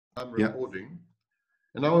I'm Yeah. recording.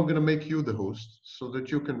 And now I'm going to make you the host so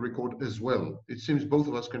that you can record as well. It seems both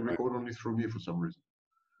of us can record only through me for some reason.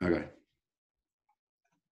 Okay.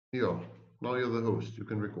 Yeah, now you're the host. You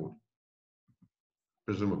can record,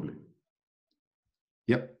 presumably.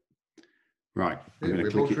 Yep. Right. I'm Yeah, going we're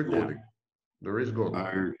to click both it recording. now. There is God.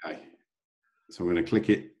 Okay. So I'm going to click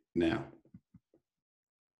it now.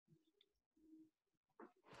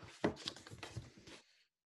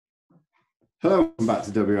 Hello, welcome back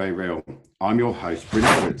to WA Real. I'm your host,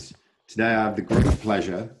 Bryn. Today I have the great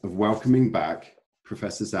pleasure of welcoming back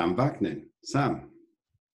Professor Sam Vaknin. Sam.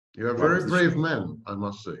 You're a very brave man, I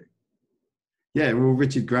must say. Yeah, well,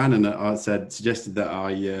 Richard Grannon suggested that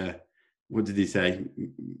I, what did he say?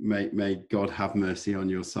 May God have mercy on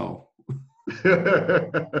your soul.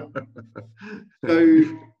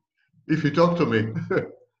 If you talk to me.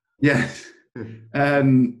 Yes.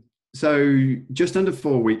 So just under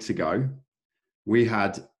 4 weeks ago, we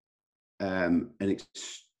had an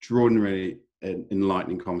extraordinarily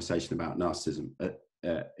enlightening conversation about narcissism.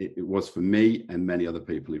 It was for me and many other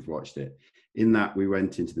people who've watched it. In that, we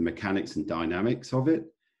went into the mechanics and dynamics of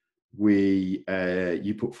it.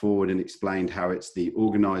 You put forward and explained how it's the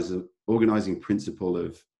organizing principle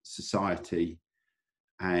of society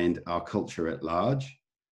and our culture at large.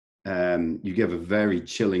 You gave a very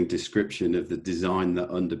chilling description of the design that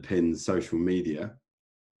underpins social media.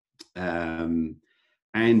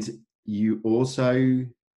 And you also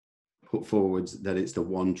put forward that it's the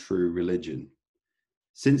one true religion.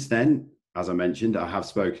 Since then, as I mentioned, I have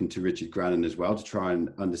spoken to Richard Grannon as well to try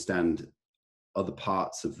and understand other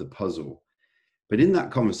parts of the puzzle. But in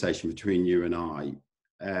that conversation between you and I,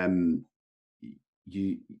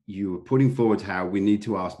 you were putting forward how we need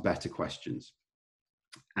to ask better questions.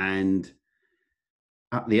 And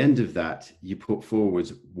at the end of that, you put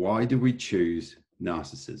forward, why do we choose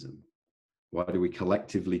narcissism? Why do we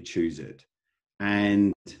collectively choose it?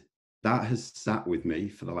 And that has sat with me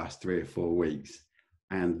for the last 3 or 4 weeks.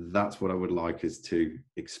 And that's what I would like us to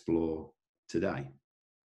explore today.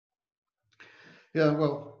 Yeah,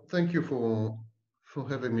 well, thank you for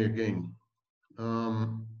having me again.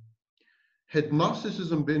 Had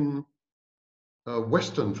narcissism been a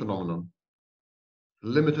Western phenomenon,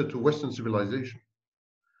 limited to Western civilization,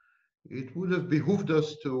 it would have behooved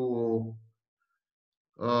us to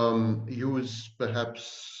use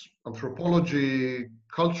perhaps anthropology,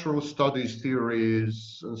 cultural studies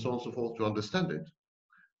theories, and so on and so forth to understand it.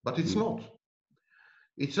 But it's not.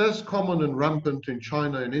 It's as common and rampant in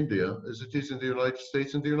China and India as it is in the United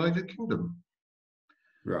States and the United Kingdom.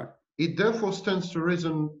 Right. It therefore stands to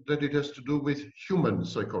reason that it has to do with human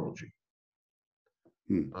psychology.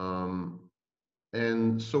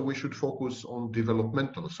 And so we should focus on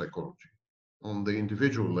developmental psychology, on the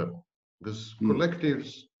individual level, because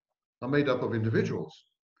collectives are made up of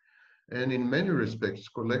individuals. And in many respects,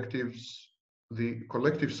 the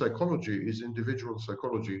collective psychology is individual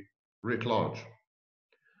psychology writ large.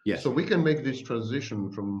 Yes. So we can make this transition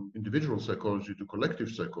from individual psychology to collective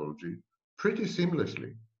psychology pretty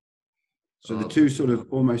seamlessly. So the two sort of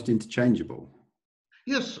almost interchangeable.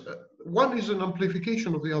 Yes, one is an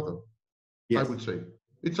amplification of the other. Yes. I would say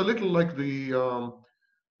it's a little like the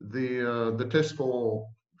test for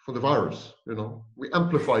the virus. You know, we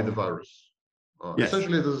amplify the virus. Yes.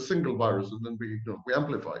 Essentially, there's a single virus, and then we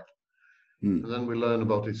amplify it, and then we learn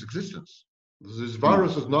about its existence. This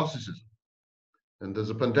virus is narcissism, and there's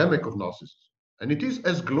a pandemic of narcissism, and it is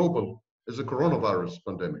as global as a coronavirus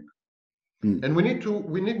pandemic. And we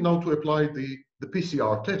need now to apply the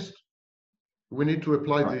PCR test. We need to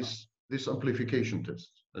apply this amplification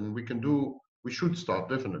test, and we should start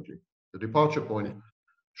definitely. The departure point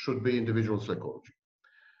should be individual psychology.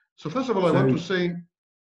 So first of all, I want to say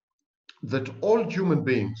that all human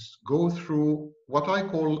beings go through what I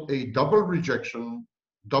call a double rejection,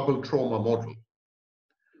 double trauma model.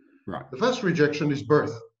 Right. The first rejection is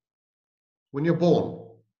birth. When you're born,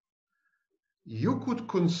 you could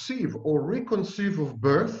conceive or reconceive of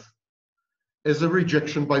birth as a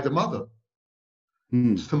rejection by the mother.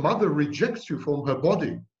 The mother rejects you from her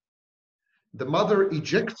body. The mother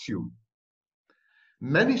ejects you.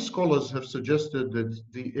 Many scholars have suggested that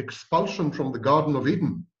the expulsion from the Garden of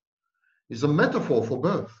Eden is a metaphor for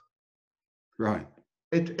birth. Right.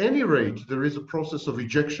 At any rate, there is a process of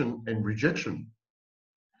ejection and rejection.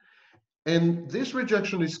 And this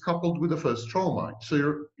rejection is coupled with the first trauma. So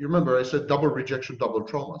you remember I said double rejection, double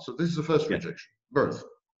trauma. So this is the first rejection, birth.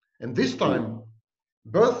 And this time,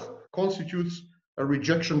 birth constitutes a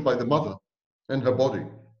rejection by the mother and her body.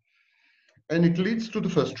 And it leads to the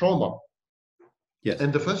first trauma. Yes.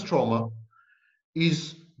 And the first trauma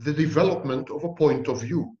is the development of a point of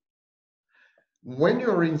view. When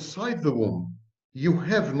you're inside the womb, you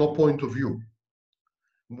have no point of view.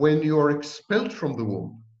 When you are expelled from the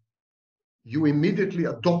womb, you immediately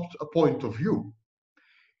adopt a point of view.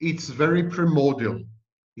 It's very primordial.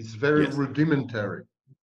 It's very rudimentary.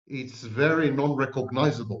 It's very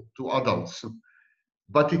non-recognizable to adults.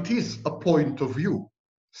 But it is a point of view.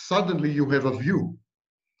 Suddenly you have a view.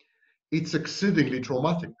 It's exceedingly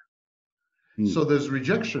traumatic. So there's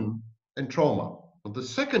rejection and trauma. The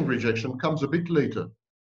second rejection comes a bit later.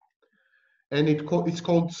 And it's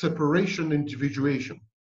called separation-individuation.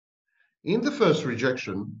 In the first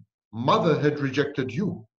rejection, mother had rejected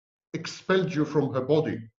you, expelled you from her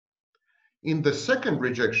body. In the second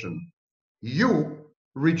rejection, you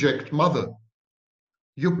reject mother.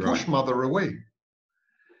 You push mother away.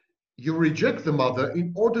 You reject the mother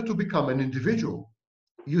in order to become an individual.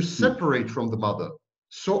 You separate from the mother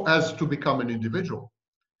so as to become an individual.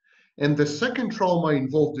 And the second trauma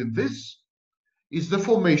involved in this is the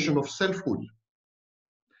formation of selfhood.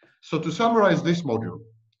 So to summarize this module,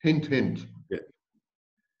 hint, hint.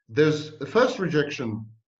 There's the first rejection,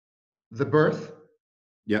 the birth.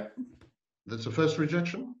 That's the first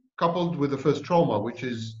rejection, coupled with the first trauma, which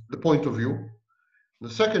is the point of view. The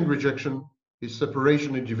second rejection is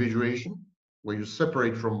separation, individuation, where you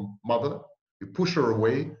separate from mother, you push her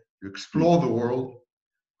away, you explore the world.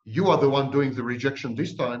 You are the one doing the rejection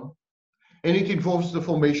this time. And it involves the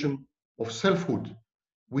formation of selfhood,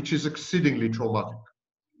 which is exceedingly traumatic.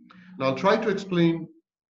 Now I'll try to explain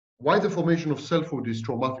why the formation of selfhood is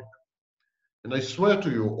traumatic. And I swear to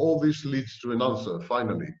you, all this leads to an answer,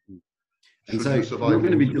 finally. And so you're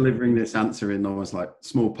going to be delivering this answer in almost like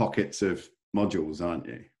small pockets of modules, aren't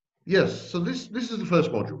you? Yes. So this is the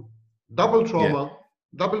first module. Double trauma,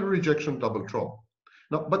 double rejection, double trauma.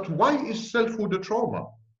 Now, but why is selfhood a trauma?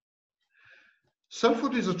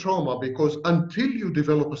 Selfhood is a trauma because until you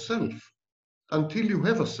develop a self, until you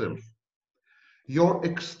have a self, your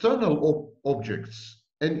external objects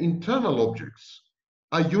and internal objects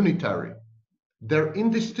are unitary. They're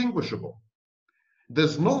indistinguishable.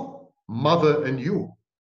 There's no mother and you.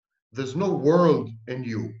 There's no world and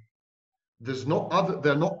you. There's no other,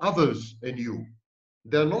 there are no others and you.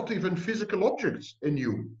 There are not even physical objects in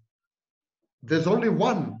you. There's only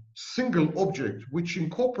one single object which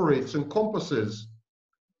incorporates, encompasses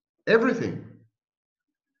everything.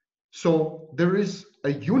 So there is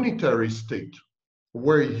a unitary state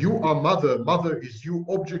where you are mother, mother is you,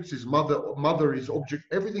 objects is mother, mother is object,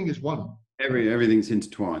 everything is one. Everything's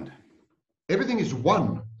intertwined. Everything is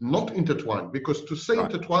one, not intertwined, because to say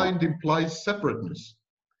intertwined implies separateness.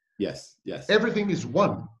 Yes, yes. Everything is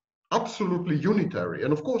one, absolutely unitary.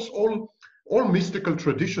 And of course, all mystical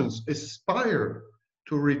traditions aspire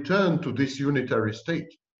to return to this unitary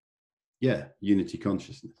state. Yeah, unity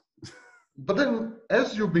consciousness. But then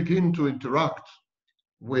as you begin to interact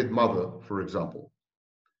with mother, for example,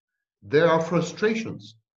 there are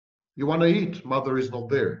frustrations. You want to eat, mother is not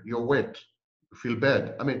there. You're wet, you feel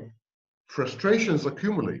bad. I mean, frustrations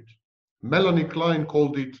accumulate. Melanie Klein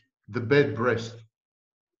called it the bed breast.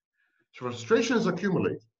 Frustrations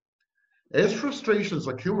accumulate. As frustrations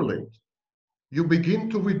accumulate, you begin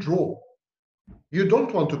to withdraw. You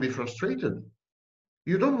don't want to be frustrated.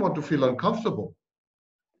 You don't want to feel uncomfortable.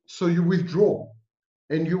 So you withdraw,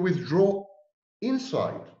 and you withdraw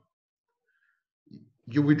inside.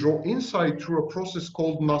 You withdraw inside through a process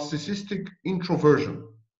called narcissistic introversion.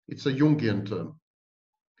 It's a Jungian term.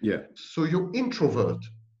 Yeah. So you introvert,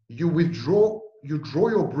 you withdraw, you draw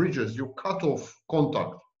your bridges, you cut off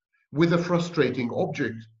contact with a frustrating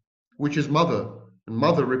object, which is mother, and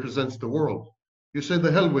mother represents the world. You say,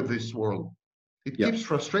 the hell with this world. It keeps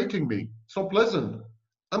frustrating me. It's not pleasant.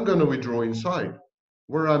 I'm going to withdraw inside,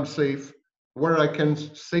 where I'm safe, where I can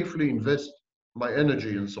safely invest my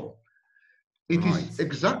energy and so on. It is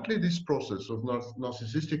exactly this process of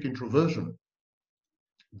narcissistic introversion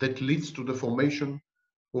that leads to the formation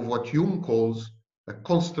of what Jung calls a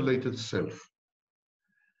constellated self.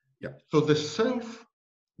 So the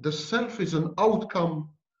self is an outcome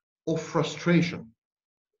of frustration.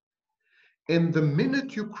 And the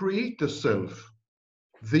minute you create the self,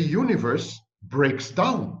 the universe breaks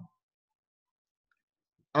down.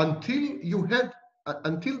 Until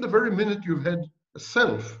the very minute you had a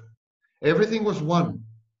self, everything was one.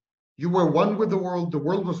 You were one with the world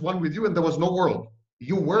was one with you, and there was no world.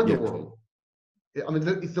 You were the world. I mean,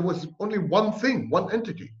 there was only one thing, one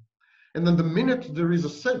entity. And then the minute there is a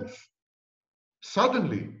self,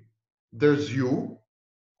 suddenly there's you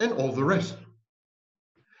and all the rest.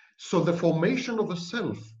 So the formation of a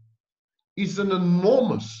self is an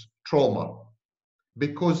enormous trauma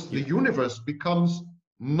because the universe becomes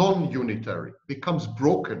non-unitary, becomes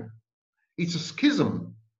broken. It's a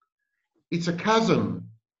schism. It's a chasm.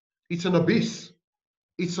 It's an abyss.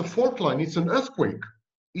 It's a fault line. It's an earthquake.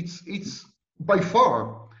 It's by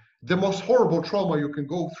far the most horrible trauma you can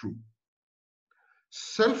go through.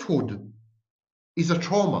 Selfhood is a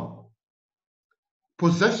trauma.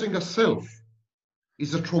 Possessing a self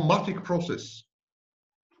is a traumatic process.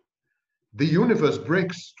 The universe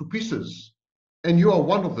breaks to pieces, and you are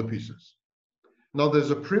one of the pieces. Now there's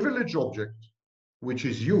a privileged object, which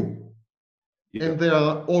is you, and there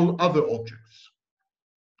are all other objects.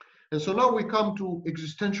 And so now we come to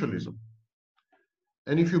existentialism.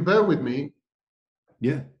 And if you bear with me,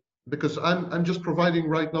 because I'm just providing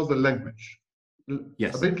right now the language.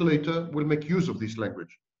 Yes. A bit later, we'll make use of this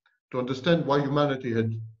language to understand why humanity had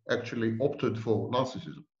actually opted for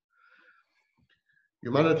narcissism.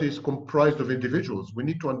 Humanity is comprised of individuals. We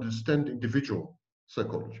need to understand individual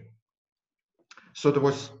psychology. So there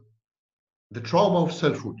was the trauma of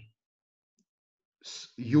selfhood.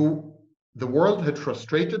 The world had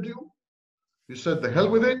frustrated you. You said, the hell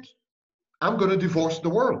with it. I'm going to divorce the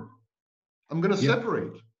world. I'm going to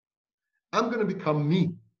separate. I'm going to become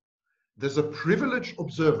me. There's a privileged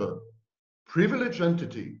observer, privileged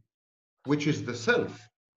entity, which is the self,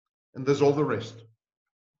 and there's all the rest.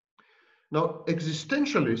 Now,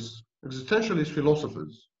 existentialist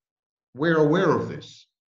philosophers were aware of this.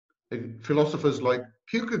 Philosophers like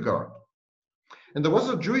Kierkegaard. And there was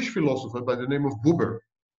a Jewish philosopher by the name of Buber,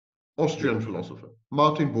 Austrian philosopher,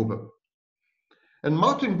 Martin Buber. And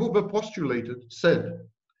Martin Buber said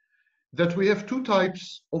that we have two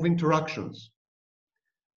types of interactions.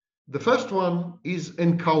 The first one is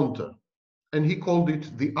encounter, and he called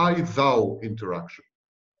it the I-thou interaction.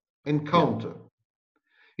 Encounter.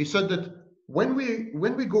 He said that when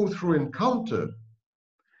we go through encounter,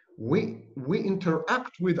 we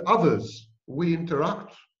interact with others, we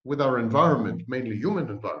interact with our environment, mainly human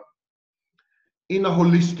environment, in a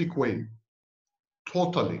holistic way,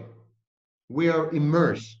 totally. We are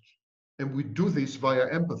immersed, and we do this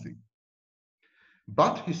via empathy.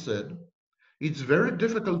 But, he said, it's very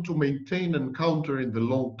difficult to maintain encounter in the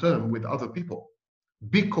long term with other people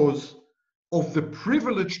because of the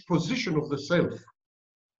privileged position of the self.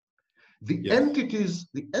 The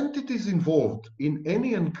entities involved in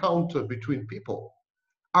any encounter between people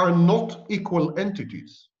are not equal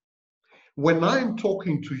entities. When I'm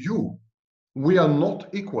talking to you, we are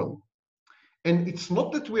not equal. And it's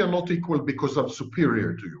not that we are not equal because I'm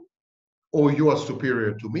superior to you or you are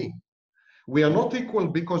superior to me. We are not equal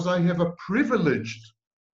because I have a privileged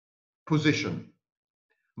position.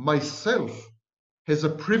 Myself has a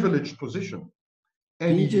privileged position.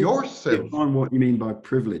 And yourself... Define what you mean by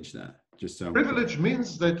privilege there. Just so privilege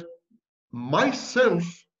means that myself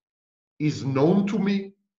is known to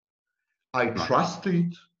me. I trust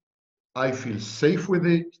it. I feel safe with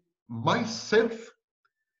it. Myself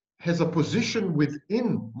has a position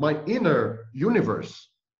within my inner universe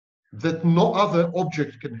that no other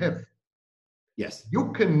object can have. Yes.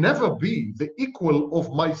 You can never be the equal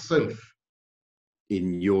of myself.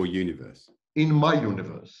 In your universe. In my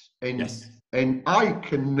universe. And I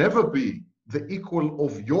can never be the equal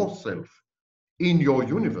of yourself in your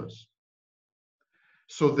universe.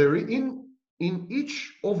 So there in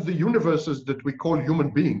each of the universes that we call human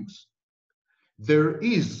beings, there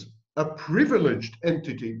is a privileged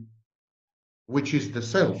entity, which is the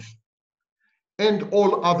self, and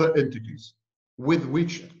all other entities with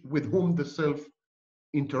whom the self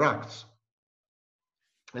interacts.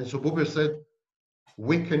 And so Buber said,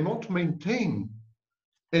 we cannot maintain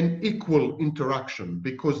an equal interaction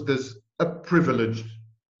because there's a privileged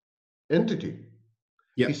entity.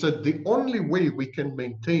 He said the only way we can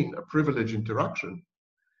maintain a privileged interaction,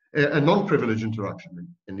 a non-privileged interaction,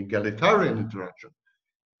 an egalitarian interaction,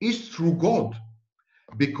 is through God,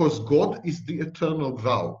 because God is the eternal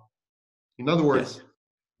thou. In other words,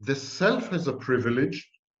 the self has a privileged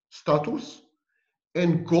status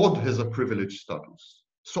and God has a privileged status.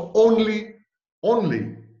 So only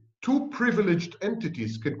two privileged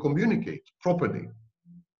entities can communicate properly.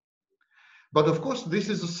 But of course, this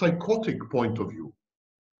is a psychotic point of view.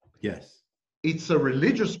 Yes. It's a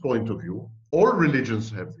religious point of view. All religions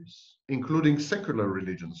have this, including secular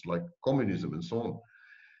religions like communism and so on.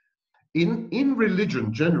 In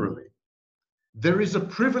religion, generally, there is a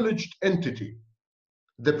privileged entity.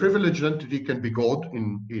 The privileged entity can be God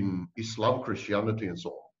in Islam, Christianity, and so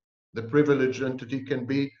on. The privileged entity can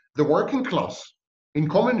be the working class in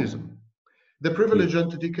communism. The privileged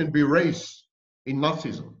entity can be race in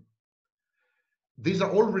Nazism. These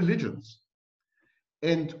are all religions.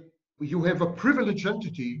 And you have a privileged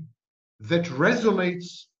entity that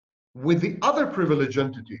resonates with the other privileged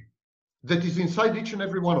entity that is inside each and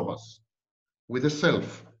every one of us. with a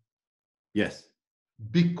self. Yes.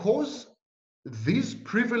 Because these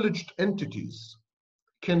privileged entities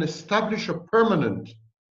can establish a permanent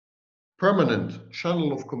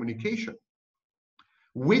channel of communication,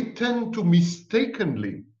 we tend to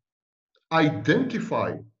mistakenly identify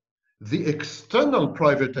the external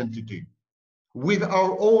private entity with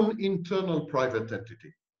our own internal private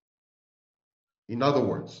entity. In other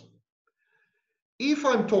words, if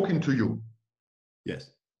I'm talking to you,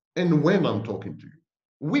 yes, and when I'm talking to you,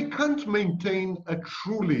 we can't maintain a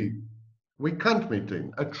truly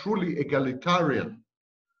egalitarian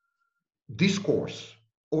discourse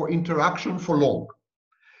or interaction for long,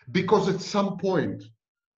 because at some point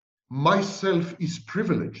myself is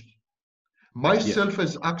privileged. Myself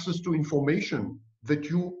has access to information that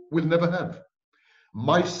you will never have.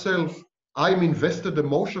 Myself, I'm invested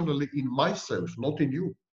emotionally in myself, not in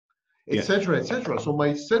you, etc., etc. So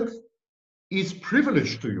myself is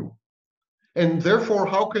privileged to you. And therefore,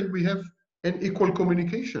 how can we have an equal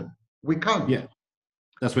communication? We can't. Yeah.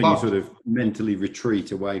 That's when you sort of mentally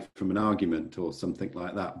retreat away from an argument or something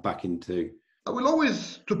like that back into. I will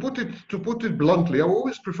always, to put it bluntly, I will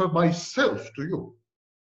always prefer myself to you.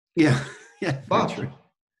 Yeah, yeah. But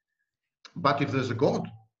if there's a God,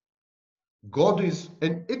 God is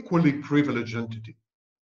an equally privileged entity.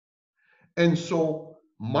 And so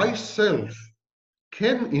myself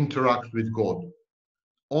can interact with God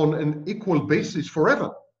on an equal basis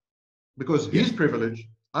forever, because he's privileged,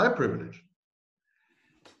 I'm privileged.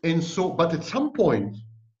 And so, but at some point,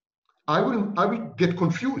 I will get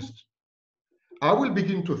confused. I will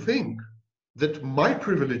begin to think that my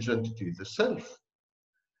privileged entity, the self,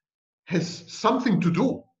 has something to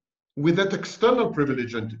do with that external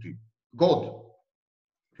privileged entity, God.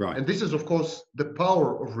 Right. And this is, of course, the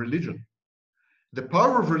power of religion. The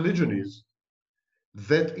power of religion is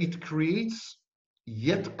that it creates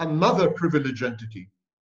yet another privileged entity.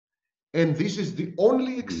 And this is the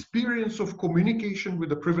only experience of communication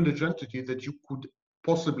with a privileged entity that you could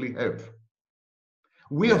possibly have.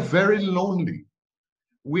 We are very lonely.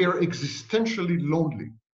 We are existentially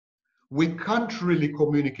lonely. We can't really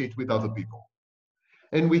communicate with other people.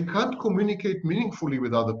 And we can't communicate meaningfully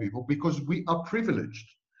with other people because we are privileged.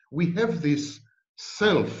 We have this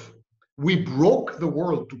self. We broke the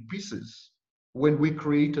world to pieces when we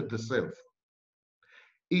created the self.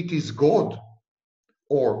 It is God,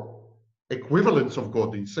 or equivalents of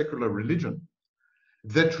God in secular religion,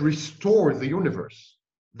 that restore the universe,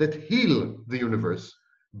 that heal the universe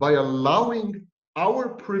by allowing our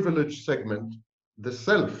privileged segment, the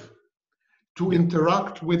self, to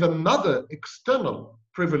interact with another external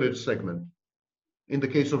privileged segment. In the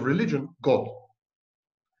case of religion, God.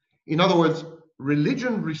 In other words,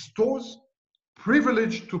 religion restores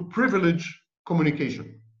privilege to privilege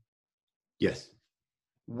communication. Yes.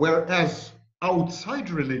 Whereas outside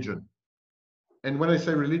religion, and when I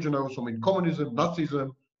say religion, I also mean communism,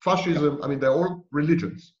 Nazism, fascism, I mean, they're all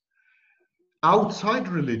religions. Outside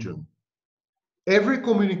religion, every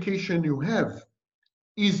communication you have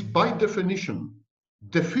is by definition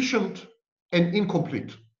deficient and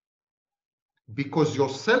incomplete, because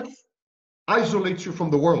yourself isolates you from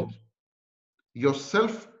the world.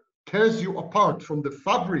 Yourself tears you apart from the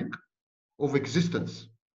fabric of existence.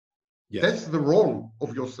 Yes. That's the role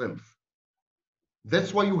of yourself.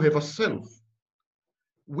 That's why you have a self.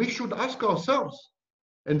 We should ask ourselves,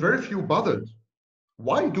 and very few bothered,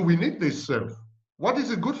 why do we need this self? What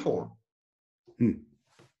is it good for?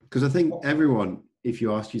 Because I think everyone, if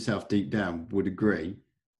you ask yourself deep down, would agree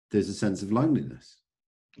there's a sense of loneliness.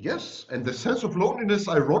 Yes, and the sense of loneliness,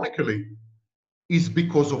 ironically, is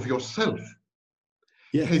because of yourself.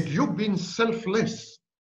 Yes. Had you been selfless,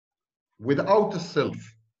 without a self,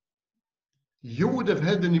 you would have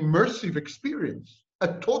had an immersive experience, a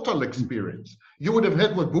total experience. You would have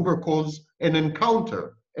had what Buber calls an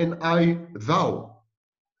encounter, an I-thou.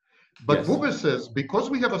 But Buber says, because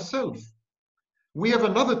we have a self, we have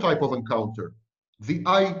another type of encounter, the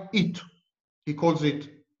I-it. He calls it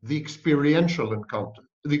the experiential encounter,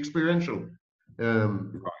 the experiential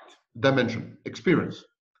dimension, experience.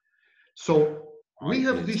 So we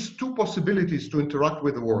have these two possibilities to interact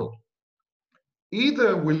with the world.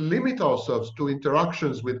 Either we limit ourselves to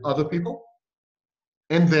interactions with other people,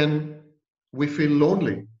 and then we feel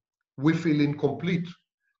lonely, we feel incomplete,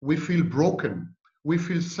 we feel broken, we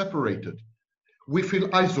feel separated, we feel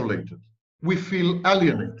isolated, we feel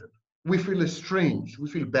alienated, we feel estranged, we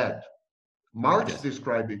feel bad. Marx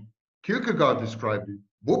described it, Kierkegaard described it,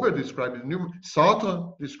 Buber described it,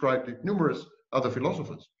 Sartre described it, numerous other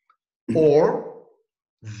philosophers. Or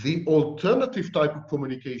the alternative type of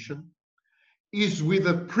communication is with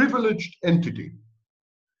a privileged entity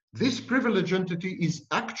This privileged entity is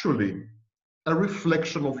actually a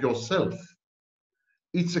reflection of yourself.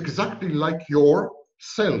 It's exactly like your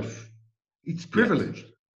self. It's privileged.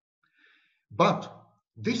 Yes. But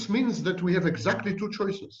this means that we have exactly two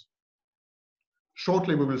choices.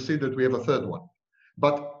 Shortly, we will see that we have a third one.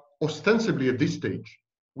 But ostensibly at this stage,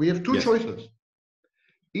 we have two choices.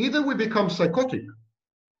 Either we become psychotic,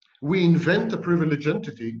 we invent a privileged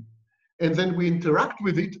entity, and then we interact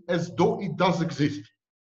with it as though it does exist.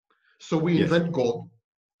 So we invent God.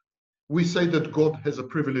 We say that God has a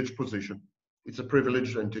privileged position. It's a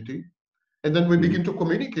privileged entity. And then we begin to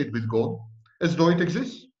communicate with God as though it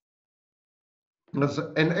exists. That's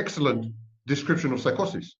an excellent description of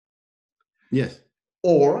psychosis. Yes.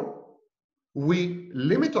 Or we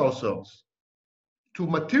limit ourselves to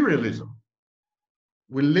materialism.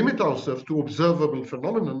 We limit ourselves to observable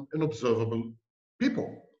phenomenon and observable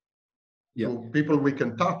people. To people we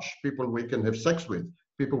can touch, people we can have sex with,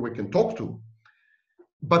 people we can talk to.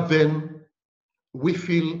 But then we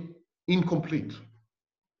feel incomplete.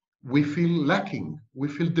 We feel lacking. We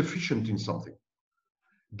feel deficient in something.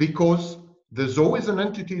 Because there's always an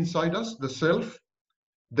entity inside us, the self,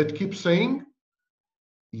 that keeps saying,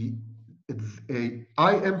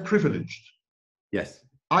 I am privileged. Yes.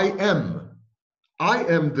 I am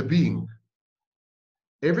the being.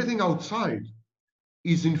 Everything outside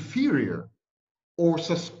is inferior or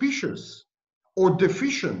suspicious or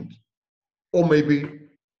deficient or maybe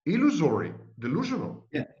illusory, delusional.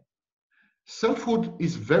 Yeah. Selfhood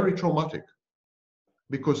is very traumatic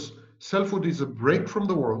because selfhood is a break from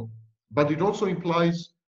the world, but it also implies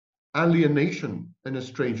alienation and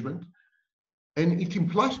estrangement, and it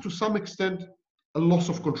implies to some extent a loss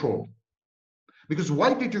of control. Because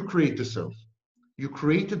why did you create the self? You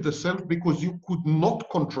created the self because you could not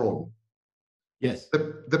control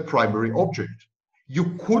the primary object.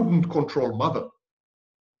 You couldn't control mother.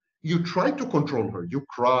 You tried to control her. You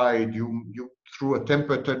cried, you threw a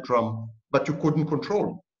temper tantrum, but you couldn't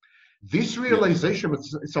control. This realization at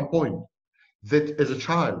some point, that as a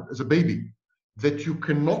child, as a baby, that you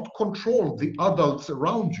cannot control the adults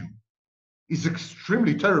around you is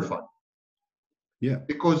extremely terrifying. Yeah.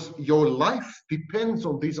 Because your life depends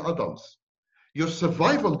on these adults. Your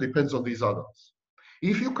survival depends on these adults.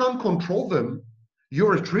 If you can't control them,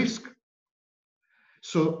 you're at risk.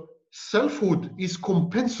 So selfhood is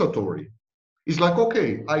compensatory. It's like,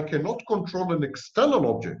 okay, I cannot control an external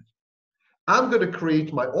object. I'm going to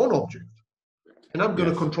create my own object, and I'm going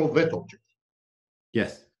to control that object.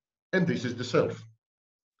 Yes. And this is the self.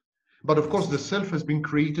 But of course, the self has been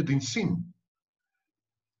created in sin.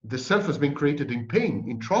 The self has been created in pain,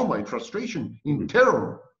 in trauma, in frustration, in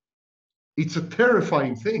terror. It's a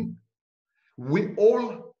terrifying thing. We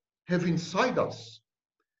all have inside us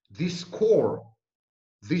this core,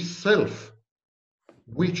 this self,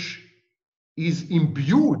 which is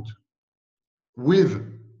imbued with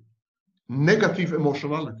negative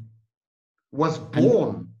emotionality, was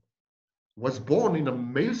born in a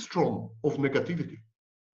maelstrom of negativity.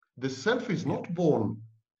 The self is not born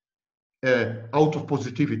out of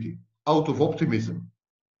positivity, out of optimism,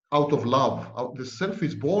 out of love. The self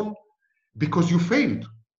is born because you failed,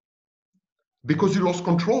 because you lost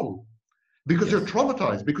control, because you're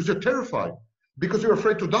traumatized, because you're terrified, because you're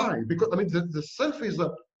afraid to die. Because the self is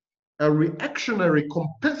a reactionary,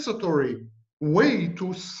 compensatory way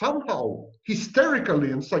to somehow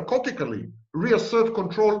hysterically and psychotically reassert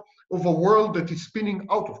control of a world that is spinning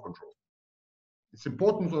out of control. It's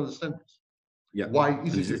important to understand this. Yeah. Why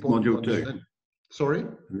is it important to understand? Sorry?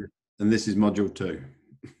 And this is module 2.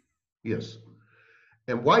 Yes.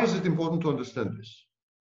 And why is it important to understand this?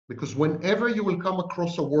 Because whenever you will come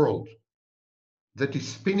across a world that is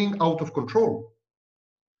spinning out of control,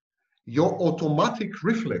 your automatic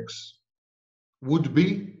reflex would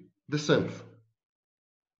be the self.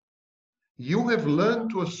 You have learned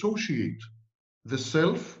to associate the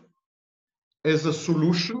self as a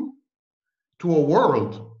solution to a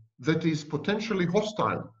world that is potentially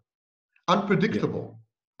hostile, unpredictable,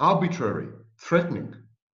 arbitrary, threatening.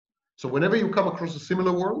 So whenever you come across a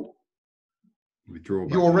similar world,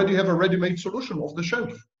 you already have a ready-made solution off the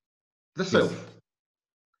shelf, the self.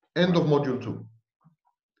 End of module 2. You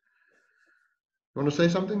want to say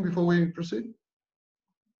something before we proceed?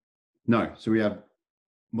 No. So we have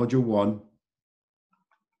module 1.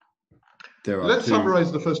 Let's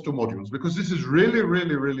summarize the first 2 modules, because this is really,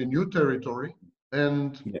 really, really new territory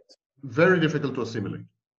and very difficult to assimilate.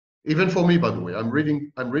 Even for me, by the way, I'm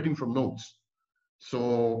reading from notes.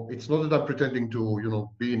 So it's not that I'm pretending to,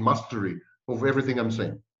 be in mastery of everything I'm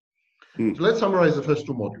saying. So let's summarize the first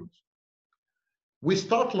 2 modules. We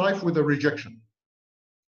start life with a rejection.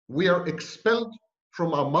 We are expelled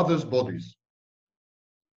from our mother's bodies.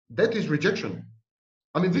 That is rejection.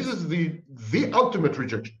 I mean, this is the ultimate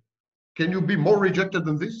rejection. Can you be more rejected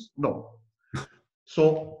than this? No.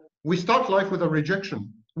 So we start life with a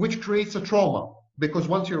rejection, which creates a trauma, because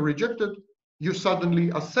once you're rejected, you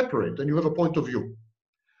suddenly are separate and you have a point of view.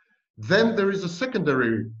 Then there is a second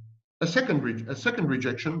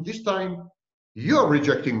rejection. This time you're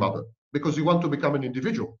rejecting mother because you want to become an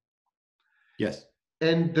individual. Yes.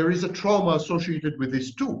 And there is a trauma associated with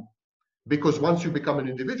this too, because once you become an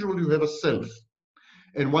individual, you have a self.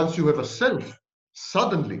 And once you have a self,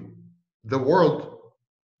 suddenly the world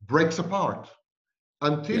breaks apart.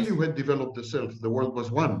 Until you had developed the self, the world was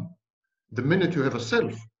one. The minute you have a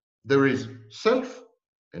self, there is self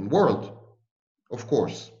and world, of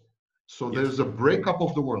course. So there's a breakup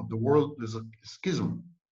of the world. The world is a schism.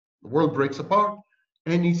 The world breaks apart,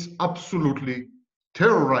 and it's absolutely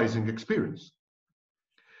terrorizing experience.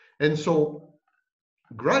 And so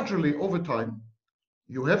gradually over time,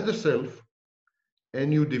 you have the self,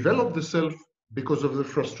 and you develop the self because of the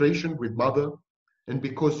frustration with mother, and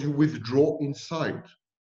because you withdraw inside.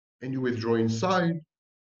 And you withdraw inside,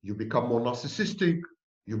 you become more narcissistic,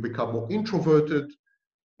 you become more introverted,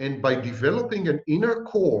 and by developing an inner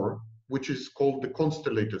core, which is called the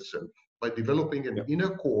constellated self, by developing an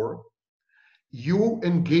inner core, you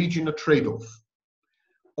engage in a trade-off.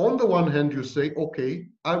 On the one hand, you say, okay,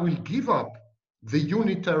 I will give up the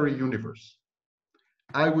unitary universe.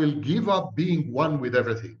 I will give up being one with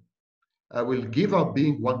everything. I will give up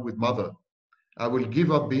being one with mother. I will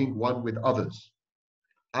give up being one with others.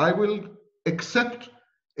 I will accept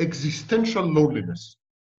existential loneliness.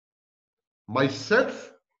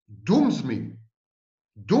 Myself dooms me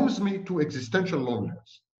to existential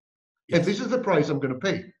loneliness. Yes. And this is the price I'm going to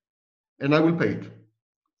pay. And I will pay it.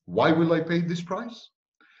 Why will I pay this price?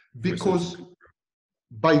 Because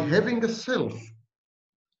by having a self,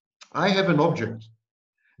 I have an object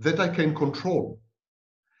that I can control.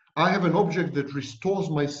 I have an object that restores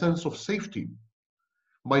my sense of safety,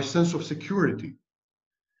 my sense of security,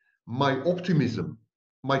 my optimism,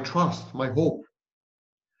 my trust, my hope.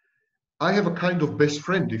 I have a kind of best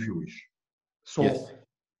friend, if you wish. So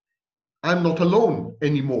I'm not alone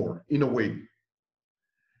anymore, in a way.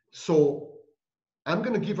 So I'm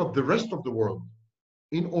going to give up the rest of the world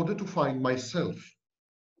in order to find myself.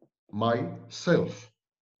 Myself.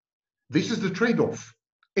 This is the trade-off.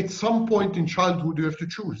 At some point in childhood, you have to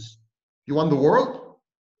choose. You want the world,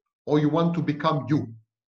 or you want to become you.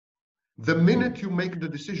 The minute you make the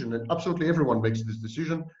decision, and absolutely everyone makes this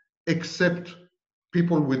decision, except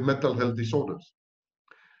people with mental health disorders.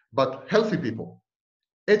 But healthy people,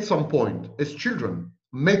 at some point, as children,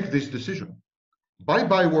 make this decision.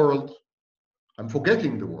 Bye-bye world, I'm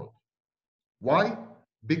forgetting the world. Why?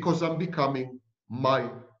 Because I'm becoming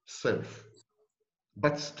myself.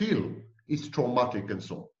 But still, it's traumatic and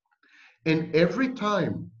so on. And every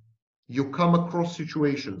time you come across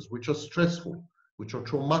situations which are stressful, which are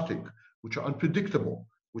traumatic, which are unpredictable,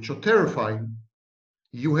 which are terrifying,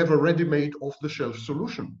 you have a ready-made off-the-shelf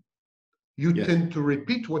solution. You tend to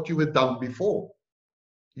repeat what you had done before.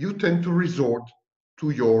 You tend to resort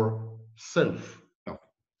to yourself.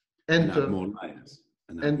 Enter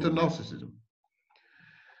narcissism.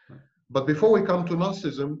 But before we come to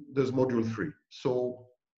narcissism, there's module 3. So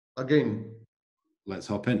again, let's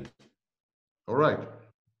hop in. All right.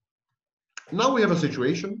 Now we have a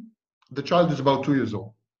situation. The child is about 2 years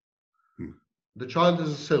old. The child is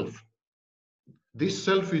a self. This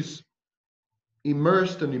self is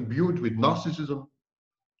immersed and imbued with narcissism.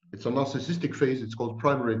 It's a narcissistic phase. It's called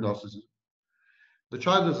primary narcissism. The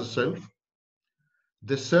child is a self.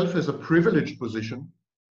 The self has a privileged position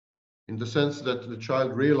in the sense that the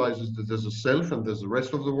child realizes that there's a self and there's the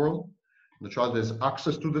rest of the world. The child has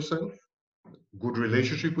access to the self, good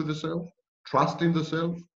relationship with the self, trust in the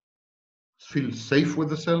self, feels safe with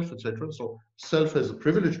the self, etc. So self has a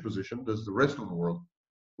privileged position. There's the rest of the world,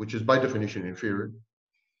 which is by definition inferior.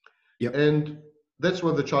 And that's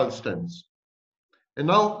where the child stands. And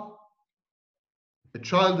now a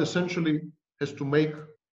child essentially has to make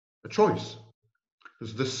a choice,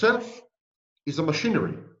 because the self is a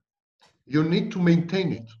machinery. You need to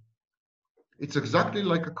maintain it. It's exactly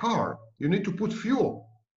like a car. You need to put fuel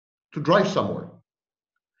to drive somewhere.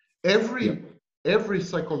 Every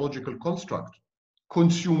psychological construct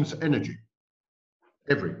consumes energy.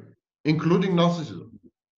 Including narcissism.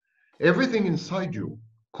 Everything inside you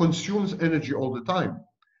consumes energy all the time.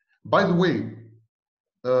 By the way,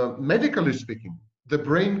 medically speaking, the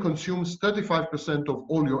brain consumes 35% of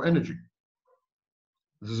all your energy.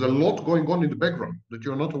 There's a lot going on in the background that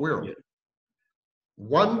you're not aware of.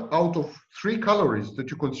 1 out of 3 calories that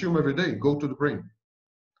you consume every day go to the brain.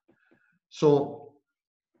 So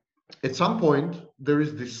at some point, there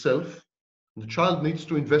is this self. The child needs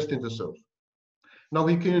to invest in the self. Now,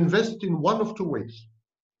 he can invest in one of two ways.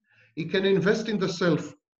 He can invest in the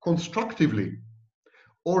self constructively,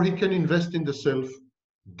 or he can invest in the self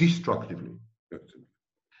destructively.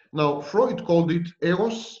 Now, Freud called it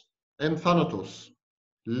Eros and Thanatos,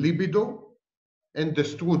 libido and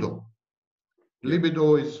destrudo.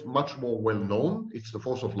 Libido is much more well known. It's the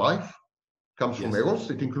force of life, comes from Eros.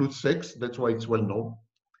 It includes sex. That's why it's well known.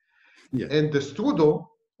 And destrudo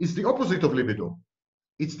is the opposite of libido.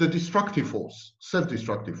 It's the destructive force,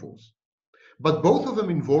 self-destructive force. But both of them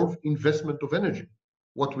involve investment of energy,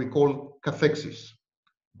 what we call cathexis.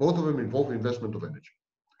 Both of them involve investment of energy.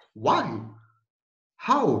 Why?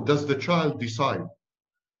 How does the child decide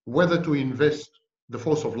whether to invest the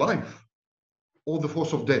force of life or the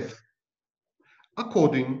force of death?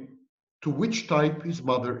 According to which type his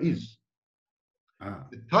mother is.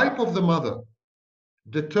 The type of the mother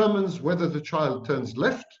determines whether the child turns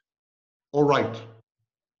left or right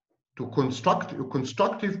to a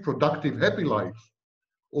constructive, productive, happy life,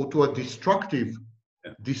 or to a destructive,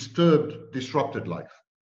 disturbed, disrupted life.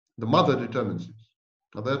 The mother determines this.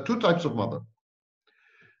 Now, there are two types of mother.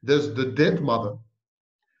 There's the dead mother.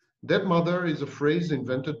 Dead mother is a phrase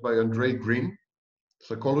invented by Bryn,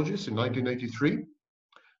 psychologist, in 1983.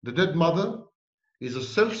 The dead mother is a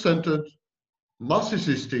self-centered,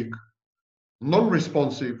 narcissistic,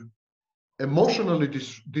 non-responsive, emotionally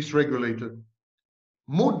dysregulated,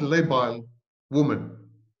 mood-labile woman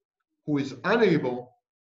who is unable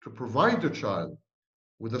to provide the child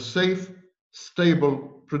with a safe,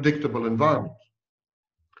 stable, predictable environment.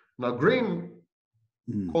 Now, Bryn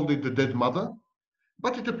called it the dead mother,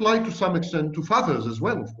 but it applied to some extent to fathers as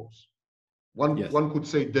well, of course. One could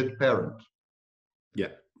say dead parent. Yeah.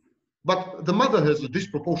 But the mother has a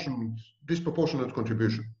disproportionate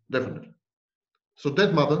contribution, definitely. So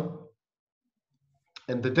dead mother,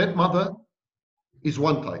 and the dead mother is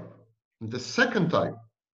one type. And the second type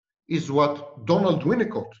is what Donald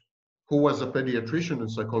Winnicott, who was a pediatrician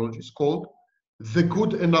and psychologist, called the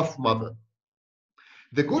good enough mother.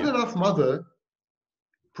 The good enough mother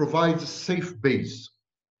provides a safe base.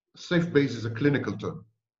 Safe base is a clinical term.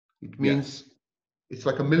 It means it's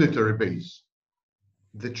like a military base.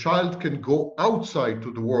 The child can go outside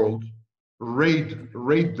to the world, raid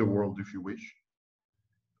the world, if you wish.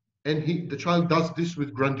 And the child does this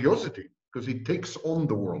with grandiosity because he takes on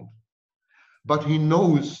the world. But he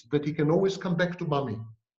knows that he can always come back to mommy.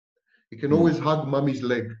 He can always hug mommy's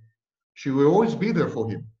leg. She will always be there for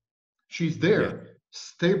him. She's there,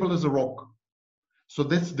 stable as a rock. So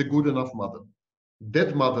that's the good enough mother.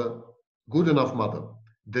 Dead mother, good enough mother.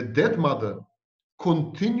 The dead mother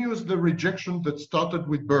continues the rejection that started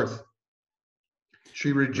with birth.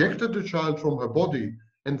 She rejected the child from her body,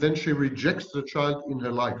 and then she rejects the child in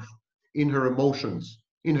her life, in her emotions,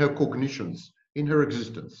 in her cognitions, in her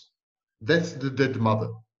existence. That's the dead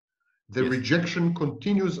mother. The rejection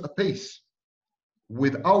continues apace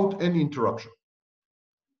without any interruption.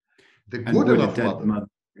 The good enough mother.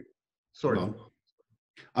 Sorry.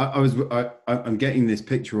 I'm getting this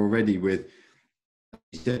picture already with,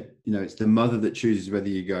 it's the mother that chooses whether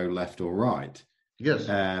you go left or right. Yes.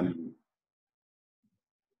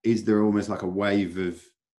 Is there almost like a wave of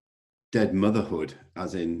dead motherhood,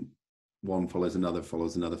 as in one follows another,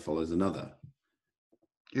 follows another, follows another?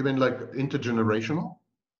 You mean like intergenerational?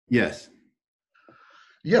 Yes.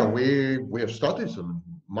 Yeah, we have studies,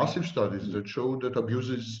 massive studies that show that abuse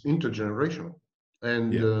is intergenerational,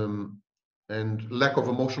 and lack of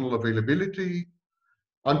emotional availability,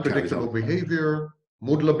 unpredictable behavior,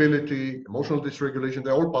 mood lability, emotional dysregulation,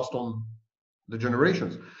 they're all passed on the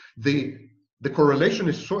generations. The correlation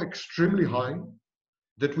is so extremely high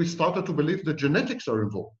that we started to believe that genetics are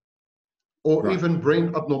involved, or even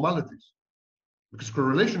brain abnormalities, because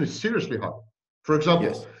correlation is seriously high. For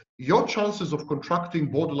example, your chances of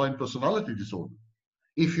contracting borderline personality disorder,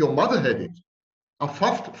 if your mother had it, are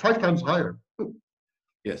five times higher.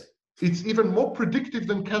 Yes. It's even more predictive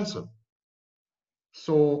than cancer.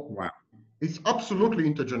 So it's absolutely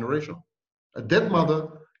intergenerational. A dead mother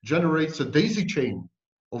generates a daisy chain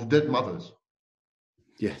of dead mothers.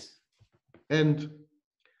 Yes. And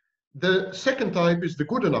the second type is the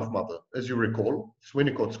good enough mother, as you recall. It's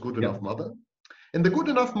Winnicott's good enough mother. And the good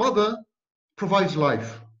enough mother provides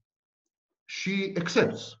life. She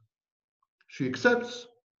accepts. She accepts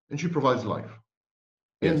and she provides life.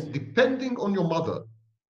 Yes. And depending on your mother,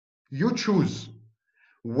 you choose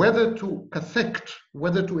whether to cathect,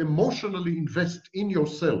 whether to emotionally invest in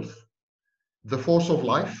yourself the force of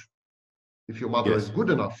life, if your mother is good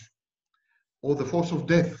enough, or the force of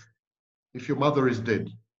death, if your mother is dead.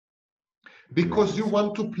 because you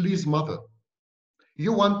want to please mother.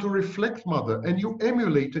 You want to reflect mother, and you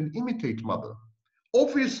emulate and imitate mother.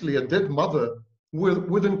 Obviously, a dead mother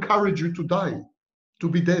would encourage you to die, to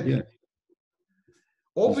be dead. Yeah.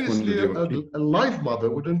 Obviously, a live mother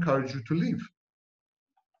would encourage you to live.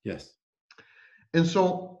 Yes. And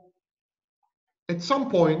so, at some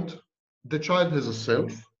point, the child has a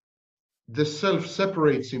self. The self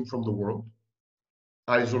separates him from the world,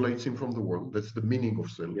 isolates him from the world. That's the meaning of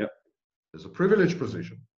self. Yep. There's a privileged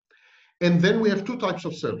position. And then we have two types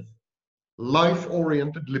of self: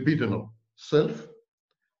 life-oriented, libidinal self,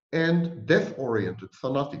 and death-oriented,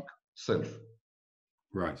 thanatic self.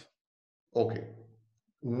 Right. Okay.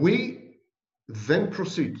 We then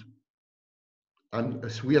proceed, and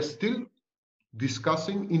as we are still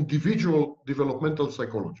discussing individual developmental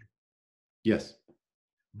psychology. Yes.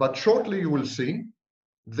 But shortly you will see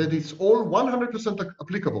that it's all 100%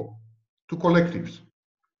 applicable to collectives,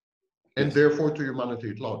 and Yes. therefore to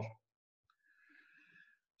humanity at large.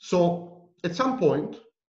 So at some point,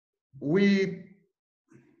 we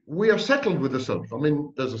are settled with the self. I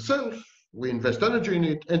mean, there's a self, we invest energy in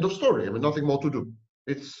it, end of story. I mean, nothing more to do.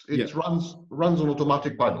 It runs on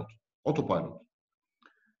autopilot.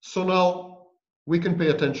 So now we can pay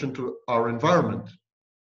attention to our environment.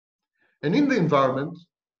 And in the environment,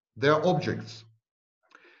 there are objects.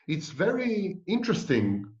 It's very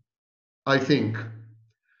interesting, I think,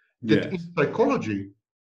 that in psychology,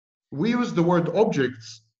 we use the word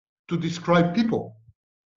objects to describe people.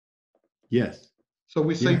 Yes. So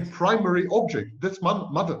we say primary object, that's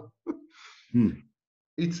mother. Hmm.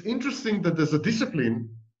 It's interesting that there's a discipline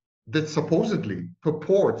that supposedly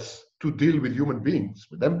purports to deal with human beings,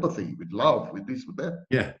 with empathy, with love, with this, with that.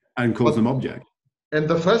 Yeah, and calls them object. And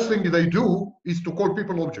the first thing they do is to call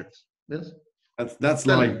people objects. Yes. That's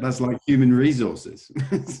like human resources.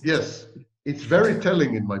 Yes, it's very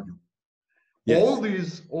telling in my view. Yes.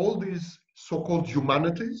 All these so-called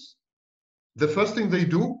humanities, the first thing they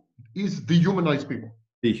do is dehumanize people.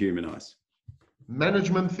 Dehumanize.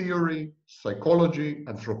 Management theory, psychology,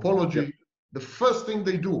 anthropology, the first thing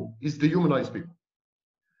they do is dehumanize people.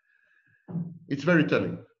 It's very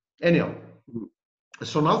telling. Anyhow,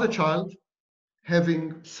 so now the child,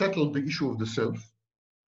 having settled the issue of the self,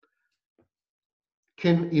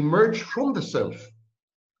 can emerge from the self,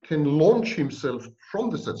 can launch himself from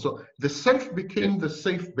the self. So the self became the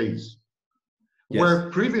safe base, where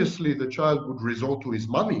previously the child would resort to his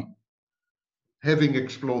mommy, having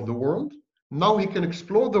explored the world. Now he can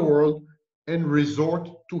explore the world and resort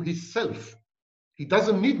to his self. He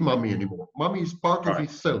doesn't need mommy anymore. Mommy is part of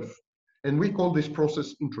his self. And we call this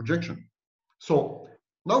process introjection. So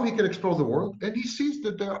now he can explore the world, and he sees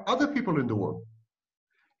that there are other people in the world.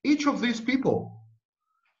 Each of these people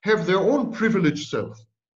have their own privileged self.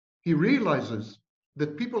 He realizes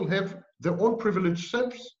that people have their own privileged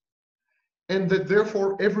selves, and that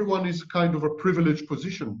therefore everyone is kind of a privileged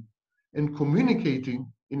position and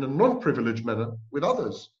communicating in a non-privileged manner with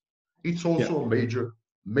others. It's also a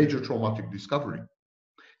major traumatic discovery.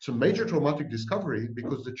 It's a major traumatic discovery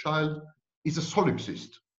because the child is a solipsist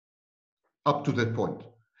up to that point.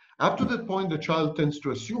 Up to that point, the child tends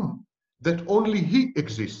to assume that only he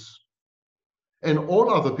exists, and all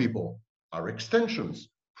other people are extensions,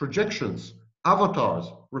 projections,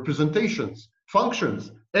 avatars, representations,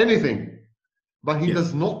 functions, anything. But he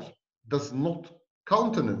does not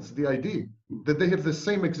countenance the idea that they have the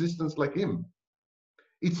same existence like him.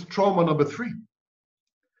 It's trauma number 3.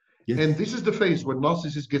 Yes. And this is the phase when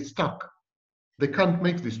narcissists get stuck. They can't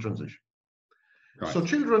make this transition. Right. So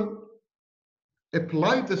children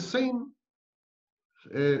apply the same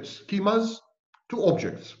schemas to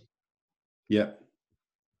objects. Yeah.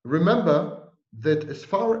 Remember that as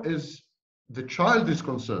far as the child is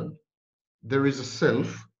concerned, there is a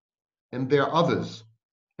self and there are others,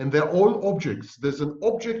 and they're all objects. There's an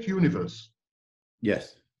object universe.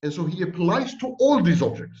 Yes. And so he applies to all these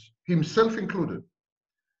objects, himself included,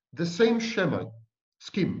 the same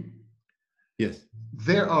scheme. Yes.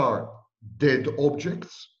 There are dead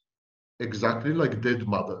objects, exactly like dead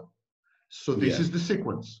mother. So this is the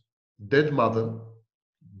sequence: dead mother,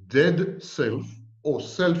 dead self, or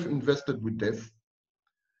self invested with death,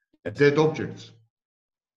 dead objects,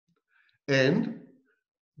 and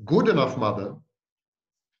good enough mother,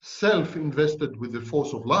 self invested with the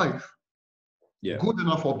force of life, good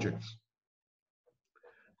enough objects.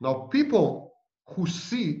 Now, people who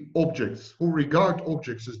see objects, who regard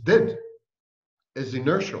objects as dead, as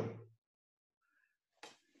inertial,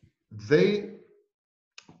 they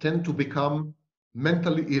tend to become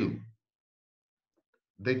mentally ill.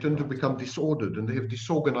 They tend to become disordered, and they have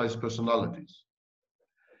disorganized personalities.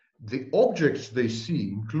 the objects they see,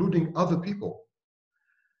 including other people,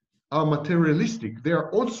 are materialistic. They are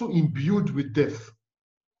also imbued with death.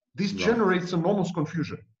 This generates enormous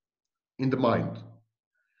confusion in the mind.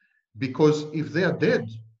 Because if they are dead,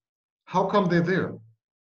 how come they're there?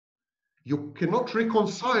 You cannot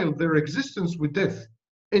reconcile their existence with death,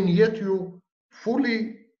 and yet you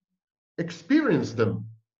fully experience them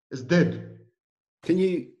as dead. Can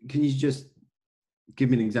you just give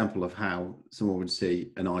me an example of how someone would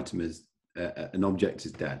see an item as an object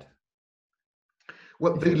as dead?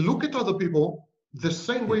 Well, they look at other people the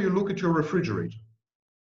same way you look at your refrigerator.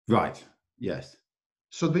 Right. Yes.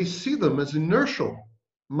 So they see them as inertial,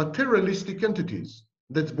 materialistic entities.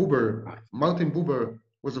 That's Buber. Right. Martin Buber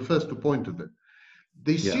was the first to point to that.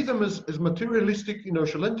 They see them as materialistic,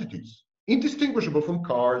 inertial entities, indistinguishable from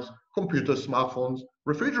cars, computers, smartphones,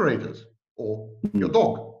 refrigerators, or your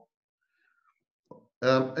dog.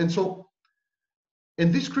 And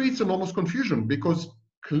this creates enormous confusion because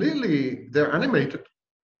clearly they're animated.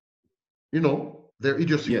 They're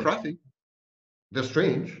idiosyncratic. They're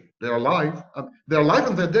strange. They're alive. They're alive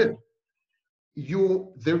and they're dead.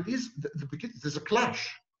 There's a clash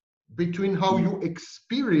between how you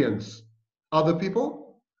experience other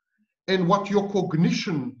people and what your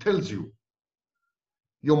cognition tells you.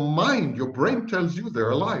 Your mind, your brain tells you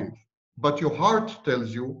they're alive, but your heart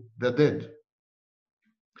tells you they're dead.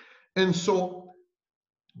 And so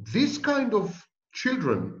this kind of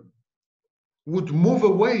children would move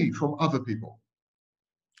away from other people,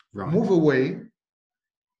 move away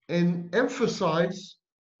and emphasize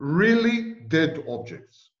really dead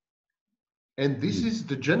objects. And this is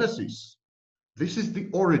the genesis, this is the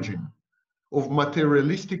origin of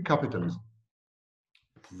materialistic capitalism.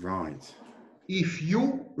 Right. If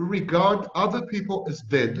you regard other people as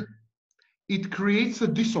dead, it creates a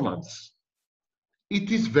dissonance.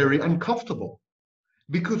 It is very uncomfortable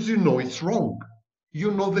because you know it's wrong.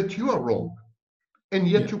 You know that you are wrong, and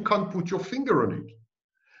yet you can't put your finger on it.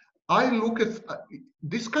 I look at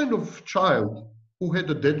this kind of child who had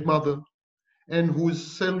a dead mother and whose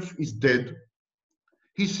self is dead.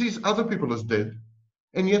 He sees other people as dead,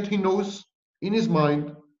 and yet he knows in his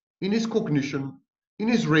mind, in his cognition, in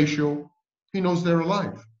his ratio, he knows they're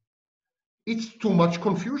alive. It's too much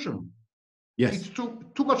confusion. Yes. It's too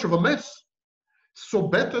much of a mess. So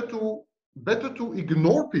better to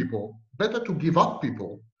ignore people, better to give up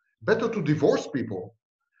people, better to divorce people,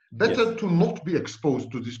 better to not be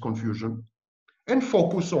exposed to this confusion and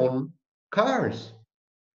focus on cars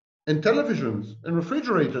and televisions and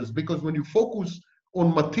refrigerators, because when you focus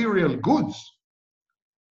on material goods,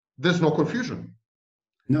 there's no confusion.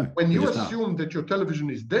 No. When you assume that your television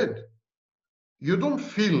is dead, you don't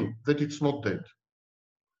feel that it's not dead.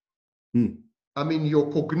 I mean,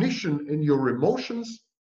 your cognition and your emotions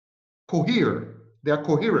cohere. They are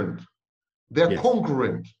coherent. They are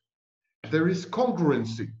congruent. There is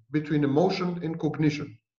congruency between emotion and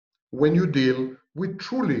cognition when you deal with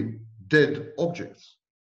truly dead objects,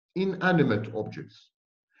 inanimate objects.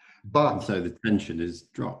 But and so the tension is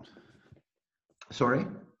dropped. Sorry?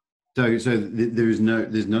 So there's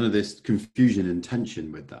none of this confusion and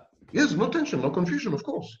tension with that. Yes, no tension, no confusion, of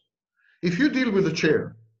course. If you deal with a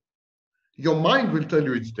chair, your mind will tell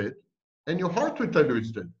you it's dead, and your heart will tell you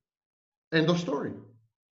it's dead. End of story.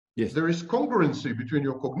 Yes. There is congruency between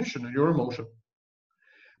your cognition and your emotion.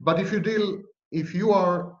 But if you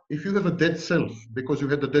have a dead self because you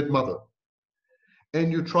had a dead mother, and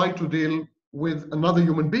you try to deal with another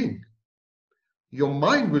human being, your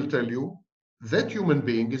mind will tell you that human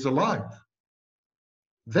being is alive.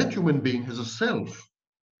 That human being has a self.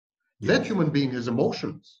 That human being has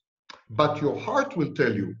emotions. But your heart will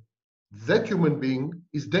tell you that human being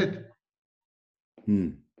is dead.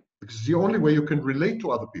 Because it's the only way you can relate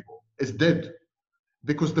to other people is dead.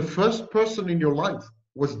 Because the first person in your life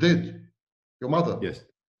was dead, your mother. Yes.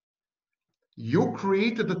 You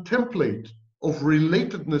created a template of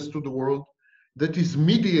relatedness to the world that is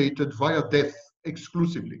mediated via death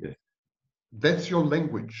exclusively. Yes. That's your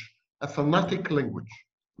language, a fanatic language.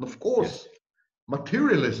 And of course,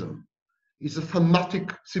 materialism is a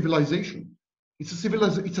fanatic civilization.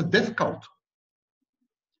 It's a death cult.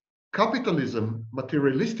 Capitalism,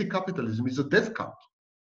 materialistic capitalism, is a death cult.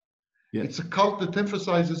 Yes. It's a cult that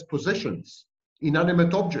emphasizes possessions,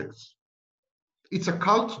 inanimate objects. It's a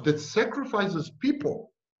cult that sacrifices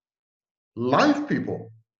people, live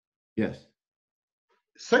people. Yes.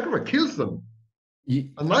 Kills them,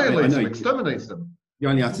 annihilates them, exterminates them. You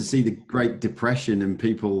only have to see the Great Depression and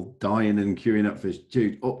people dying and queuing up for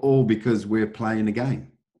food, all because we're playing a game.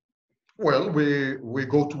 Well, we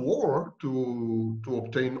go to war to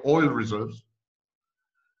obtain oil reserves.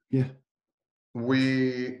 Yeah.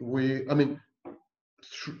 I mean,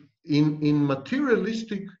 in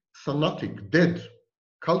materialistic, thanatic, dead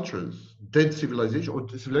cultures, dead civilization, or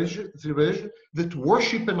civilization that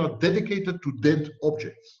worship and are dedicated to dead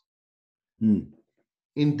objects.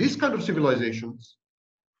 In this kind of civilizations,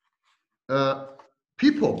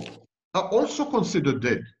 people are also considered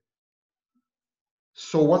dead.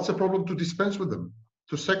 So what's the problem to dispense with them,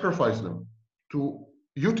 to sacrifice them, to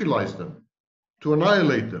utilize them, to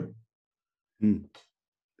annihilate them?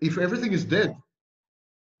 If everything is dead,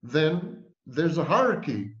 then there's a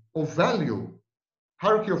hierarchy of value,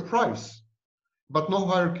 hierarchy of price, but no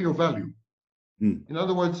hierarchy of value. In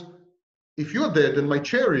other words, if you're dead and my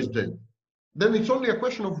chair is dead, then it's only a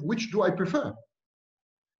question of which do I prefer.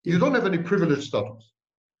 You don't have any privileged status.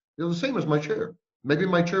 You're the same as my chair. Maybe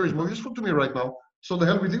my chair is more useful to me right now, so the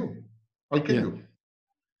hell with you. I'll kill you.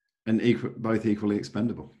 And both equally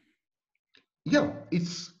expendable. Yeah,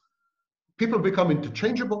 it's people become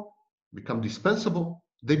interchangeable, become dispensable,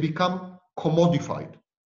 they become commodified.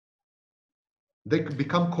 They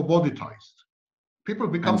become commoditized. People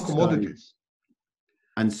become commodities.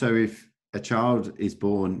 And so if a child is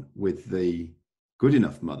born with the good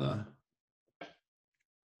enough mother,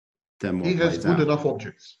 then what he has good enough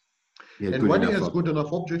objects. And when he has good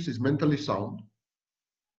enough objects, he's mentally sound,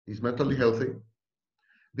 he's mentally healthy,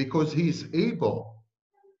 because he's able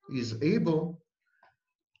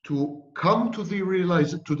to come to the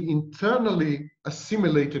internally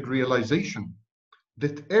assimilated realization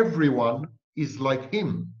that everyone is like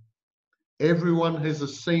him. Everyone has the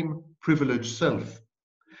same privileged self.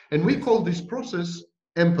 And we call this process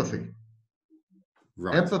empathy.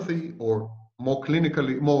 Right. Empathy, or more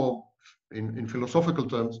clinically, more in philosophical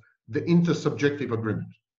terms, the intersubjective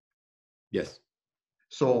agreement. Yes.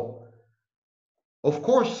 So, of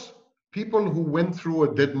course, people who went through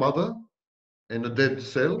a dead mother and a dead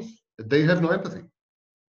self, they have no empathy.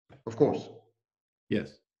 Of course.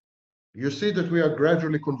 Yes. You see that we are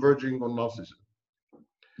gradually converging on narcissism.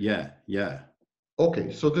 Yeah, yeah.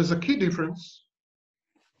 Okay, so there's a key difference.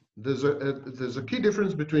 There's a key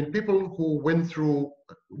difference between people who went through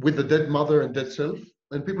with the dead mother and dead self,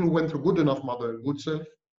 and people who went through good enough mother and good self,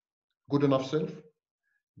 good enough self.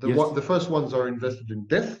 The first ones are invested in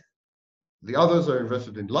death. The others are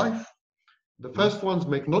invested in life. The first ones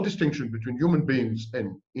make no distinction between human beings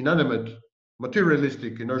and inanimate,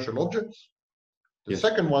 materialistic, inertial objects. The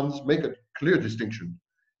second ones make a clear distinction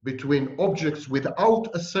between objects without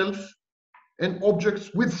a self and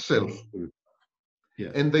objects with self.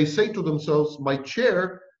 Yes. And they say to themselves, my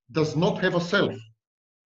chair does not have a self,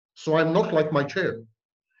 so I'm not like my chair.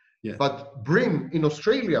 Yes. But Bryn in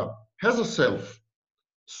Australia has a self,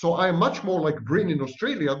 so I'm much more like Bryn in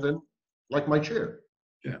Australia than like my chair.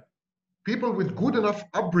 Yeah. People with good enough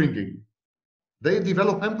upbringing, they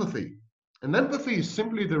develop empathy. And empathy is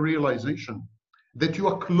simply the realization that you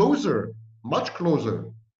are closer, much closer,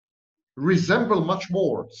 resemble much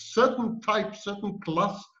more certain type, certain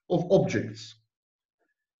class of objects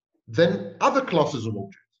than other classes of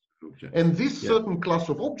objects. And this certain class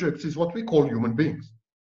of objects is what we call human beings.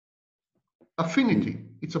 Affinity.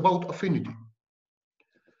 It's about affinity.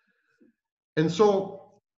 And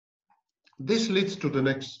so this leads to the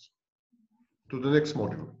next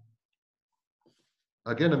module.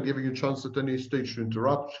 Again, I'm giving you a chance at any stage to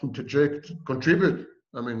interrupt, interject, contribute.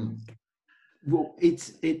 I mean, well,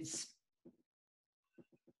 it's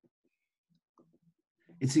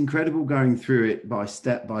incredible going through it by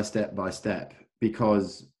step,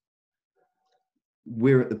 because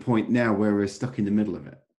we're at the point now where we're stuck in the middle of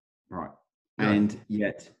it, right? Yeah. And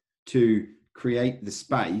yet to create the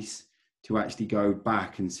space to actually go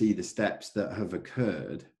back and see the steps that have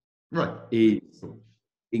occurred, right, is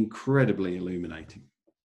incredibly illuminating.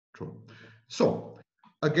 True. So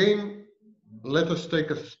again, let us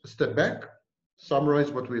take a step back,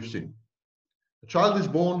 summarize what we've seen. A child is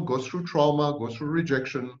born, goes through trauma, goes through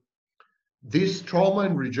rejection. This trauma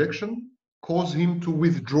and rejection cause him to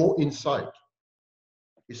withdraw inside.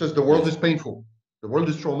 He says, the world is painful. The world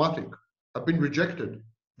is traumatic. I've been rejected.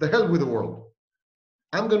 The hell with the world.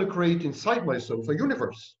 I'm going to create inside myself a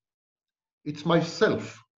universe. It's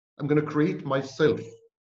myself. I'm going to create myself.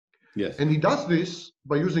 Yes. And he does this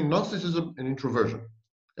by using narcissism and introversion.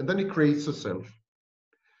 And then he creates a self.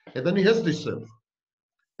 And then he has this self.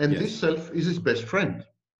 And this self is his best friend.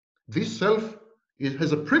 This self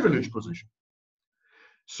has a privileged position.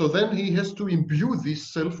 So then he has to imbue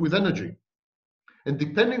this self with energy. And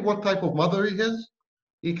depending what type of mother he has,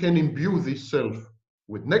 he can imbue this self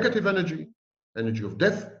with negative energy, energy of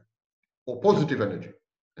death, or positive energy,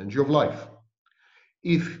 energy of life.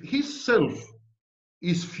 If his self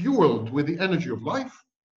is fueled with the energy of life,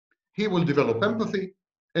 he will develop empathy,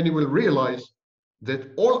 and he will realize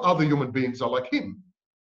that all other human beings are like him.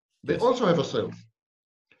 They also have a self.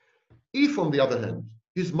 If, on the other hand,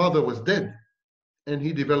 his mother was dead, and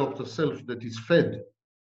he developed a self that is fed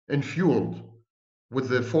and fueled with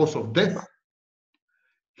the force of death,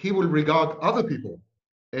 he will regard other people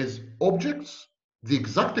as objects, the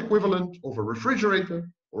exact equivalent of a refrigerator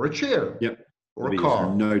or a chair or a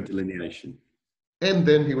car. No delineation. And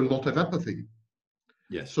then he will not have empathy.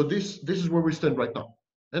 Yes. So this is where we stand right now.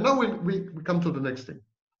 And now we come to the next thing.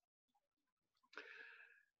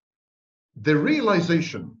 The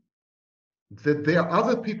realization that there are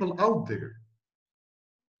other people out there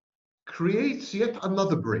creates yet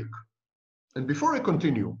another break. And before I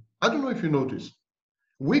continue, I don't know if you noticed,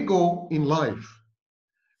 we go in life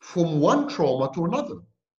from one trauma to another.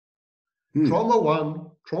 Trauma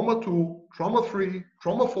 1, trauma 2, trauma 3,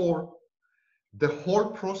 trauma 4. The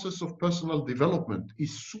whole process of personal development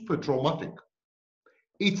is super traumatic.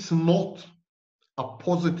 It's not a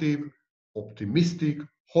positive, optimistic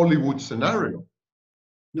Hollywood scenario.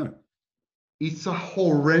 No. It's a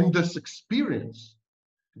horrendous experience.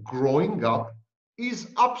 Growing up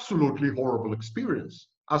is absolutely horrible experience.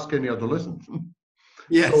 Ask any adolescent.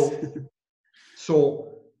 Yes.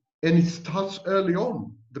 And it starts early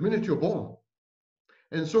on, the minute you're born.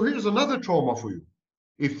 And so here's another trauma for you,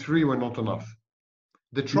 if 3 were not enough.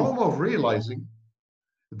 The trauma of realizing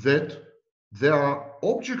that there are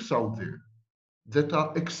objects out there that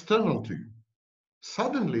are external to you.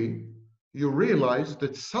 Suddenly, you realize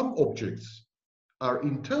that some objects are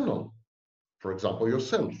internal, for example,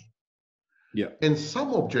 yourself. And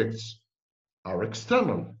some objects are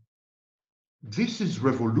external. This is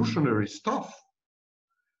revolutionary stuff.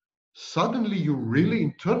 Suddenly, you really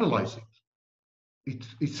internalize it.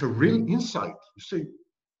 It's a real insight. You say,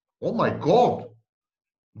 oh my God,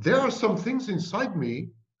 there are some things inside me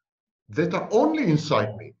that are only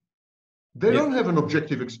inside me. They don't have an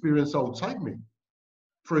objective experience outside me.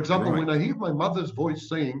 For example, when I hear my mother's voice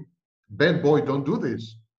saying, bad boy, don't do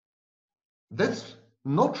this, that's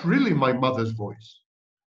not really my mother's voice.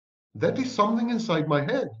 That is something inside my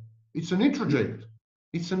head. It's an introject.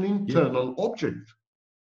 It's an internal object.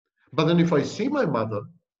 But then if I see my mother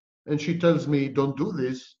and she tells me, don't do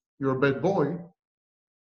this, you're a bad boy,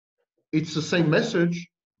 it's the same message,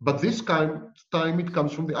 but this time it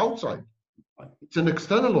comes from the outside. It's an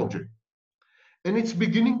external object. And it's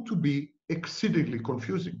beginning to be exceedingly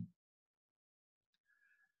confusing.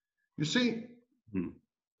 You see,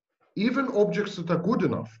 even objects that are good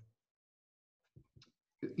enough,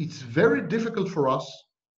 it's very difficult for us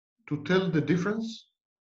to tell the difference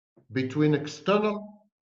between external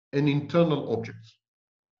and internal objects.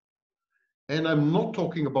 And I'm not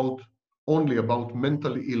talking only about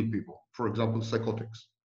mentally ill people, for example, psychotics.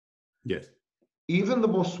 Yes. Even the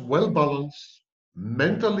most well-balanced,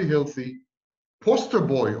 mentally healthy poster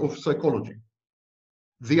boy of psychology,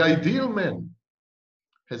 the ideal man,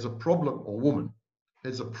 has a problem, or woman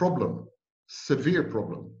has a problem, severe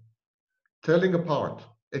problem, telling apart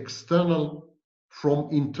external from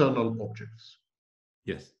internal objects.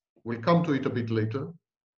 Yes. We'll come to it a bit later.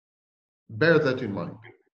 Bear that in mind.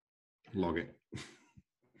 Log it.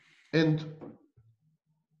 And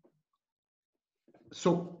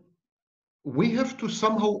so we have to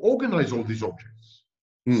somehow organize all these objects.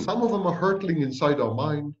 Some of them are hurtling inside our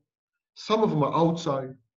mind. Some of them are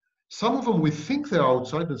outside. Some of them we think they're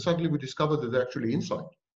outside, and suddenly we discover that they're actually inside.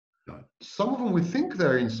 Right. Some of them we think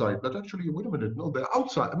they're inside, but actually, wait a minute, no, they're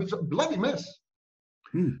outside. I mean, it's a bloody mess.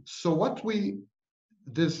 So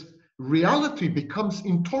this reality becomes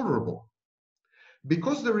intolerable.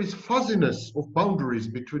 Because there is fuzziness of boundaries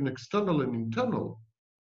between external and internal,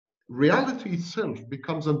 reality itself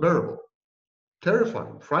becomes unbearable,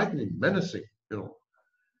 terrifying, frightening, menacing,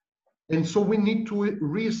 And so we need to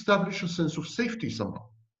reestablish a sense of safety somehow.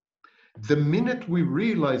 The minute we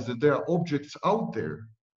realize that there are objects out there,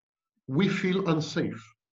 we feel unsafe.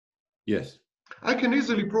 Yes. I can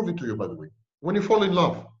easily prove it to you, by the way. When you fall in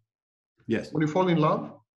love. Yes. When you fall in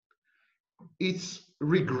love, it's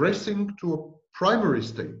regressing to a primary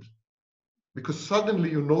state, because suddenly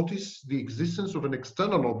you notice the existence of an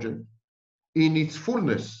external object in its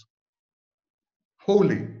fullness,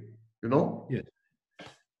 wholly, Yes.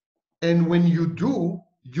 And when you do,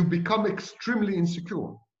 you become extremely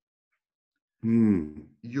insecure.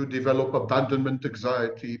 You develop abandonment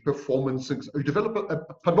anxiety, performance anxiety. You develop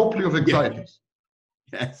a panoply of anxieties.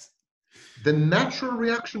 Yes. The natural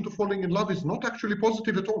reaction to falling in love is not actually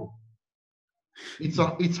positive at all.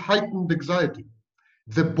 It's heightened anxiety.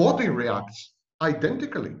 The body reacts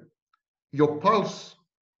identically. Your pulse,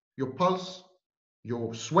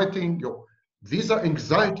 you're sweating, These are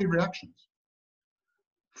anxiety reactions.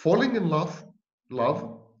 Falling in love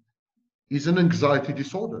is an anxiety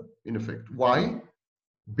disorder, in effect. Why?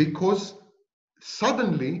 Because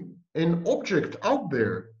suddenly an object out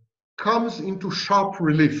there comes into sharp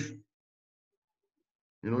relief.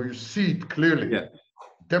 You know, you see it clearly,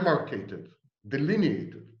 demarcated,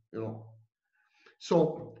 delineated, you know.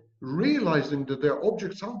 So realizing that there are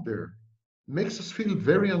objects out there makes us feel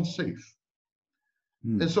very unsafe.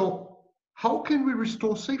 And so how can we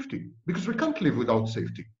restore safety? Because we can't live without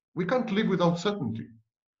safety. We can't live without certainty.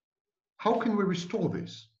 How can we restore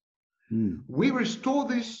this? We restore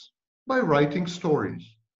this by writing stories.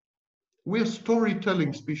 We're a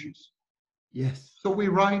storytelling species. Yes. So we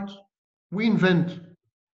write, we invent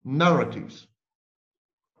narratives.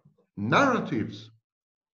 Narratives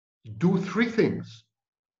do three things.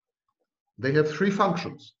 They have three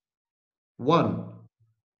functions. One,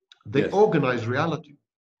 they organize reality.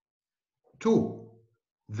 Two,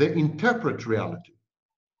 they interpret reality.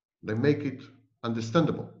 They make it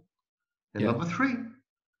understandable. And number three,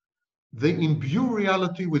 they imbue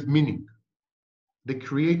reality with meaning. They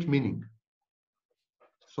create meaning.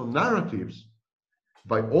 So narratives,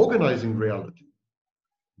 by organizing reality,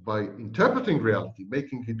 by interpreting reality,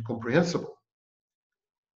 making it comprehensible,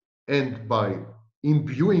 and by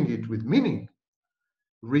imbuing it with meaning,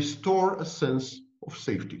 restore a sense of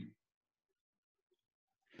safety.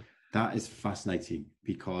 That is fascinating,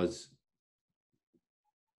 because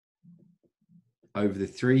over the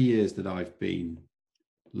 3 years that I've been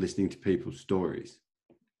listening to people's stories,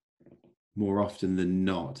 more often than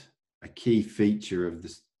not, a key feature of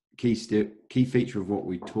this key feature of what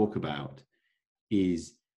we talk about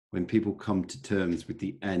is when people come to terms with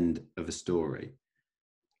the end of a story,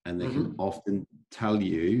 and they can often tell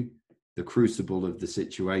you the crucible of the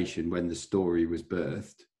situation when the story was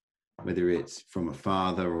birthed, whether it's from a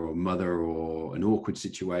father or a mother or an awkward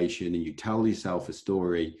situation, and you tell yourself a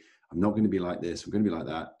story, I'm not going to be like this, I'm going to be like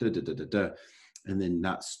that, and then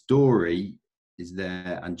that story is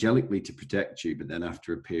there angelically to protect you, but then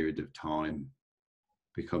after a period of time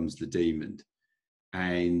becomes the demon.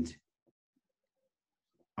 And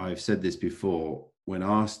I've said this before, when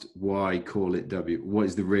asked why call it what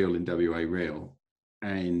is the real in WA real?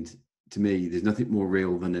 And to me, there's nothing more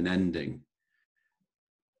real than an ending.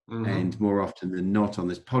 And more often than not on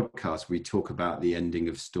this podcast, we talk about the ending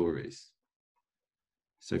of stories.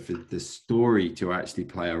 So for the story to actually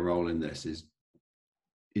play a role in this is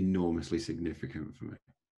enormously significant for me.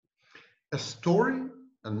 A story,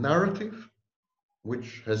 a narrative,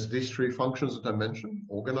 which has these three functions that I mentioned: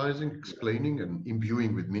 organizing, explaining, and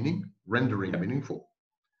imbuing with meaning, rendering meaningful.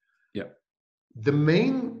 The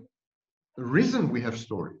main reason we have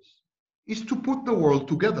stories is to put the world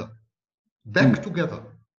together, back together.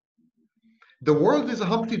 The world is a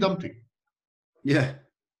Humpty Dumpty.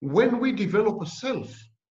 When we develop a self,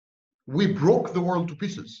 we broke the world to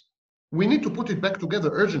pieces. We need to put it back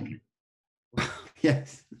together urgently.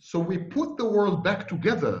 So we put the world back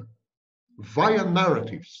together via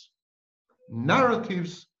narratives.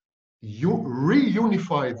 Narratives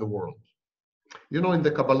reunify the world. You know, in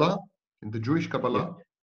the Kabbalah, in the Jewish Kabbalah,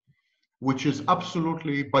 which is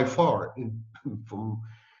absolutely by far from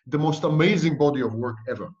the most amazing body of work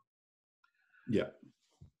ever.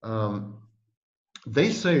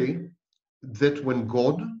 They say that when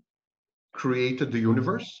God created the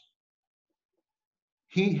universe,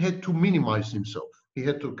 he had to minimize himself. He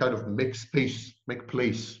had to kind of make space, make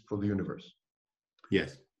place for the universe.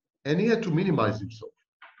 And he had to minimize himself.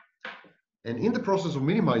 And in the process of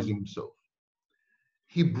minimizing himself,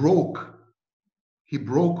 he broke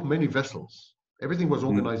many vessels. Everything was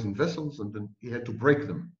organized in vessels, and then he had to break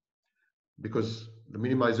them, because the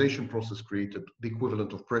minimization process created the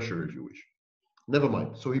equivalent of pressure, if you wish. Never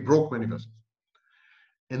mind. So he broke many vessels.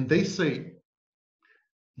 And they say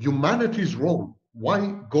humanity's role,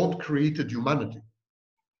 why God created humanity.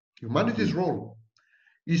 Humanity's role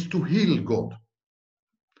is to heal God,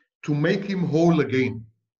 to make him whole again,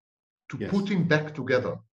 to put him back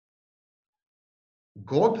together.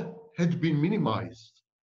 God had been minimized,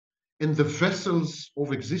 and the vessels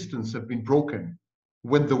of existence have been broken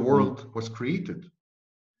when the world was created.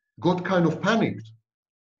 God kind of panicked,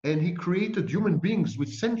 and he created human beings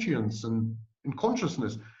with sentience and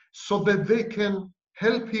consciousness so that they can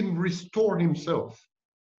help him restore himself.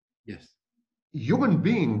 Human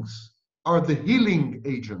beings are the healing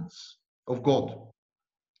agents of God.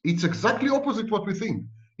 It's exactly opposite what we think.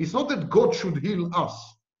 It's not that God should heal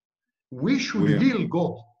us. We should heal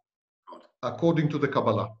God, according to the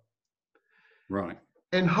Kabbalah.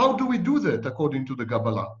 And how do we do that according to the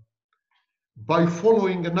Kabbalah? By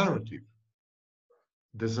following a narrative.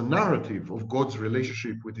 there's a narrative of God's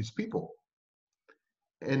relationship with his people.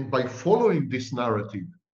 And by following this narrative,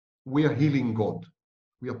 we are healing God.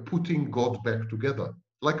 We are putting God back together,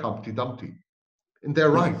 like Humpty Dumpty. And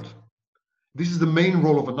they're right. This is the main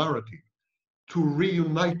role of a narrative, to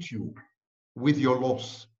reunite you with your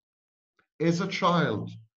loss. As a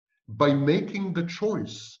child, by making the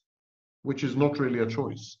choice, which is not really a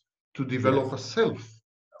choice, to develop a self,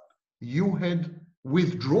 you had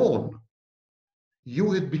withdrawn.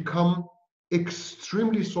 You had become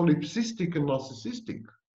extremely solipsistic and narcissistic.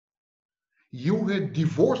 You had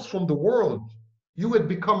divorced from the world. You had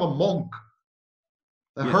become a monk,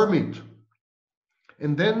 a hermit.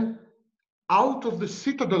 And then out of the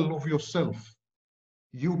citadel of yourself,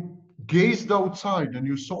 you gazed outside and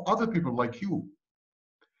you saw other people like you.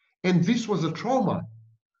 And this was a trauma,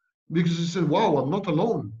 because you said, wow, I'm not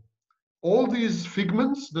alone. All these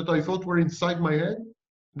figments that I thought were inside my head,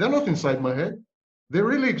 they're not inside my head. They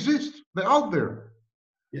really exist. They're out there.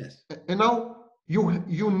 Yes. And now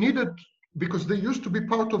you needed, because they used to be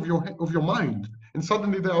part of your mind, and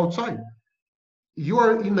suddenly they're outside. You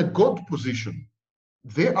are in a God position.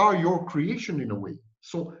 They are your creation in a way.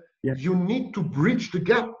 So you need to bridge the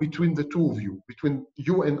gap between the two of you, between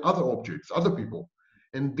you and other objects, other people.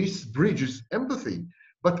 And this bridge is empathy.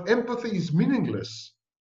 But empathy is meaningless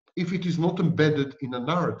if it is not embedded in a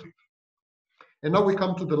narrative. And now we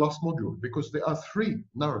come to the last module, because there are 3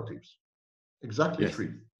 narratives, exactly 3.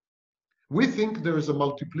 We think there is a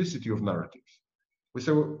multiplicity of narratives. We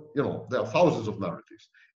say, well, you know, there are thousands of narratives.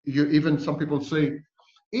 Even some people say,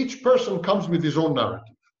 each person comes with his own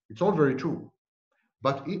narrative. It's all very true.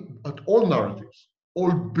 But all narratives,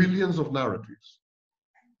 all billions of narratives,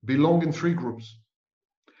 belong in 3 groups.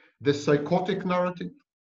 The psychotic narrative,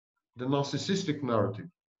 the narcissistic narrative,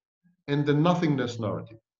 and the nothingness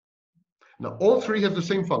narrative. Now, all 3 have the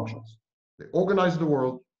same functions. They organize the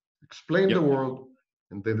world, explain the world,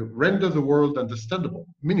 and they render the world understandable,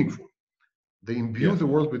 meaningful. They imbue the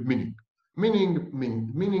world with meaning.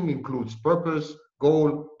 Meaning includes purpose,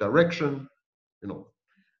 goal, direction, you know.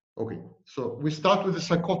 Okay, so we start with the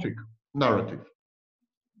psychotic narrative.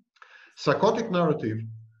 Psychotic narrative,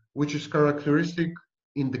 which is characteristic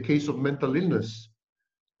in the case of mental illness,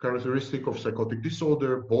 characteristic of psychotic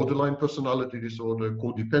disorder, borderline personality disorder,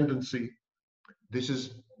 codependency. This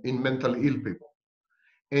is in mentally ill people.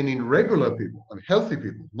 And in regular people, and healthy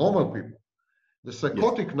people, normal people, the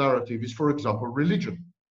psychotic narrative is, for example, religion.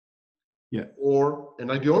 Or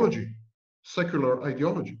an ideology, secular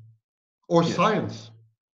ideology, or science.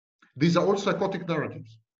 These are all psychotic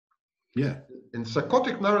narratives. And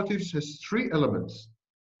psychotic narratives has 3 elements.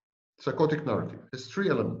 Psychotic narrative has 3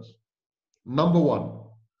 elements. Number 1,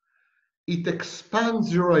 it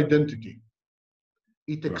expands your identity.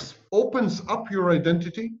 It opens up your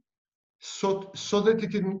identity so that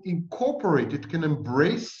it can incorporate, it can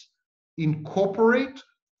embrace, incorporate,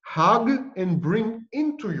 hug, and bring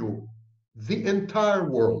into you the entire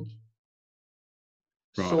world.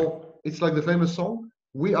 So it's like the famous song,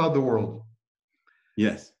 "We are the world."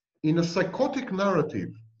 In a psychotic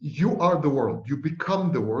narrative, you are the world. You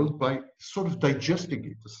become the world by sort of digesting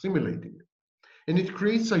it, assimilating it. And it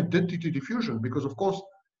creates identity diffusion, because, of course,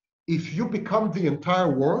 if you become the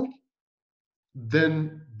entire world,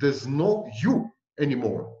 then there's no you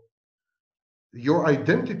anymore. Your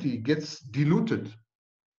identity gets diluted,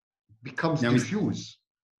 becomes diffuse.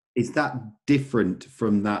 Is that different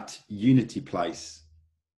from that unity place?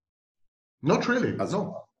 Not really,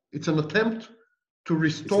 no. It's an attempt to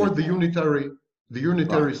restore the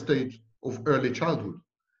unitary state of early childhood.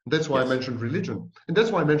 That's why I mentioned religion. And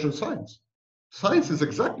that's why I mentioned science. Science is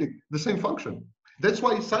exactly the same function. That's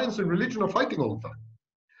why science and religion are fighting all the time.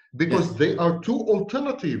 Because they are 2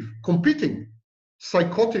 alternative, competing,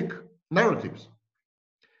 psychotic narratives.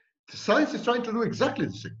 Science is trying to do exactly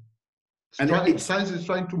the same. Science is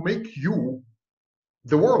trying to make you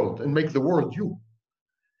the world and make the world you.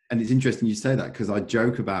 And it's interesting you say that, because I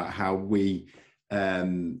joke about how we,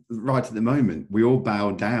 right at the moment, we all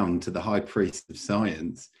bow down to the high priest of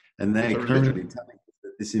science, and they're currently telling us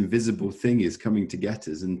that this invisible thing is coming to get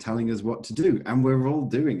us and telling us what to do. And we're all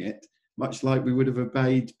doing it, much like we would have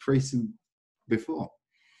obeyed priests before.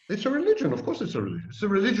 It's a religion, of course it's a religion. It's a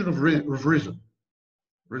religion of reason.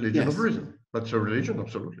 Religion of reason. But it's a religion,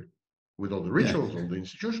 absolutely. With all the rituals, all the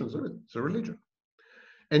institutions, it's a religion.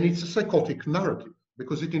 And it's a psychotic narrative,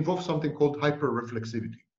 because it involves something called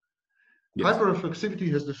hyper-reflexivity.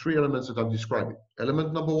 Hyper-reflexivity has the 3 elements that I'm describing.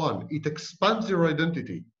 Element number 1, it expands your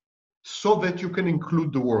identity so that you can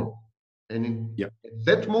include the world. And at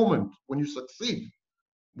that moment, when you succeed,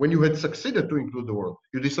 when you had succeeded to include the world,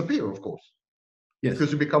 you disappear, of course.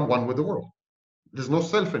 Because you become one with the world. There's no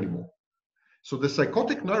self anymore. So the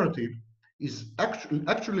psychotic narrative is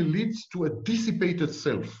actually leads to a dissipated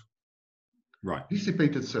self. Right.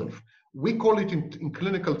 Dissipated self. We call it in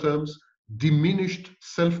clinical terms diminished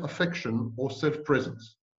self-affection or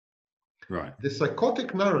self-presence. Right. The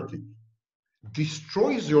psychotic narrative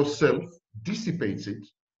destroys yourself, dissipates it,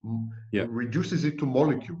 reduces it to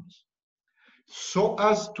molecules, so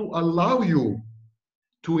as to allow you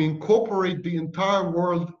to incorporate the entire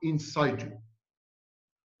world inside you.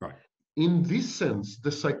 Right. In this sense,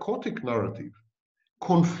 the psychotic narrative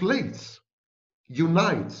conflates,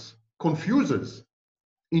 unites, confuses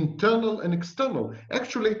internal and external.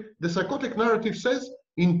 Actually, the psychotic narrative says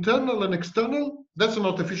internal and external, that's an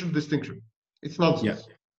artificial distinction. It's nonsense.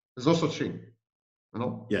 Yeah. There's no such thing. You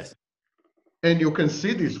know? Yes. And you can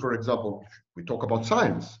see this, for example, we talk about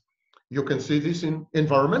science. You can see this in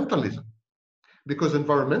environmentalism. Because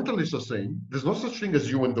environmentalists are saying there's no such thing as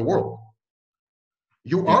you in the world.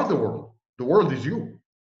 You are the world. The world is you.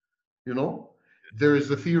 You know? There is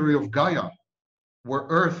the theory of Gaia, where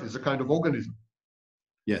Earth is a kind of organism.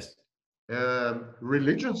 Yes.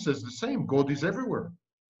 Religion says the same. God is everywhere.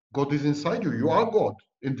 God is inside you. You are God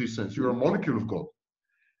in this sense. You're a molecule of God.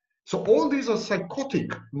 So all these are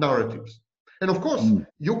psychotic narratives. And of course,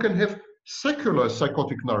 you can have secular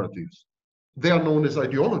psychotic narratives. They are known as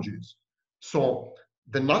ideologies. So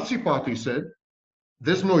the Nazi party said,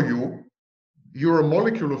 there's no you. You're a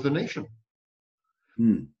molecule of the nation.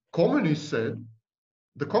 Communists said,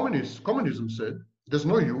 communism said, there's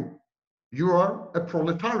no you. You are a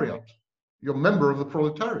proletariat. You're a member of the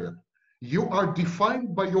proletariat. You are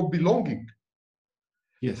defined by your belonging.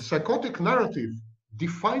 Yes. The psychotic narrative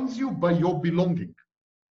defines you by your belonging.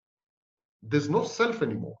 There's no self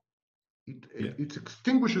anymore. It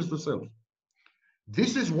extinguishes the self.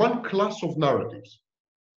 This is one class of narratives.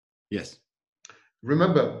 Yes.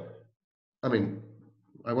 Remember, I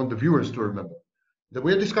want the viewers to remember that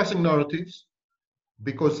we're discussing narratives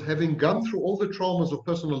because having gone through all the traumas of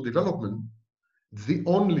personal development, the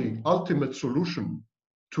only ultimate solution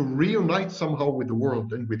to reunite somehow with the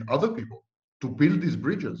world and with other people, to build these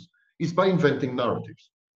bridges, is by inventing narratives.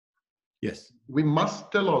 Yes. We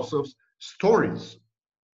must tell ourselves stories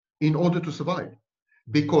in order to survive.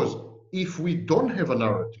 Because if we don't have a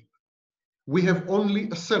narrative, we have only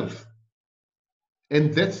a self.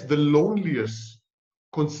 And that's the loneliest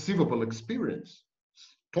conceivable experience,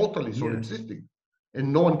 totally solipsistic.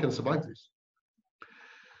 And no one can survive this.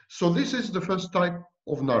 So this is the first type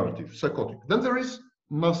of narrative, psychotic. Then there is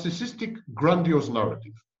narcissistic grandiose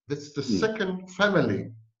narrative. That's the second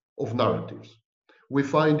family of narratives. We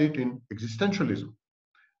find it in existentialism.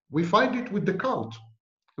 We find it with Descartes.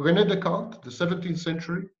 René Descartes, the 17th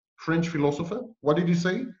century French philosopher, what did he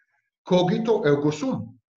say? Cogito ergo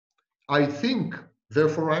sum. I think,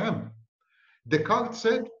 therefore I am. Descartes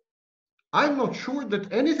said, I'm not sure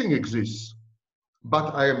that anything exists,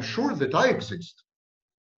 but I am sure that I exist.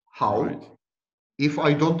 How? Right. If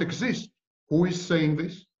I don't exist, who is saying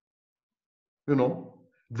this? You know,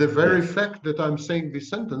 the very fact that I'm saying this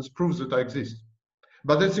sentence proves that I exist.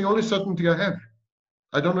 But that's the only certainty I have.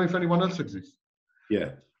 I don't know if anyone else exists.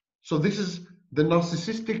 Yeah. So this is the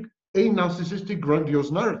narcissistic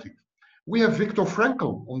grandiose narrative. We have Viktor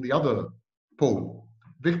Frankl on the other pole.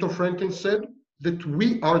 Viktor Frankl said that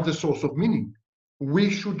we are the source of meaning. We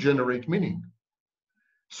should generate meaning.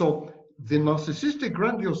 So the narcissistic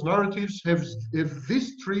grandiose narratives have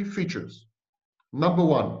these three features. Number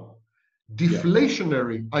one,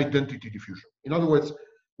 deflationary identity diffusion. In other words,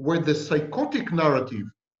 where the psychotic narrative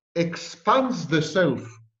expands the self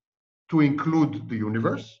to include the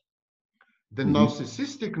universe, the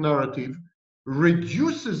narcissistic narrative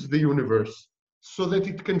reduces the universe so that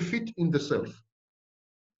it can fit in the self.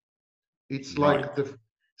 It's like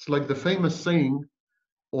the famous saying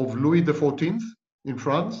of Louis XIV in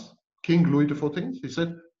France, King Louis XIV. He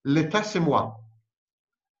said, "L'État c'est moi."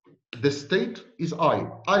 The state is I.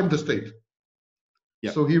 I'm the state.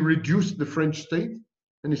 Yep. So he reduced the French state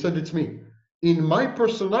and he said, it's me. In my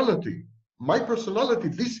personality,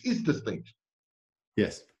 this is the state.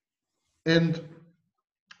 Yes. And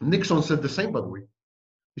Nixon said the same, by the way.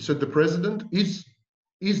 He said the president is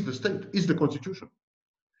the state, is the constitution.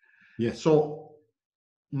 Yes. So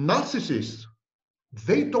narcissists,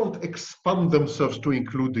 they don't expand themselves to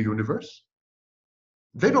include the universe.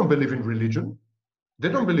 They don't believe in religion. They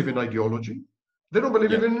don't believe in ideology. They don't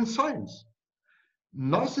believe even in science.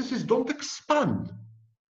 Narcissists don't expand.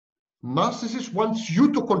 Narcissist wants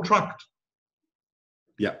you to contract.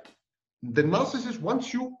 Yeah. The narcissist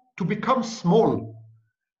wants you to become small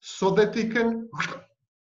so that he can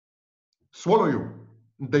swallow you,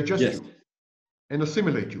 digest you, and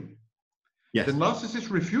assimilate you. Yes. The narcissist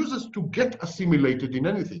refuses to get assimilated in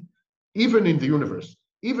anything, even in the universe,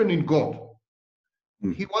 even in God.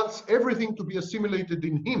 He wants everything to be assimilated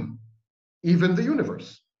in him, even the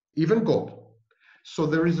universe, even God. So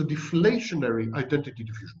there is a deflationary identity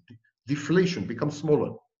diffusion. Deflation becomes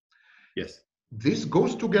smaller. Yes. This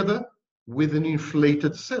goes together with an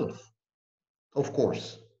inflated self, of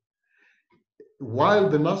course. While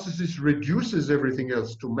the narcissist reduces everything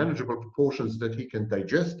else to manageable proportions that he can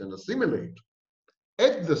digest and assimilate,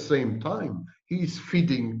 at the same time, he is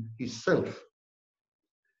feeding his self.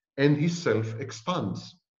 And his self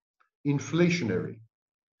expands, inflationary.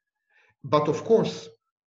 But of course,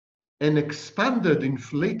 an expanded,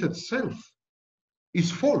 inflated self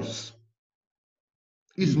is false,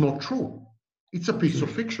 is not true. It's a piece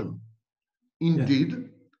of fiction. Indeed,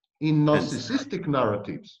 in narcissistic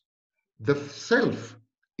narratives, the self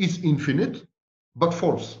is infinite, but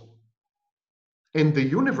false. And the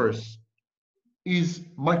universe is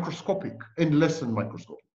microscopic and less than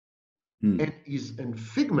microscopic. And is a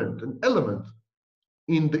figment, an element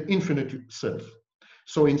in the infinite self.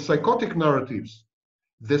 So in psychotic narratives,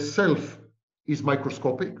 the self is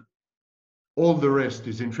microscopic, all the rest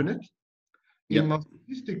is infinite. In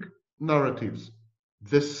narcissistic narratives,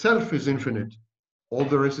 the self is infinite, all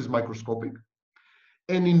the rest is microscopic.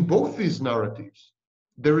 And in both these narratives,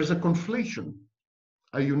 there is a conflation,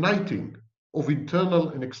 a uniting of internal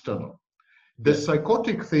and external. The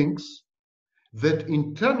psychotic thinks that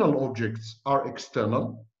internal objects are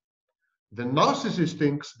external. The narcissist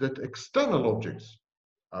thinks that external objects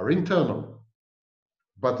are internal.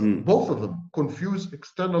 But both of them confuse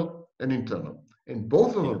external and internal. And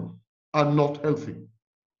both of them are not healthy.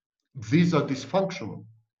 These are dysfunctional,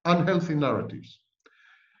 unhealthy narratives.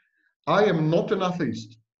 I am not an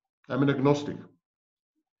atheist. I'm an agnostic.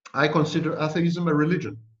 I consider atheism a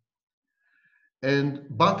religion.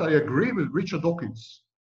 But I agree with Richard Dawkins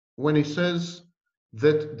when he says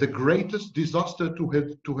that the greatest disaster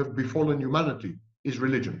to have befallen humanity is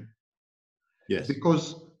religion. Yes.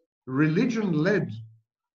 Because religion led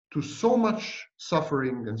to so much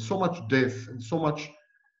suffering and so much death and so much,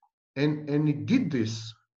 and it did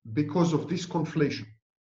this because of this conflation.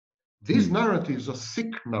 These narratives are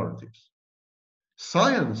sick narratives.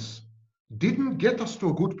 Science didn't get us to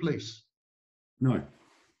a good place. No.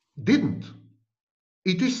 Didn't.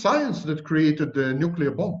 It is science that created the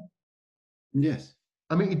nuclear bomb. Yes.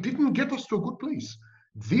 I mean, it didn't get us to a good place.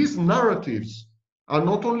 These narratives are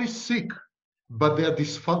not only sick, but they are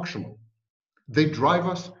dysfunctional. They drive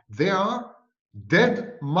us. They are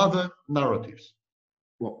dead mother narratives.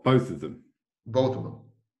 What, both of them? Both of them.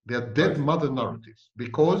 They are dead mother narratives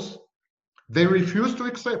because they refuse to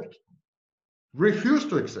accept the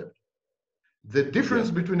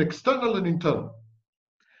difference between external and internal.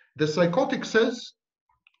 The psychotic says,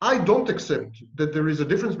 I don't accept that there is a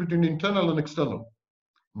difference between internal and external.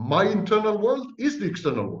 My internal world is the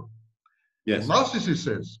external world. Yes. The narcissist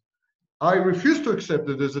says, I refuse to accept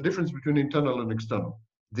that there's a difference between internal and external.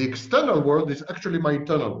 The external world is actually my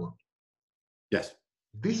internal world. Yes.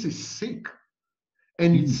 This is sick.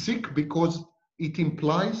 And it's sick because it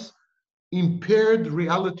implies impaired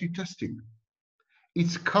reality testing.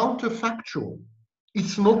 It's counterfactual.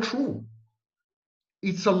 It's not true.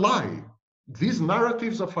 It's a lie. These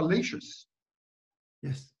narratives are fallacious.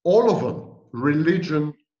 Yes. All of them.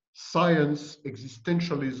 Religion, science,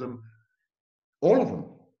 existentialism, all of them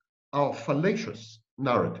are fallacious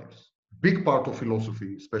narratives. Big part of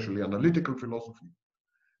philosophy, especially analytical philosophy,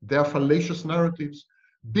 they are fallacious narratives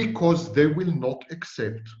because they will not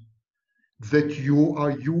accept that you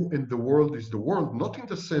are you and the world is the world, not in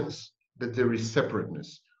the sense that there is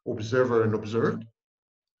separateness, observer and observed,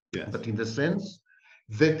 but in the sense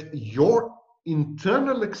that your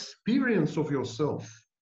internal experience of yourself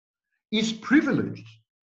is privileged,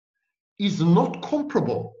 is not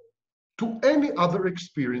comparable to any other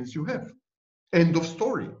experience you have. End of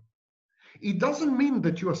story. It doesn't mean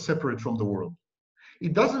that you are separate from the world.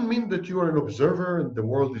 It doesn't mean that you are an observer and the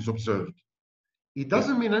world is observed. It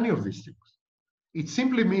doesn't mean any of these things. It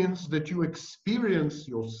simply means that you experience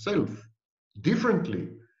yourself differently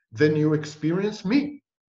than you experience me.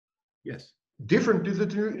 Yes. Differently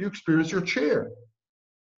than you experience your chair.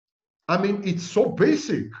 I mean, it's so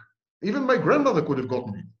basic. Even my grandmother could have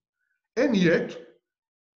gotten it. And yet,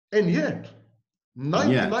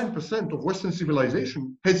 99% of Western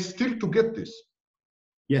civilization has still to get this.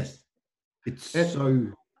 Yes. It's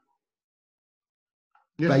so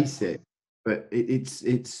basic, but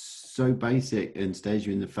it's so basic and stares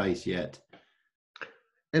you in the face yet.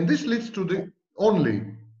 And this leads to the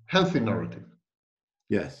only healthy narrative.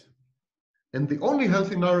 Yes. And the only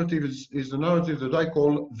healthy narrative is the narrative that I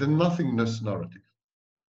call the nothingness narrative.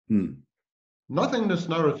 Nothingness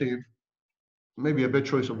narrative, maybe a bad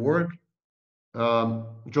choice of word.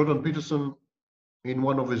 Jordan Peterson, in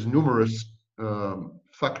one of his numerous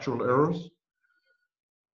factual errors,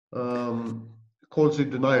 calls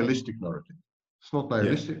it the nihilistic narrative. It's not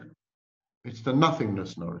nihilistic. Yeah. It's the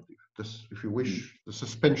nothingness narrative. This, if you wish, the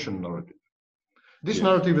suspension narrative. This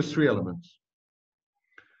narrative has three elements.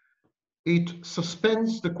 It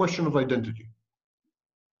suspends the question of identity.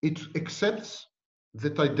 It accepts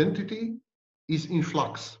that identity is in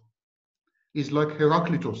flux. Is like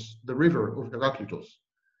Heraclitus, the river of Heraclitus.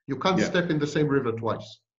 You can't step in the same river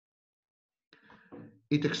twice.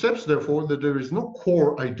 It accepts, therefore, that there is no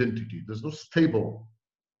core identity. There's no stable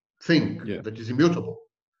thing that is immutable.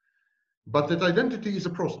 But that identity is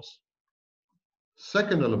a process.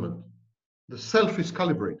 Second element, the self is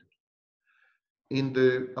calibrated. In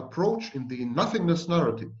the approach, in the nothingness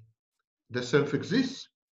narrative, the self exists,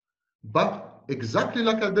 but exactly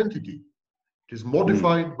like identity, it is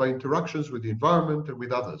modified by interactions with the environment and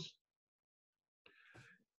with others.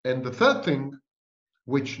 And the third thing,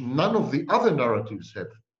 which none of the other narratives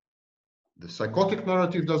have, the psychotic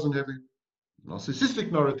narrative doesn't have it,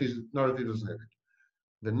 narcissistic narrative doesn't have it.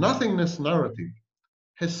 The nothingness narrative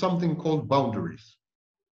has something called boundaries.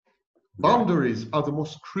 Boundaries are the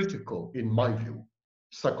most critical, in my view,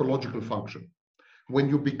 psychological function. When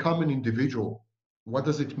you become an individual, what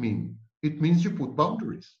does it mean? It means you put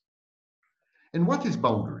boundaries. And what is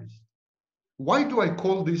boundaries? Why do I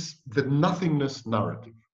call this the nothingness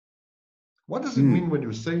narrative? What does it mean when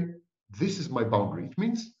you say, this is my boundary? It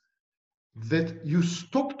means that you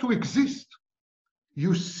stop to exist.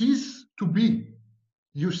 You cease to be.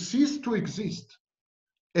 You cease to exist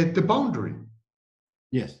at the boundary.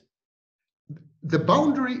 Yes. The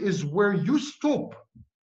boundary is where you stop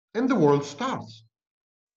and the world starts.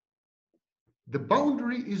 The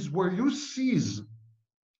boundary is where you cease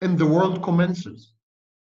and the world commences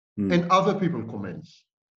and other people commence.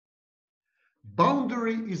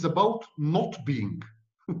 Boundary is about not being.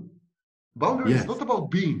 Boundary is not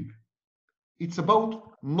about being. It's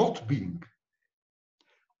about not being.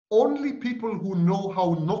 Only people who know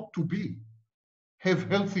how not to be have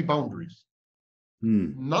healthy boundaries.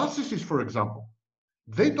 Narcissists, for example,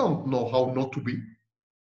 they don't know how not to be.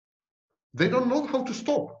 They don't know how to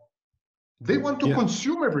stop. They want to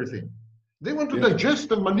consume everything. They want to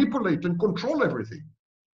digest and manipulate and control everything.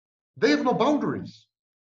 They have no boundaries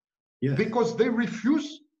because they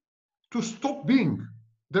refuse to stop being.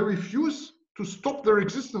 They refuse to stop their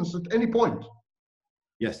existence at any point.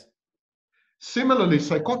 Yes. Similarly,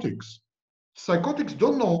 psychotics. Psychotics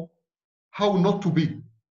don't know how not to be.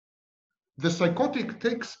 The psychotic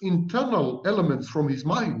takes internal elements from his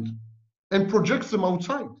mind and projects them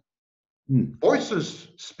outside. Voices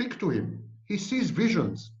speak to him. He sees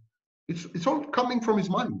visions. It's all coming from his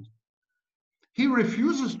mind. He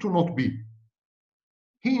refuses to not be.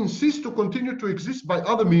 He insists to continue to exist by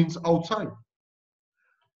other means outside.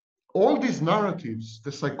 All these narratives,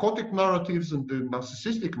 the psychotic narratives and the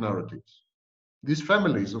narcissistic narratives, these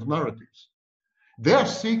families of narratives, they are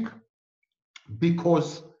sick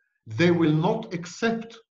because they will not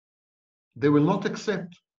accept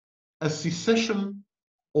a cessation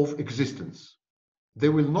of existence. They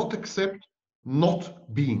will not accept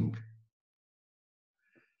not being.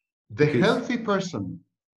 The healthy person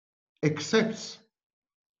accepts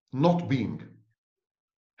not being.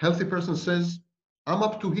 Healthy person says, I'm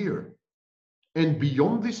up to here. And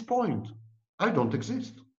beyond this point, I don't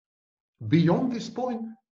exist. Beyond this point,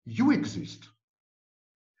 you exist.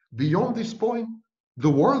 Beyond this point, the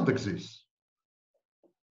world exists.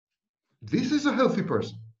 This is a healthy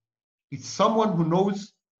person. It's someone who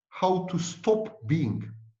knows how to stop being.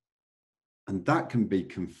 And that can be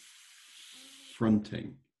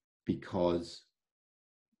confronting because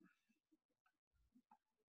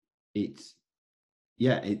it's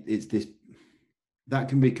this, that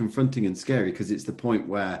can be confronting and scary because it's the point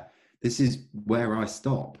where this is where I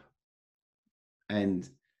stop. And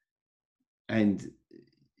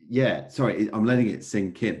yeah, sorry, I'm letting it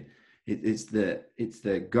sink in. It's the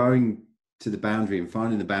going to the boundary and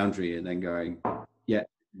finding the boundary and then going, yeah,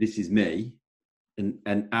 this is me.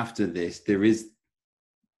 And after this, there is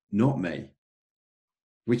not me,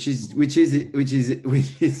 which is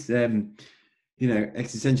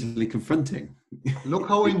existentially confronting. Look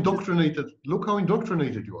how indoctrinated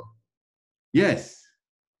you are. Yes.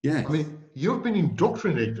 Yes. I mean, you've been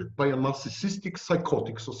indoctrinated by a narcissistic,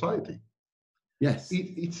 psychotic society. Yes.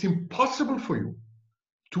 It's impossible for you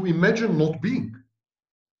to imagine not being.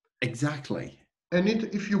 Exactly. And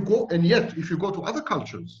if you go to other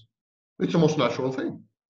cultures, It's the most natural thing.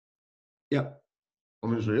 Yeah. I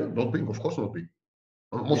mean, so yeah, not being, of course not being.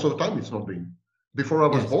 Most of the time it's not being. Before I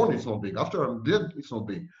was born, it's not being. After I'm dead, it's not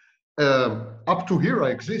being. Up to here, I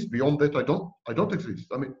exist. Beyond that, I don't exist.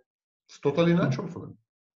 I mean, it's totally natural for them.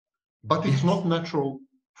 But it's not natural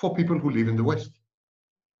for people who live in the West.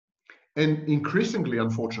 And increasingly,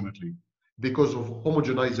 unfortunately, because of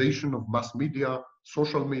homogenization of mass media,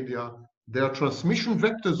 social media, they are transmission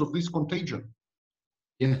vectors of this contagion.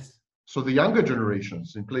 Yes. So the younger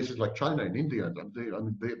generations in places like China and India,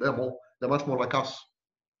 they're much more like us.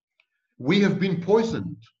 We have been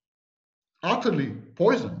poisoned, utterly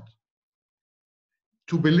poisoned,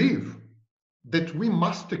 to believe that we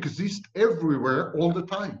must exist everywhere all the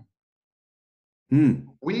time.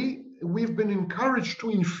 We've been encouraged to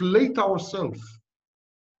inflate ourselves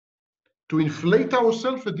at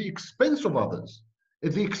the expense of others,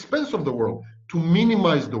 at the expense of the world, to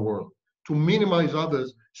minimize the world, to minimize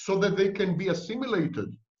others, so that they can be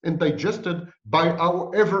assimilated and digested by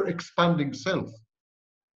our ever-expanding self.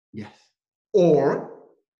 Yes. Or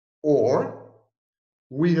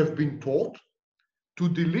we have been taught to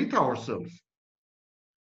delete ourselves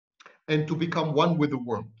and to become one with the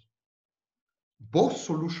world. Both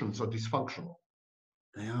solutions are dysfunctional.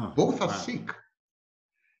 They are. Both are sick.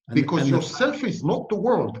 Because yourself is not the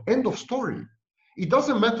world. End of story. It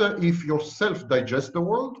doesn't matter if yourself digests the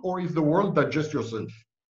world or if the world digests yourself.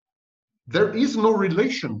 There is no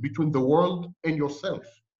relation between the world and yourself.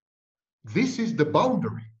 This is the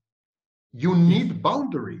boundary. You need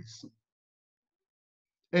boundaries.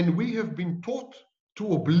 And we have been taught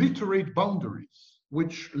to obliterate boundaries,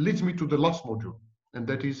 which leads me to the last module, and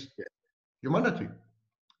that is humanity.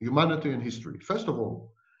 Humanity and history. First of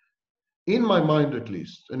all, in my mind at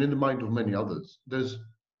least, and in the mind of many others, there's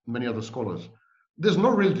many other scholars, there's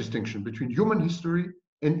no real distinction between human history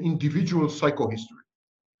and individual psychohistory.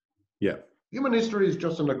 Yeah. Human history is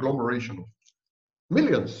just an agglomeration of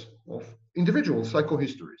millions of individual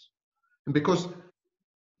psychohistories. And because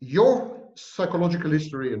your psychological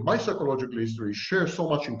history and my psychological history share so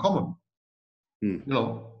much in common, you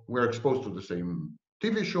know, we're exposed to the same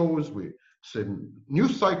TV shows, same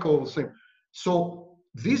news cycles, so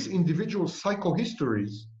these individual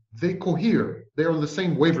psychohistories, they cohere, they're on the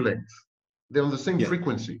same wavelength, they're on the same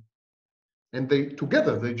frequency, and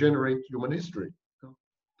together they generate human history.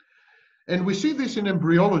 And we see this in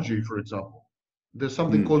embryology, for example. There's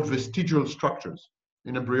something called vestigial structures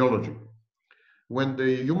in embryology. When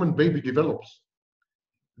the human baby develops,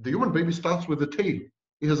 the human baby starts with a tail.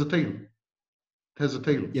 It has a tail. It has a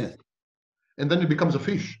tail. Yes. And then it becomes a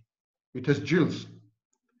fish. It has gills.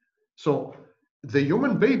 So the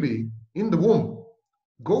human baby in the womb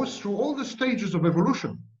goes through all the stages of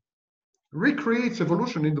evolution, recreates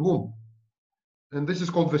evolution in the womb. And this is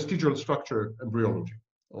called vestigial structure embryology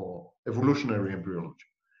or evolutionary embryology.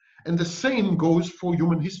 And the same goes for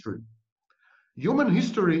human history. Human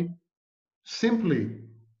history simply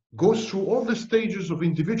goes through all the stages of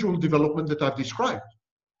individual development that I've described.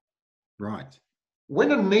 Right.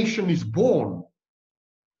 When a nation is born,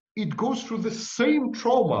 it goes through the same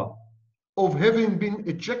trauma of having been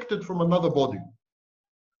ejected from another body.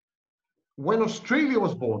 When Australia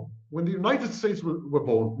was born, when the United States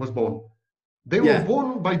was born, they were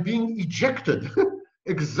born by being ejected,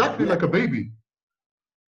 exactly like a baby.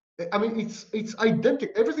 I mean, it's identical.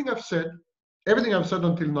 Everything I've said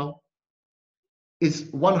until now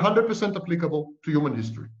is 100% applicable to human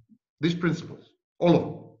history. These principles, all of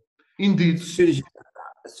them. Indeed. As soon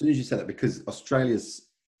as you said that, because Australia's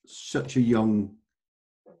such a young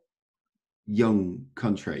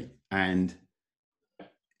country, and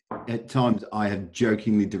at times I have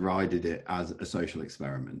jokingly derided it as a social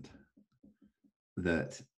experiment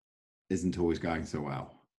that isn't always going so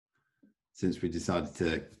well since we decided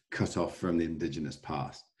to cut off from the indigenous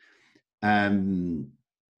past.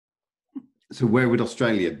 So where would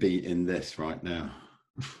Australia be in this right now?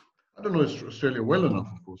 I don't know Australia well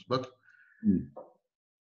enough, of course, but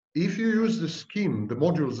if you use the scheme, the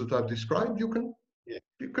modules that I've described, you can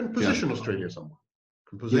position Australia somewhere. You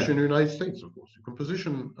can position the United States, of course. You can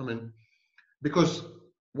position, I mean, because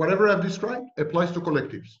whatever I've described applies to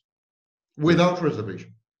collectives without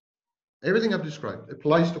reservation. Everything I've described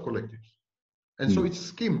applies to collectives. And so it's a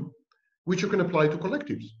scheme which you can apply to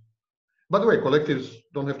collectives. By the way, collectives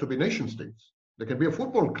don't have to be nation states. They can be a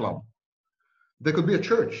football club. They could be a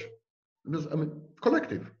church. I mean,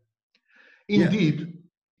 collective. Indeed,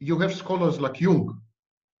 you have scholars like Jung.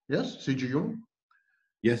 Yes, C.G. Jung.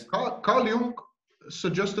 Yes. Carl Jung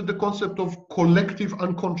suggested the concept of collective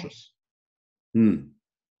unconscious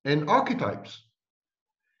and archetypes.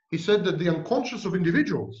 He said that the unconscious of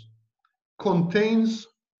individuals contains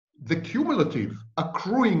the cumulative,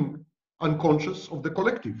 accruing unconscious of the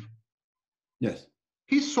collective. Yes.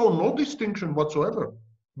 He saw no distinction whatsoever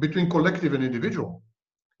between collective and individual.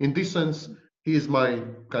 In this sense, he is my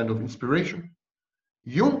kind of inspiration.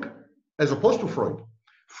 Jung, as opposed to Freud,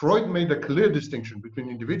 Freud made a clear distinction between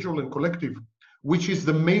individual and collective, which is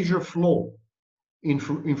the major flaw in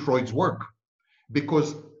Freud's work,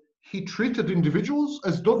 because he treated individuals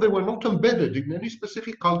as though they were not embedded in any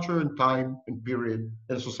specific culture and time and period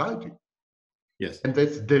and society. Yes. And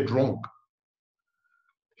that's dead wrong.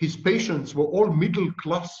 His patients were all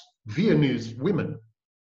middle-class Viennese women.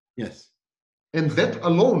 Yes. And that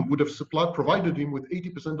alone would have provided him with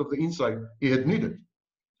 80% of the insight he had needed,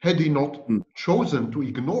 had he not chosen to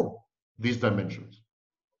ignore these dimensions.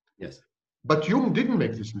 Yes. But Jung didn't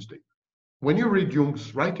make this mistake. When you read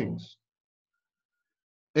Jung's writings,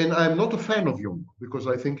 and I'm not a fan of Jung because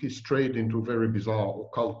I think he's strayed into very bizarre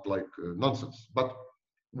occult-like nonsense, but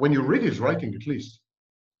when you read his writing, at least,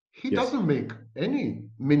 he doesn't make any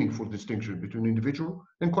meaningful distinction between individual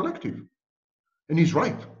and collective. And he's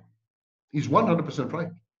right. He's 100%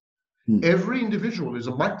 right. Every individual is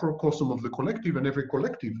a microcosm of the collective, and every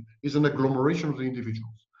collective is an agglomeration of the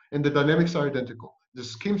individuals. And the dynamics are identical. The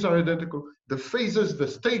schemes are identical. The phases, the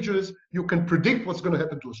stages, you can predict what's going to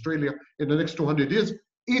happen to Australia in the next 200 years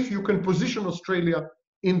if you can position Australia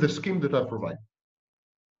in the scheme that I provide.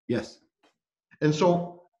 Yes. And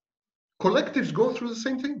so collectives go through the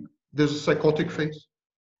same thing. There's a psychotic phase.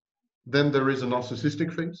 Then there is a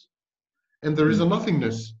narcissistic phase. And there is a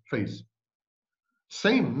nothingness phase.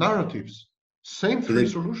 Same narratives, same three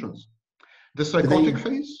solutions. The psychotic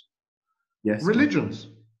phase, religions.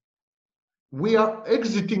 We are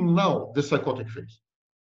exiting now the psychotic phase.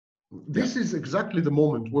 This is exactly the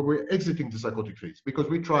moment where we're exiting the psychotic phase, because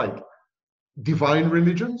we tried divine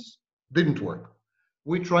religions, didn't work.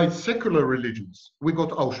 We tried secular religions, we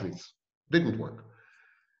got Auschwitz, didn't work.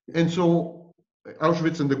 And so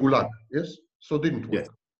Auschwitz and the Gulag, yes? So didn't work. Yes.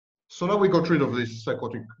 So now we got rid of these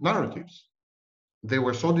psychotic narratives. They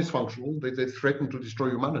were so dysfunctional that they threatened to destroy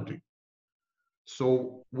humanity.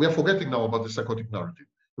 So we are forgetting now about the psychotic narrative.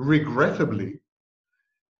 Regrettably,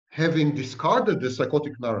 having discarded the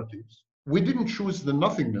psychotic narratives, we didn't choose the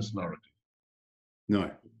nothingness narrative.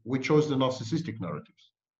 No. We chose the narcissistic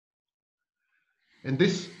narratives. And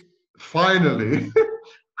this, finally,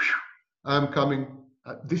 I'm coming,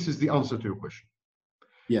 this is the answer to your question.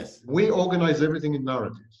 Yes. We organize everything in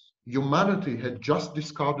narratives. Humanity had just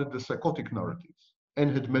discarded the psychotic narratives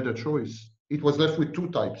and had made a choice. It was left with two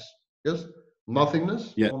types, yes?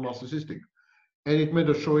 Nothingness or narcissistic. And it made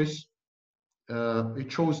a choice, it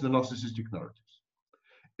chose the narcissistic narratives.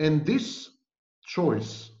 And this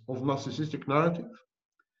choice of narcissistic narrative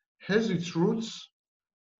has its roots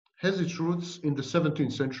in the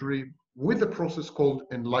 17th century with a process called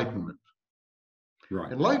enlightenment.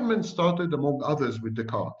 Right. Enlightenment started, among others, with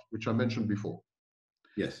Descartes, which I mentioned before.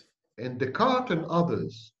 Yes. And Descartes and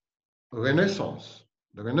others, the Renaissance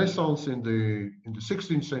in the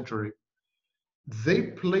 16th century, they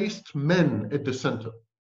placed men at the center.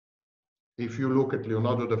 If you look at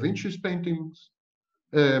Leonardo da Vinci's paintings,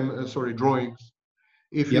 drawings,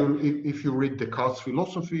 if you read Descartes'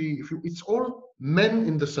 philosophy, it's all men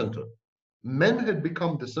in the center. Men had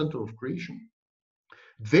become the center of creation.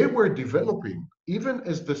 They were developing, even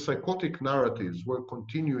as the psychotic narratives were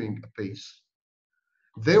continuing apace,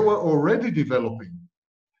 they were already developing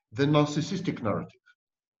the narcissistic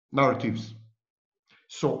narratives.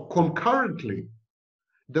 So concurrently,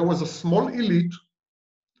 there was a small elite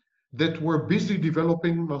that were busy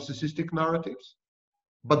developing narcissistic narratives,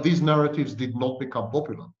 but these narratives did not become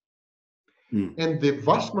popular. And the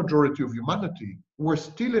vast majority of humanity were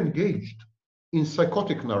still engaged in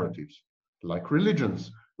psychotic narratives, like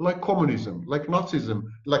religions, like communism, like Nazism,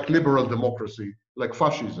 like liberal democracy, like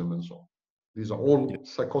fascism, and so on. These are all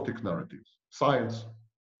psychotic narratives, science.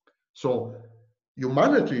 So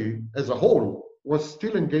humanity as a whole was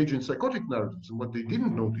still engaged in psychotic narratives. And what they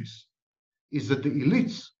didn't notice is that the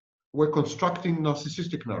elites were constructing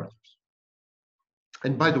narcissistic narratives.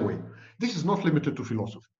 And by the way, this is not limited to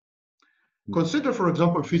philosophy. Consider, for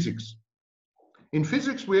example, physics. In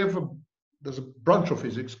physics, there's a branch of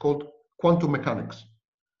physics called quantum mechanics.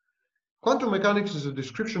 Quantum mechanics is a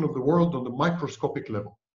description of the world on the microscopic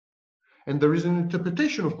level. And there is an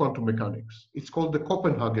interpretation of quantum mechanics. It's called the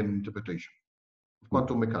Copenhagen interpretation of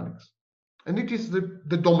quantum mechanics. And it is the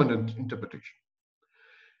dominant interpretation.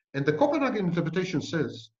 And the Copenhagen interpretation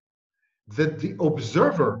says that the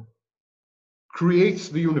observer creates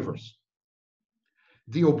the universe.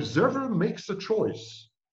 The observer makes a choice,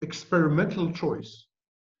 experimental choice.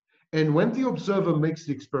 And when the observer makes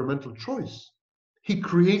the experimental choice, He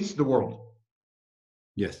creates the world.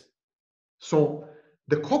 Yes. So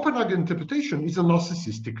the Copenhagen interpretation is a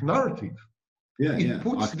narcissistic narrative. Yeah, it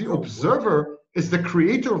puts the observer as the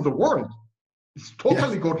creator of the world. It's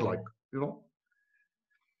totally godlike, you know.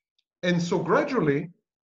 And so gradually,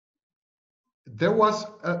 there was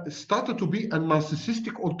started to be a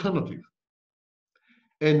narcissistic alternative.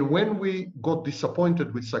 And when we got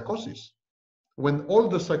disappointed with psychosis, when all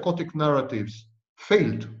the psychotic narratives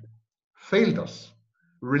failed us,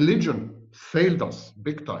 religion failed us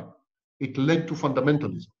big time, it led to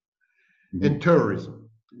fundamentalism and terrorism.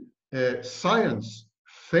 Science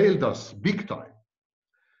failed us big time.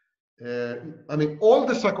 I mean, all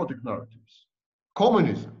the psychotic narratives,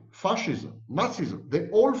 communism, fascism, Nazism, they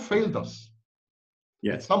all failed us.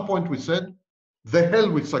 Yes. At some point we said, the hell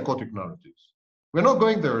with psychotic narratives. We're not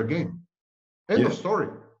going there again. End of story.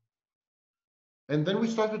 And then we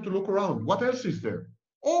started to look around. What else is there?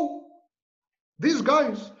 Oh, these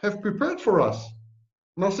guys have prepared for us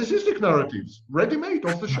narcissistic narratives, ready-made,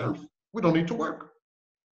 off the shelf. We don't need to work.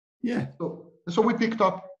 Yeah. So we picked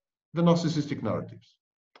up the narcissistic narratives.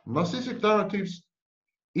 Narcissistic narratives,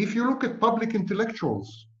 if you look at public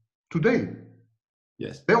intellectuals today,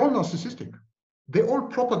 yes, they're all narcissistic. They all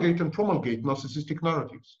propagate and promulgate narcissistic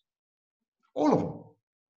narratives. All of them.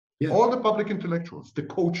 Yeah. All the public intellectuals, the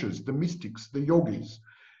coaches, the mystics, the yogis,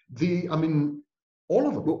 all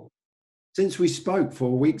of them. Well, since we spoke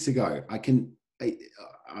 4 weeks ago, I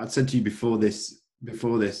said to you before this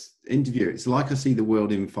interview, it's like I see the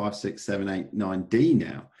world in 5, 6, 7, 8, 9D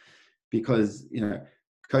now, because, you know,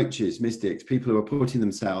 coaches, mystics, people who are putting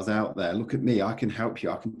themselves out there, look at me, I can help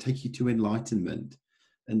you, I can take you to enlightenment,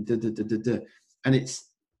 and and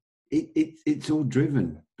it's all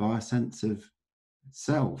driven by a sense of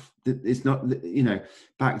self. It's not, you know,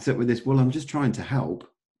 backed up with this, well, I'm just trying to help.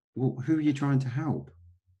 Well, who are you trying to help?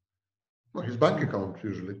 Well, his bank account,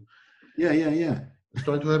 usually. Yeah. He's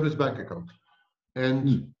trying to help his bank account.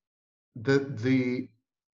 And the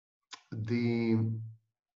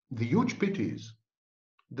huge pity is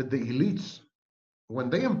that the elites, when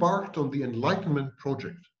they embarked on the Enlightenment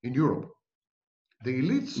project in Europe, the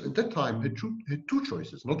elites at that time had two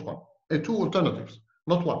choices, not one, two alternatives,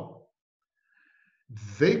 not one.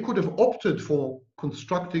 They could have opted for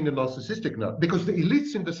constructing a narcissistic narrative, because the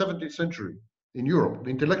elites in the 17th century in Europe,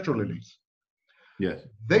 the intellectual elites, yes,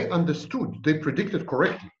 they understood, they predicted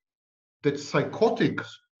correctly that psychotic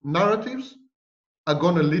narratives are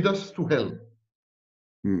going to lead us to hell.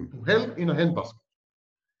 To hell in a handbasket.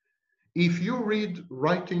 If you read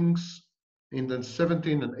writings in the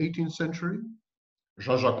 17th and 18th century,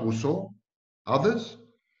 Jean-Jacques Rousseau, others,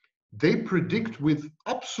 they predict with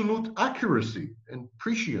absolute accuracy and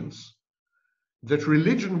prescience that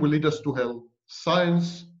religion will lead us to hell.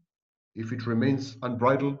 Science, if it remains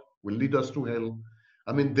unbridled, will lead us to hell.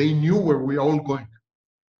 I mean, they knew where we are all going.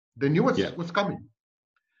 They knew what's coming.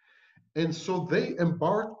 And so they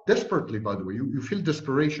embarked desperately, by the way, you feel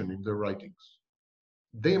desperation in their writings.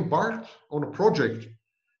 They embarked on a project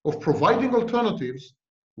of providing alternatives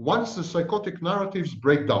once the psychotic narratives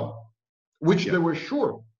break down, which they were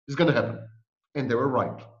sure is going to happen. And they were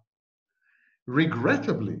right.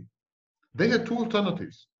 Regrettably, they had two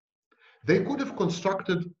alternatives. They could have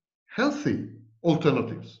constructed healthy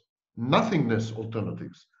alternatives, nothingness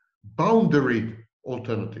alternatives, boundaried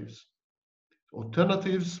alternatives,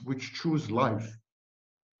 alternatives which choose life.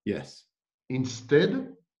 Yes.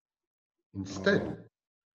 Instead,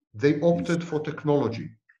 they opted for technology.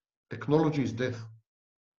 Technology is death.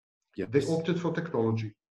 Yes. They opted for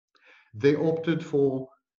technology. They opted for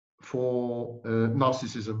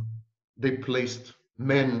narcissism. They placed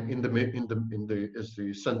men as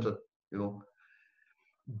the center. You know,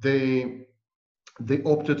 they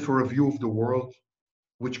opted for a view of the world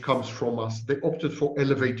which comes from us. They opted for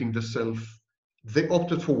elevating the self. They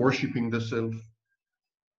opted for worshiping the self.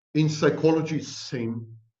 In psychology, it's the same.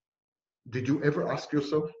 Did you ever ask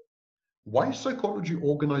yourself, why is psychology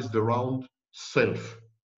organized around self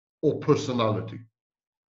or personality?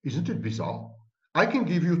 Isn't it bizarre? I can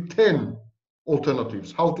give you 10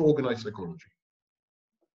 alternatives how to organize psychology.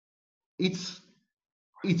 It's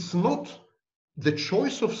not the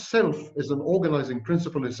choice of self as an organizing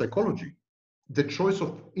principle in psychology. The choice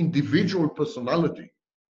of individual personality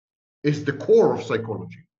is the core of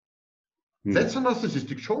psychology. That's a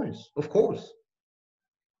narcissistic choice, of course.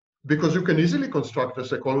 Because you can easily construct a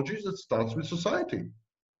psychology that starts with society.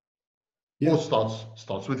 Or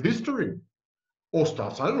starts with history. Or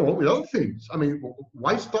starts, I don't know, with other things. I mean,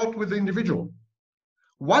 why start with the individual?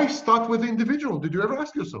 Why start with the individual? Did you ever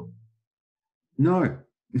ask yourself? No.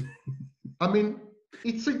 I mean,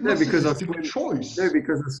 It's a No, because narcissistic choice. No,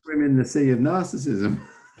 because I swim in the sea of narcissism.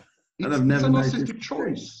 It's a narcissistic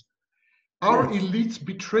choice. Our elites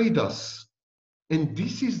betrayed us. And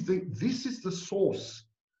this is the source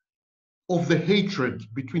of the hatred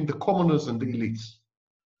between the commoners and the elites.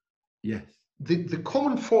 Yes. The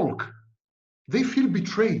common folk, they feel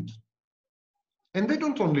betrayed. And they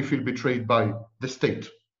don't only feel betrayed by the state,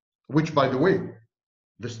 which, by the way,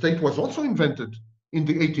 the state was also invented in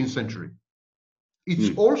the 18th century.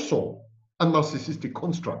 It's also a narcissistic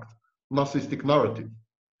construct, narcissistic narrative.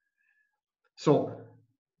 So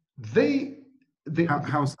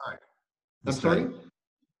how so? I'm sorry?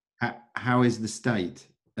 How is the state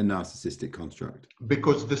a narcissistic construct?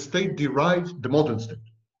 Because the state derives, the modern state,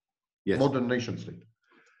 yes, modern nation state,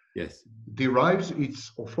 yes, derives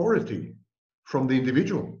its authority from the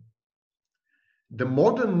individual. The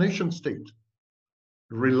modern nation state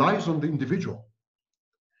relies on the individual.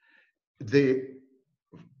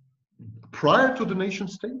 Prior to the nation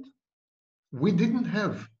state, we didn't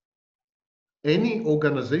have any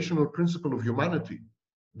organizational principle of humanity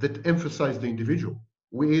that emphasized the individual.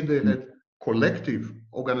 We either had collective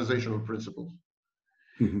organizational principles,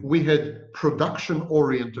 we had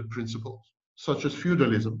production-oriented principles, such as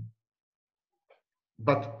feudalism,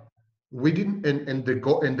 but we didn't. And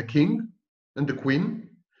the king and the queen,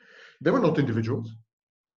 they were not individuals.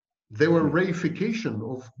 They were reification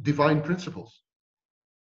of divine principles,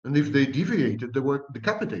 and if they deviated, they were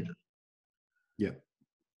decapitated. Yeah.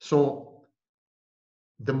 So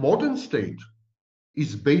the modern state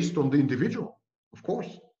is based on the individual, of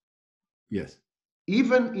course. Yes.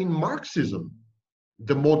 Even in Marxism,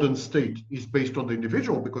 the modern state is based on the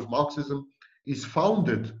individual, because Marxism is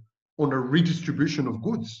founded on a redistribution of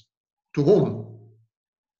goods. To whom?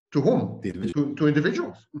 To whom? To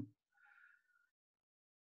individuals.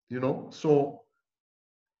 You know, so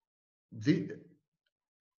the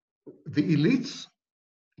elites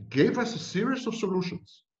gave us a series of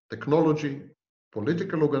solutions: technology,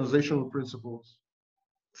 political organizational principles,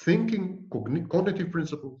 thinking, cognitive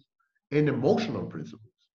principles, and emotional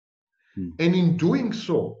principles. And in doing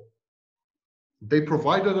so, they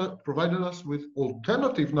provided us with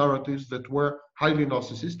alternative narratives that were highly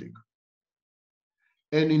narcissistic.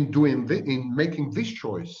 And in making this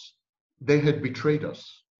choice, they had betrayed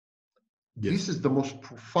us. Yes. This is the most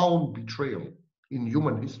profound betrayal in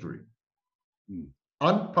human history,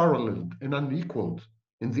 unparalleled and unequaled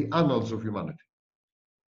in the annals of humanity.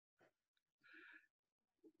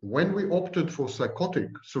 When we opted for psychotic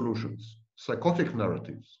solutions, psychotic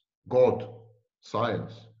narratives, God,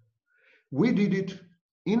 science, we did it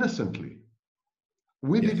innocently.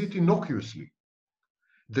 We did it innocuously.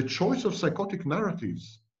 The choice of psychotic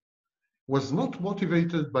narratives was not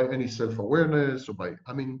motivated by any self-awareness or by,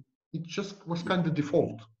 it just was kind of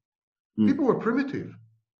default. People were primitive.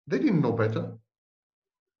 They didn't know better.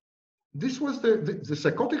 This was the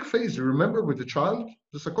psychotic phase. You remember with the child,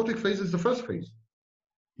 the psychotic phase is the first phase.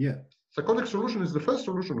 Yeah. Psychotic solution is the first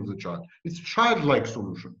solution of the child. It's childlike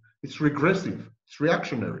solution. It's regressive. It's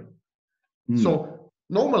reactionary. So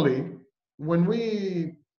normally, when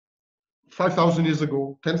we 5,000 years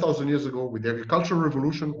ago, 10,000 years ago, with the agricultural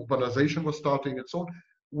revolution, urbanization was starting and so on,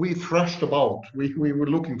 we thrashed about. We were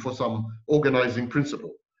looking for some organizing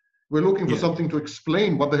principle. We're looking for something to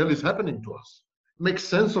explain what the hell is happening to us, make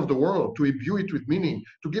sense of the world, to imbue it with meaning,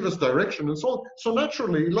 to give us direction and so on. So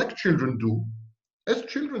naturally, like children do, as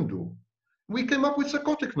children do, we came up with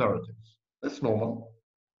psychotic narratives. That's normal.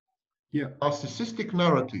 Yeah. Narcissistic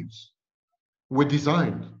narratives were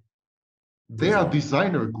designed. They are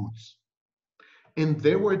designer goods. And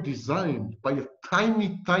they were designed by a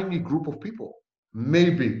tiny, tiny group of people,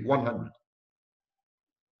 maybe 100.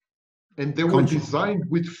 And they were designed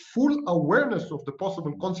with full awareness of the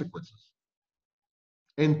possible consequences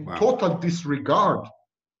and total disregard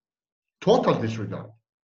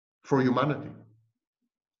for humanity.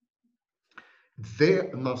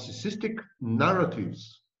 Their narcissistic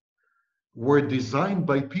narratives were designed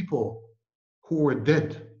by people who were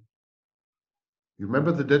dead. You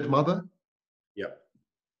remember the dead mother? Yeah.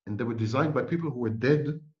 And they were designed by people who were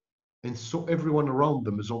dead and saw everyone around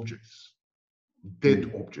them as objects,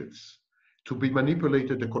 dead objects, to be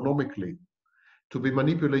manipulated economically, to be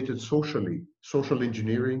manipulated socially, social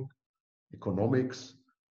engineering, economics,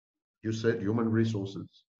 you said human resources,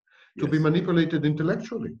 to be manipulated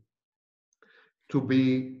intellectually, to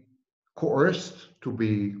be coerced, to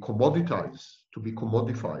be commoditized, to be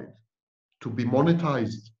commodified, to be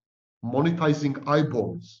monetized, monetizing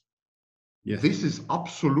eyeballs. Yes. This is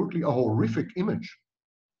absolutely a horrific image.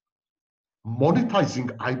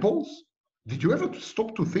 Monetizing eyeballs? Did you ever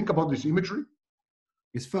stop to think about this imagery?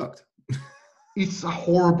 It's fucked. It's a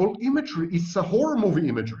horrible imagery. It's a horror movie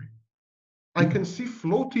imagery. I can see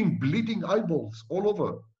floating, bleeding eyeballs all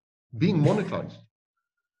over being monetized.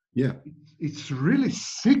 Yeah. It's really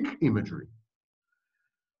sick imagery.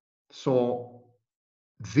 So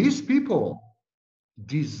these people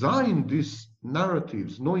design these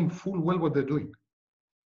narratives knowing full well what they're doing.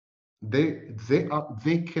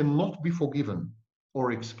 They cannot be forgiven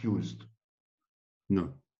or excused.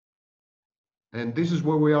 No. And this is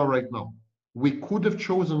where we are right now. We could have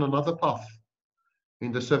chosen another path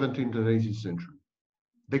in the 17th and 18th century.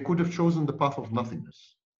 They could have chosen the path of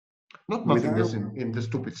nothingness. Not nothingness in the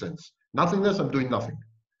stupid sense. Nothingness, I'm doing nothing.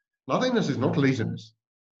 Nothingness is not laziness.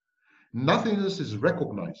 Nothingness is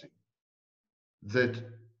recognizing that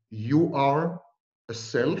you are a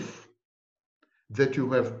self, that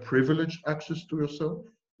you have privileged access to yourself,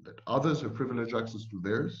 that others have privileged access to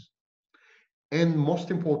theirs, and most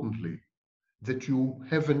importantly, that you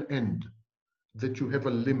have an end, that you have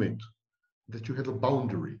a limit, that you have a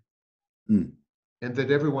boundary, and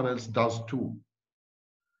that everyone else does too.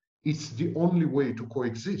 It's the only way to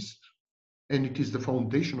coexist, and it is the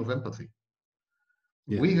foundation of empathy.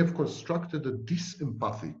 Yeah. We have constructed a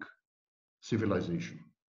disempathic civilization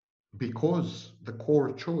because the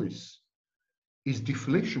core choice is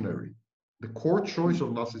deflationary. The core choice of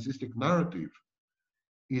narcissistic narrative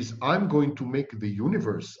is I'm going to make the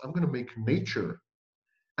universe, I'm going to make nature,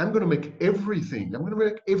 I'm going to make everything, I'm going to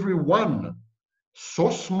make everyone so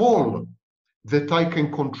small that I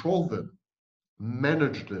can control them,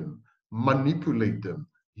 manage them, manipulate them,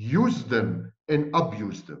 use them, and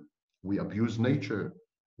abuse them. We abuse nature,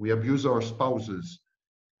 we abuse our spouses,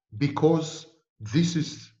 because this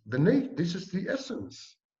is the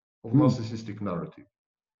essence of narcissistic narrative.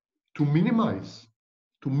 To minimize,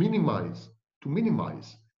 to minimize, to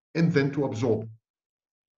minimize, and then to absorb.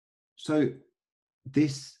 So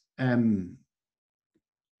this, so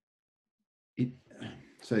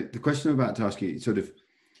the question I'm about to ask you, it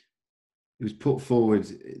was put forward,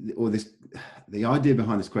 or the idea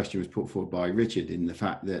behind this question was put forward by Richard, in the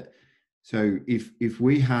fact that, so if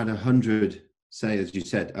we had 100, say, as you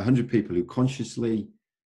said, 100 people who consciously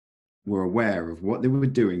were aware of what they were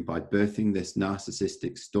doing by birthing this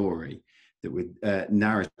narcissistic story, that would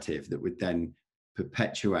narrative that would then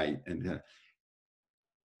perpetuate, and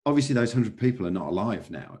obviously those 100 people are not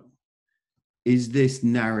alive now. Is this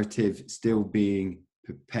narrative still being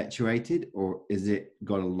perpetuated, or is it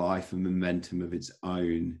got a life and momentum of its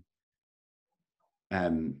own?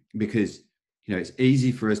 Because, you know, it's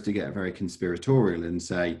easy for us to get very conspiratorial and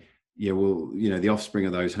say, yeah, well, you know, the offspring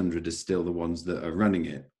of those 100 are still the ones that are running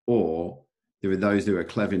it, or there are those who are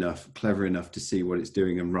clever enough to see what it's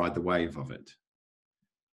doing and ride the wave of it.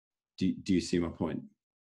 Do you see my point?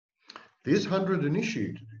 These 100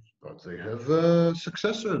 initiated it, but they have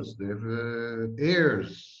successors, they have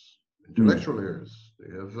heirs, intellectual heirs.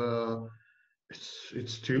 They have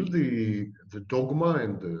it's still the dogma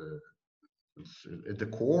and it's at the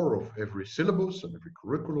core of every syllabus and every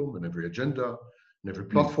curriculum and every agenda and every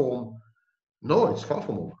platform. No, it's far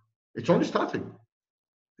from over. It's only starting.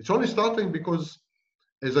 It's only starting because,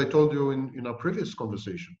 as I told you in our previous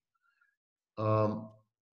conversation,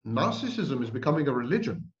 narcissism is becoming a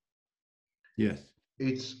religion. Yes.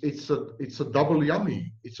 It's a double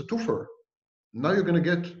yummy. It's a twofer. Now you're going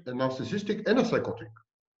to get a narcissistic and a psychotic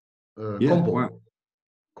combo. Wow.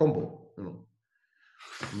 Combo. You know,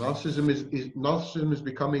 narcissism is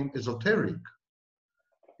becoming esoteric.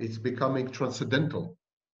 It's becoming transcendental.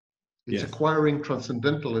 It's acquiring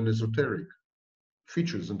transcendental and esoteric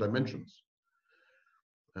features and dimensions.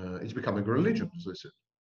 It's becoming a religion, as I said.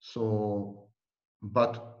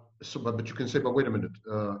 But you can say, but wait a minute.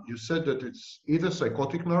 You said that it's either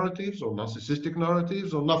psychotic narratives or narcissistic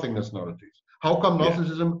narratives or nothingness narratives. How come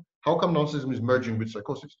narcissism? How come narcissism is merging with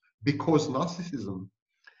psychosis? Because narcissism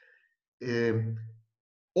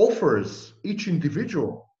offers each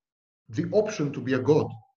individual the option to be a god.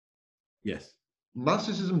 Yes.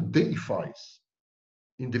 Narcissism deifies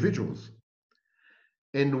individuals.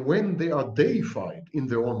 And when they are deified, in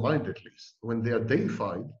their own mind at least, when they are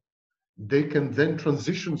deified, they can then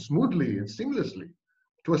transition smoothly and seamlessly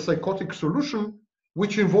to a psychotic solution,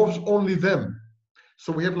 which involves only them.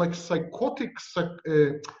 So we have like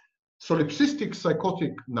solipsistic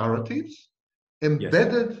psychotic narratives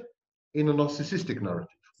embedded in a narcissistic narrative,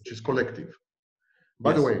 which is collective.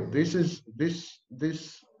 By the way,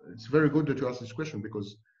 it's very good that you asked this question,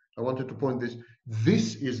 because I wanted to point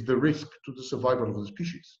this is the risk to the survival of the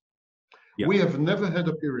species. Yeah. We have never had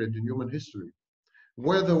a period in human history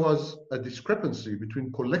where there was a discrepancy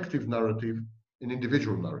between collective narrative and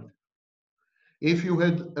individual narrative. If you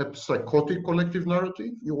had a psychotic collective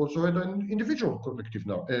narrative, you also had an individual collective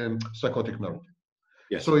psychotic narrative.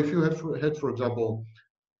 Yes. So if you had, for example,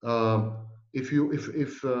 if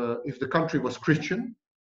the country was Christian,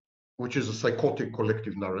 which is a psychotic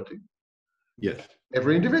collective narrative, yes,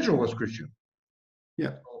 every individual was Christian.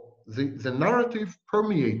 Yeah. The narrative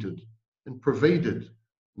permeated and pervaded.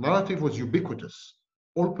 Narrative was ubiquitous,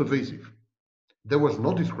 all pervasive. There was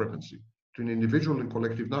no discrepancy between individual and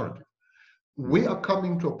collective narrative. We are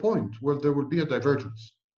coming to a point where there will be a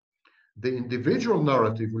divergence. The individual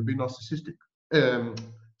narrative will be narcissistic,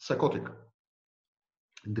 psychotic.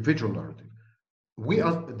 Individual narrative.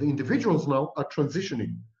 The individuals now are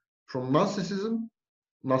transitioning from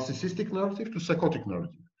narcissistic narrative to psychotic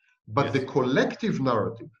narrative. But yes. the collective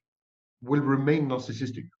narrative will remain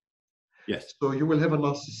narcissistic. Yes. So you will have a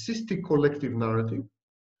narcissistic collective narrative,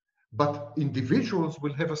 but individuals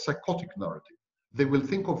will have a psychotic narrative. They will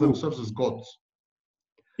think of themselves as gods.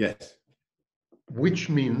 Yes. Which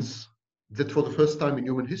means that for the first time in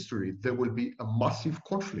human history, there will be a massive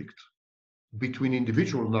conflict between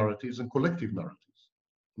individual narratives and collective narratives.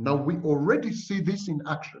 Now, we already see this in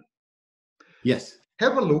action. Yes.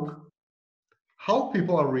 Have a look how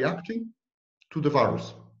people are reacting to the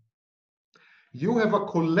virus. You have a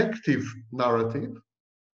collective narrative,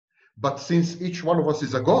 but since each one of us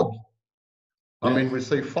is a god, I mean, we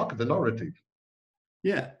say, fuck the narrative.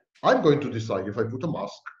 Yeah. I'm going to decide if I put a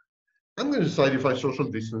mask. I'm going to decide if I social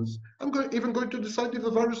distance. I'm even going to decide if the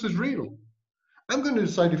virus is real. I'm going to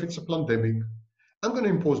decide if it's a pandemic. I'm going to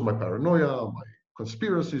impose my paranoia, my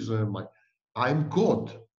conspiracism. I'm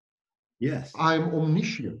God. Yes. I'm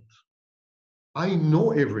omniscient. I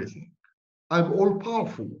know everything. I'm all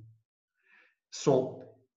powerful. So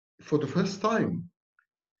for the first time,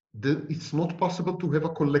 it's not possible to have a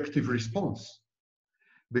collective response,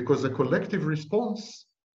 because a collective response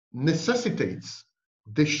necessitates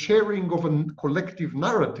the sharing of a collective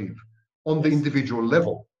narrative on the individual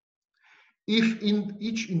level. If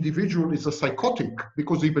each individual is a psychotic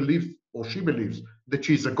because he believes or she believes that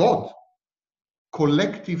she's a god,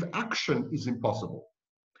 collective action is impossible.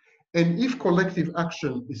 And if collective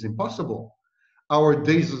action is impossible, our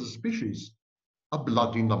days as a species are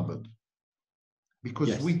bloody numbered,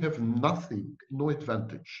 because we have nothing, no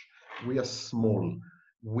advantage. We are small,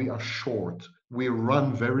 we are short, we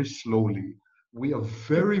run very slowly, we are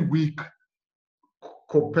very weak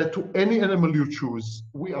compared to any animal you choose.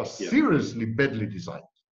 We are seriously badly designed.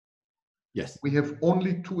 Yes. We have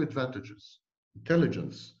only two advantages: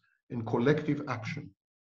 intelligence and collective action.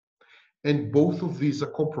 And both of these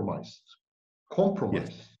are compromised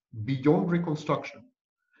beyond reconstruction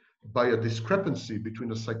by a discrepancy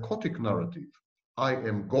between a psychotic narrative, I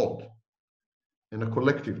am God, and a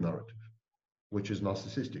collective narrative, which is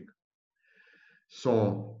narcissistic.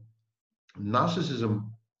 So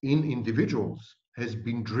narcissism in individuals has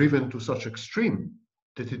been driven to such extreme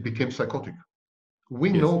that it became psychotic. We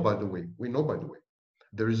know, by the way,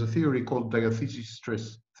 there is a theory called diathesis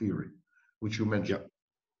stress theory, which you mentioned.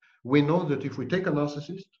 We know that if we take a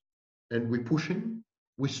narcissist and we push him,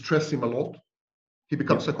 we stress him a lot, he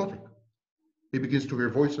becomes psychotic. He begins to hear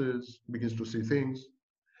voices, begins to see things.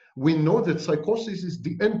 We know that psychosis is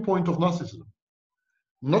the end point of narcissism.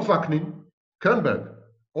 Not Vaknin, Kernberg,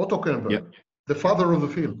 Otto Kernberg, the father of the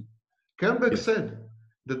field. Kernberg said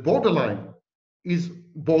that borderline is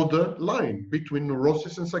borderline between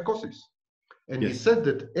neurosis and psychosis. And he said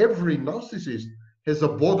that every narcissist has a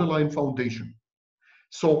borderline foundation.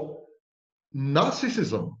 So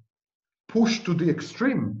narcissism pushed to the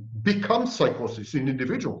extreme becomes psychosis in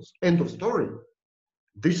individuals. End of story.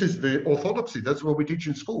 This is the orthodoxy. That's what we teach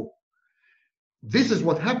in school. This is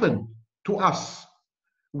what happened to us.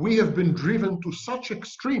 We have been driven to such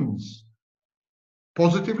extremes,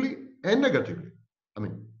 positively and negatively. I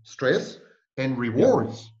mean, stress and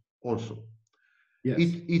rewards also.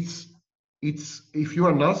 It's if you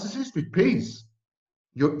are a narcissist, it pays.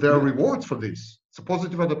 There are rewards for this. It's a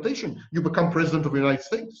positive adaptation. You become president of the United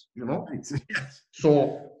States, you know?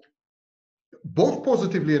 So both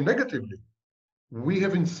positively and negatively, we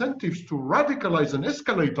have incentives to radicalize and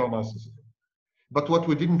escalate our narcissism. But what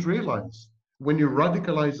we didn't realize, when you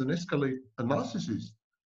radicalize and escalate a narcissist,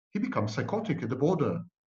 he becomes psychotic at the border.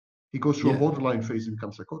 He goes through a borderline phase and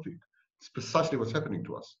becomes psychotic. It's precisely what's happening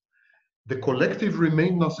to us. The collective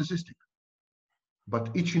remained narcissistic, but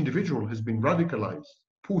each individual has been radicalized,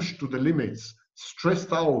 pushed to the limits,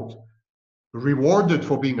 stressed out, rewarded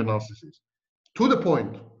for being a narcissist, to the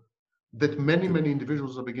point that many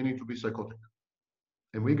individuals are beginning to be psychotic.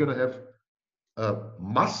 And we're going to have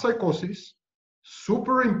mass psychosis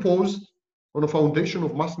superimposed on a foundation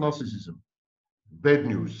of mass narcissism. Bad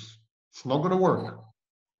news. It's not going to work.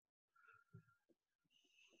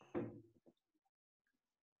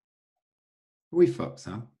 We fucked,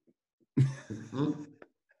 Sam. Mm-hmm.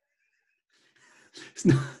 It's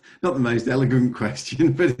not the most elegant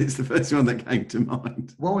question, but it's the first one that came to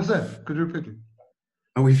mind. What was that? Could you repeat it?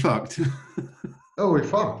 Are we fucked? Oh, we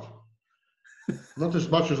fucked. Not as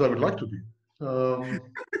much as I would like to be.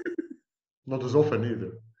 Not as often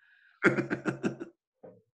either.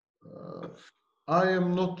 I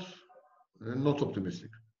am not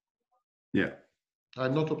optimistic. Yeah.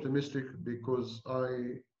 I'm not optimistic because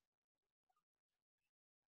I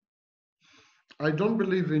don't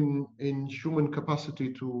believe in human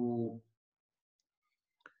capacity to.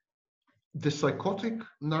 The psychotic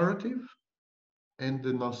narrative and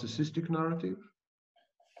the narcissistic narrative,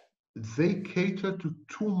 they cater to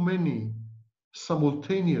too many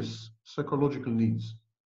simultaneous psychological needs.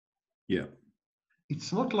 Yeah.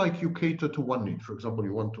 It's not like you cater to one need. For example,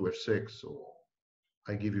 you want to have sex, or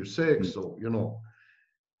I give you sex, or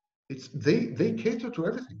it's they cater to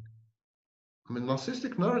everything. I mean,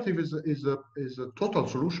 narcissistic narrative is a total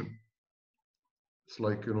solution. It's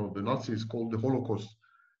like, the Nazis called the Holocaust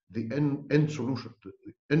the end solution,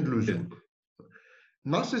 the Endlösung. Yeah.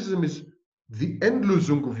 Narcissism is the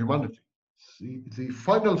Endlösung of humanity, the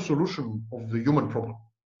final solution of the human problem.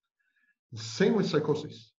 Same with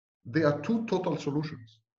psychosis. They are two total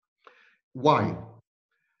solutions. Why?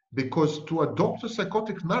 Because to adopt a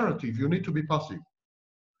psychotic narrative, you need to be passive.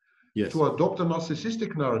 Yes. To adopt a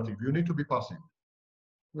narcissistic narrative, you need to be passive.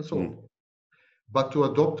 That's all. But to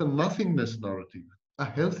adopt a nothingness narrative, a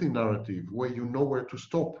healthy narrative where you know where to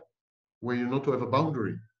stop, where you know to have a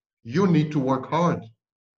boundary, you need to work hard.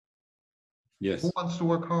 Yes. Who wants to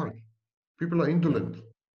work hard? People are indolent.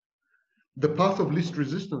 The path of least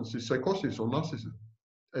resistance is psychosis or narcissism,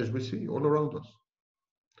 as we see all around us.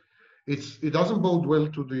 It doesn't bode well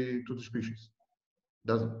to the species.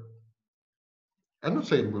 Doesn't. I'm not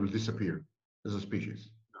saying we will disappear as a species,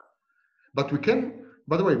 but we can.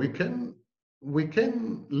 By the way, we can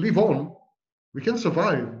live on. We can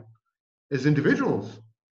survive as individuals,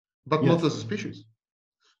 but not as a species.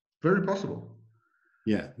 Very possible.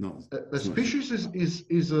 Yeah, not a species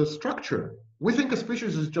is a structure. We think a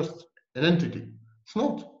species is just an entity. It's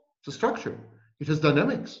not. It's a structure. It has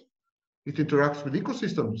dynamics. It interacts with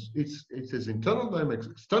ecosystems. It has internal dynamics,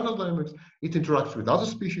 external dynamics. It interacts with other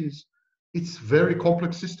species. It's a very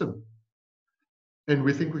complex system. And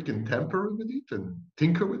we think we can tamper with it and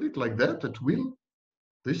tinker with it like that at will.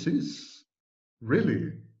 This is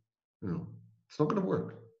really, it's not going to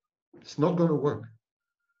work. It's not going to work.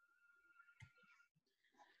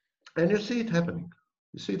 And you see it happening.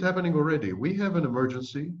 You see it happening already. We have an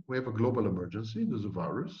emergency. We have a global emergency. There's a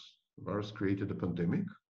virus. The virus created a pandemic.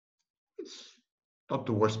 It's not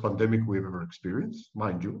the worst pandemic we've ever experienced,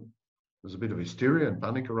 mind you. There's a bit of hysteria and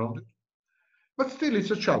panic around it. But still,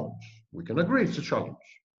 it's a challenge. We can agree it's a challenge.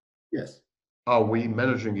 Yes. Are we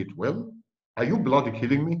managing it well? Are you bloody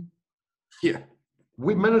kidding me? Yeah.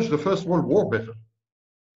 We managed the First World War better.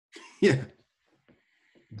 Yeah.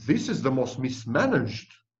 This is the most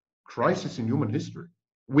mismanaged crisis in human history.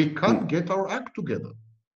 We can't get our act together.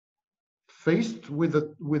 Faced with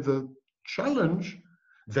a challenge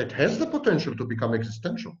that has the potential to become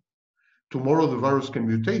existential. Tomorrow the virus can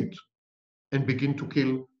mutate and begin to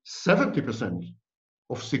kill 70%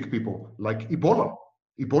 of sick people, like Ebola.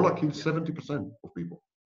 Ebola kills 70% of people,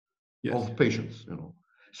 of patients,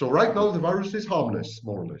 So right now the virus is harmless,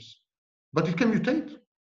 more or less, but it can mutate.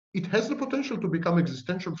 It has the potential to become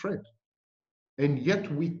existential threat. And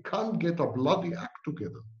yet we can't get a bloody act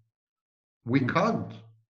together. We can't.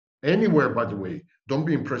 Anywhere, by the way. Don't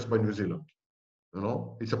be impressed by New Zealand.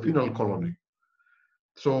 It's a penal colony.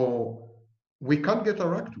 So we can't get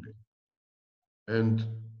our act together. And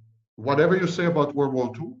whatever you say about World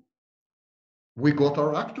War II, we got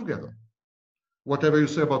our act together. Whatever you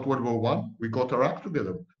say about World War I, we got our act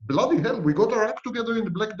together. Bloody hell, we got our act together in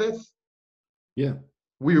the Black Death. Yeah.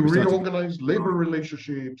 We reorganized labor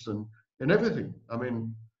relationships and everything. I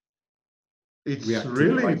mean, it's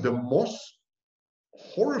really the most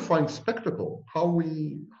horrifying spectacle how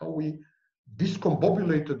we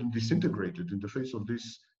discombobulated and disintegrated in the face of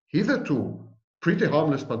this hitherto pretty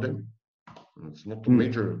harmless pandemic. It's not a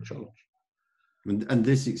major challenge. And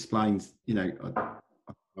this explains, I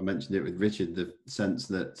mentioned it with Richard, the sense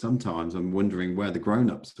that sometimes I'm wondering where the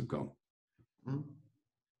grown-ups have gone.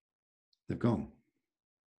 They've gone.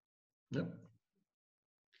 Yeah.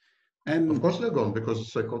 Of course they're gone, because the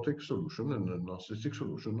psychotic solution and the narcissistic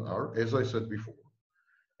solution are, as I said before,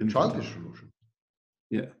 a childish solution.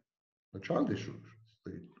 Yeah. A childish solution.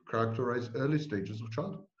 They characterize early stages of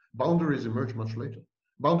childhood. Boundaries emerge much later.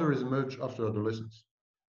 Boundaries emerge after adolescence.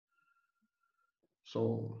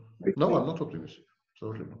 So, no, I'm not optimistic.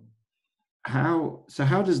 Certainly not. How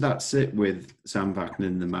does that sit with Sam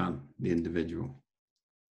Vaknin, the man, the individual?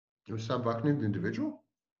 With Sam Vaknin, the individual?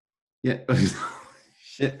 Yeah.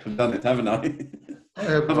 Shit, I've done it, haven't I?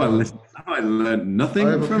 Have I learned nothing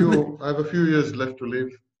I have a few years left to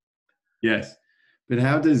live. Yes. But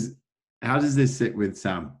how does this sit with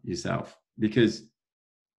Sam, yourself? Because,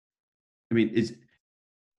 I mean, is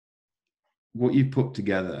what you've put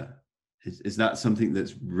together, is that something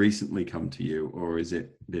that's recently come to you, or is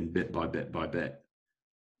it been bit by bit by bit?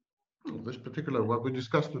 This particular, what we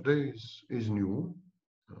discussed today is new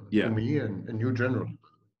to me and new generally.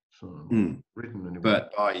 So written anyway.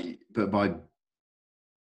 But by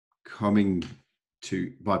putting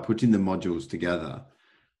the modules together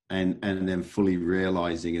and then fully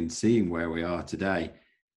realizing and seeing where we are today,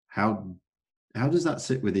 how does that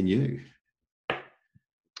sit within you?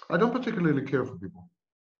 I don't particularly care for people.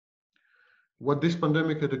 What this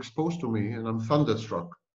pandemic had exposed to me, and I'm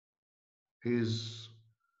thunderstruck, is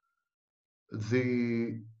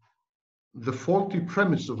the faulty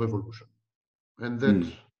premise of evolution, and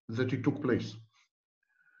that it took place.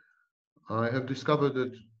 I have discovered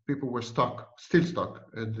that people were still stuck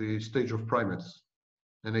at the stage of primates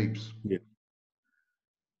and apes. Yeah.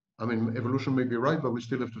 I mean, evolution may be right, but we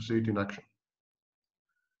still have to see it in action.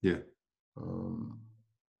 Yeah.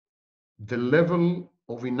 The level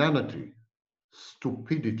of inanity,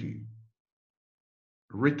 stupidity,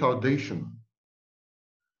 retardation,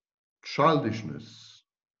 childishness,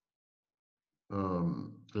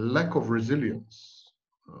 lack of resilience,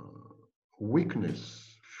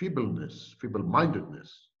 weakness,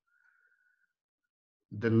 feeble-mindedness,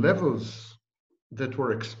 the levels that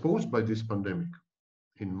were exposed by this pandemic,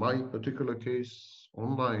 in my particular case,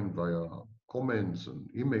 online via comments and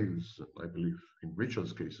emails, I believe in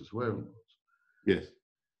Richard's case as well, yes,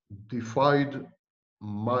 defied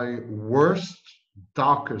my worst,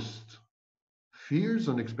 darkest fears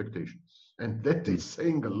and expectations. And that is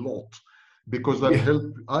saying a lot, because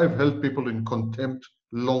I've held people in contempt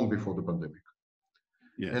long before the pandemic.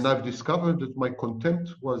 Yes. And I've discovered that my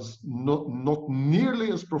contempt was not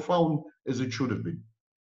nearly as profound as it should have been.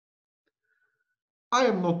 I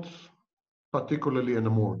am not particularly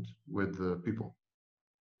enamored with people.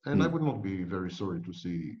 And I would not be very sorry to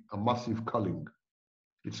see a massive culling.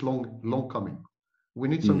 It's long coming. We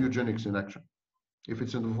need some eugenics in action. If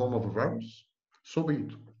it's in the form of a virus, so be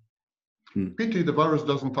it. Pity the virus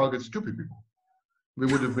doesn't target stupid people. We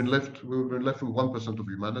would have been left with 1% of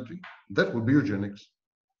humanity. That would be eugenics.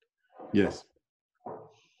 Yes.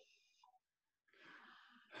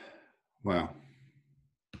 Wow.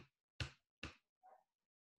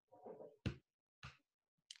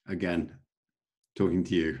 Again, talking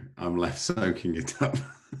to you, I'm left soaking it up.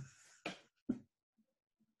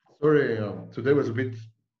 Sorry, today was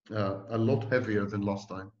a lot heavier than last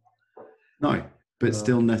time. No, but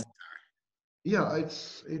still necessary. Yeah,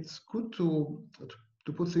 it's good to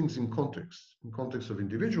put things in context of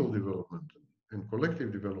individual development and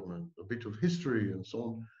collective development, a bit of history and so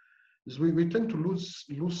on. Is we tend to lose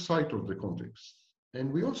sight of the context,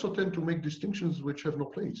 and we also tend to make distinctions which have no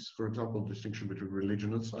place. For example, distinction between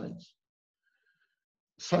religion and science.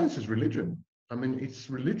 Science is religion. I mean, it's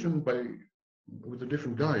religion with the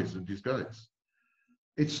different guys and these guys.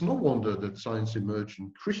 It's no wonder that science emerged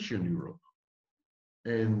in Christian Europe.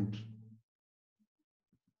 And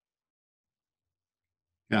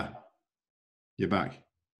yeah, you're back.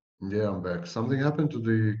 Yeah, I'm back. Something happened to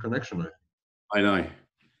the connection. I know.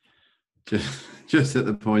 Just at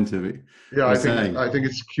the point of it. Yeah, I think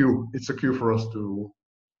it's cue. It's a cue for us to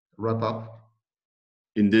wrap up.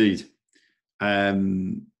 Indeed.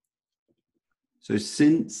 So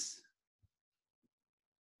since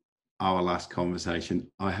our last conversation,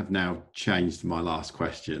 I have now changed my last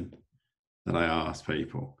question that I asked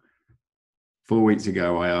people. 4 weeks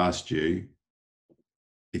ago, I asked you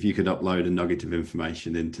if you could upload a nugget of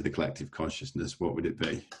information into the collective consciousness, what would it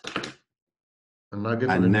be? A nugget.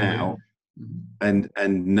 And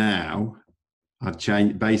now I've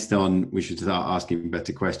changed based on, we should start asking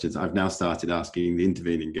better questions. I've now started asking the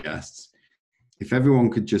intervening guests, if everyone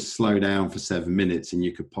could just slow down for 7 minutes and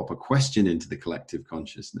you could pop a question into the collective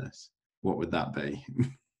consciousness, what would that be?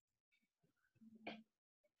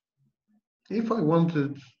 Had I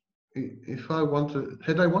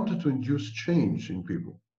wanted to induce change in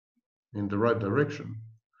people in the right direction,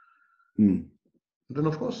 then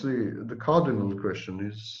of course the cardinal question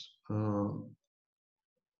is,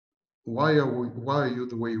 why are you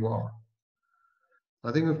the way you are?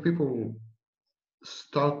 I think if people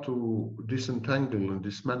start to disentangle and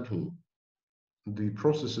dismantle the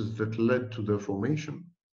processes that led to their formation,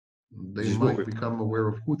 they might become aware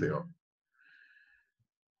of who they are.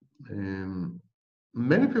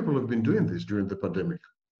 Many people have been doing this during the pandemic.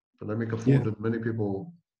 Pandemic afforded many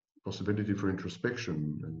people possibility for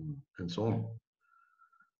introspection and so on.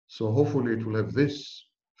 So hopefully it will have this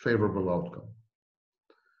favorable outcome.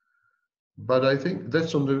 But I think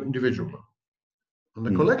that's on the individual level. On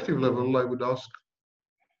the collective level, I would ask,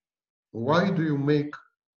 why do you make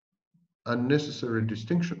unnecessary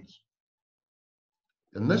distinctions?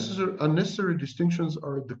 Unnecessary distinctions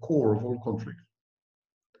are at the core of all conflict.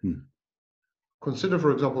 Consider,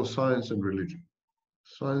 for example, science and religion.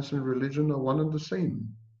 Science and religion are one and the same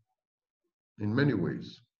in many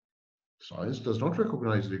ways. Science does not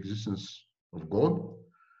recognize the existence of God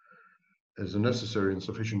as a necessary and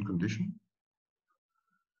sufficient condition.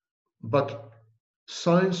 But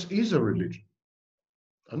science is a religion,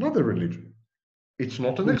 another religion. It's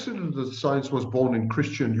not an accident that science was born in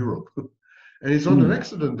Christian Europe. And it's not an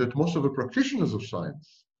accident that most of the practitioners of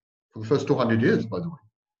science, for the first 200 years, by the way,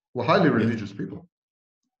 were highly religious people.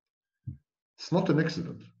 It's not an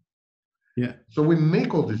accident. Yeah. So we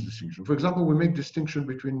make all these distinctions. For example, we make distinction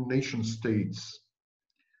between nation states,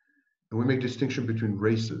 and we make distinction between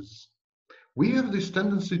races. We have this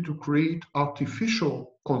tendency to create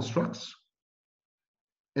artificial constructs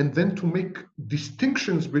and then to make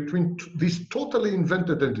distinctions between these totally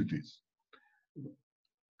invented entities.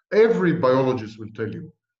 Every biologist will tell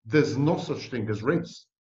you there's no such thing as race.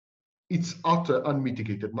 It's utter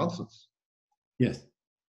unmitigated nonsense. Yes.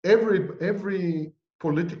 Every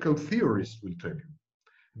political theorist will tell you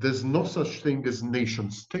there's no such thing as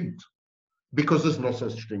nation state because there's no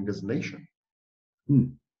such thing as nation.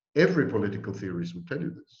 Every political theorist will tell you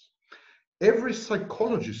this. Every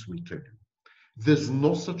psychologist will tell you there's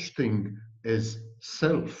no such thing as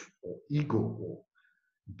self or ego,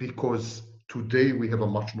 because today we have a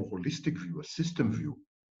much more holistic view, a system view,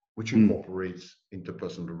 which incorporates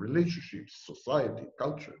interpersonal relationships, society,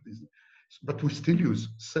 culture, business. But we still use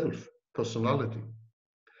self, personality.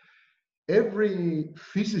 Every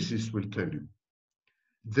physicist will tell you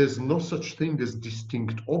there's no such thing as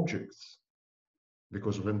distinct objects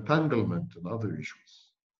because of entanglement and other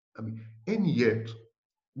issues. I mean, and yet,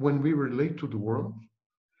 when we relate to the world,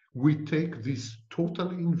 we take these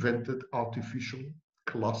totally invented artificial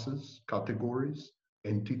classes, categories,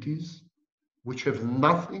 entities, which have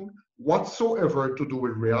nothing whatsoever to do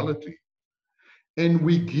with reality. And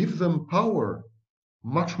we give them power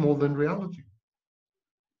much more than reality.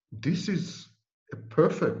 This is a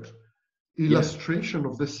perfect illustration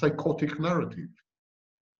of the psychotic narrative.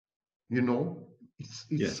 You know,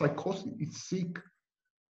 it's psychosis, it's sick.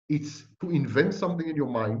 It's to invent something in your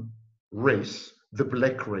mind, race, the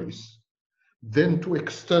black race, then to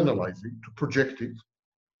externalize it, to project it,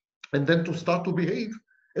 and then to start to behave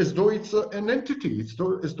as though it's an entity, as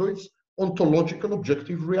though it's ontological,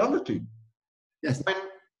 objective reality. Yes. When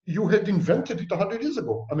you had invented it 100 years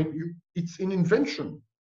ago. I mean, it's an invention.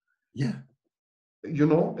 Yeah. You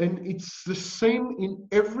know, and it's the same in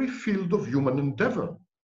every field of human endeavor.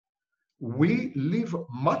 We live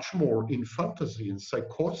much more in fantasy and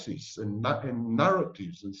psychosis and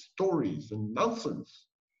narratives and stories and nonsense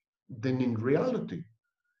than in reality.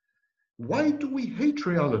 Why do we hate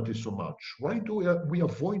reality so much? Why do we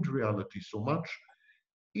avoid reality so much?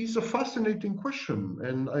 Is a fascinating question,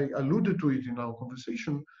 and I alluded to it in our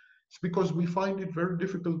conversation. It's because we find it very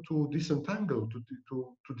difficult to disentangle,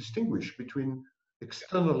 to distinguish between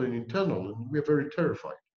external and internal, and we are very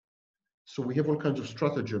terrified. So we have all kinds of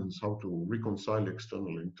stratagems how to reconcile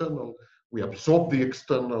external and internal. We absorb the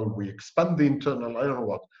external, we expand the internal, I don't know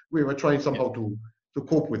what. We were trying somehow to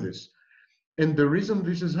cope with this. And the reason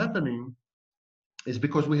this is happening is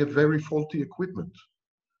because we have very faulty equipment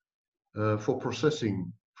for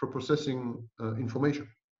processing information.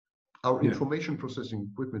 Our information processing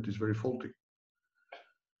equipment is very faulty.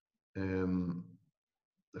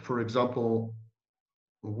 For example,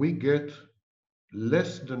 we get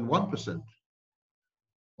less than 1%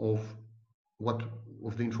 of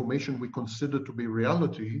the information we consider to be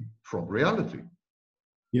reality from reality.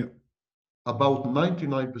 Yeah. About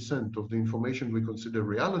 99% of the information we consider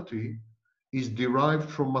reality is derived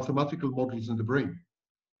from mathematical models in the brain.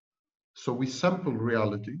 So we sample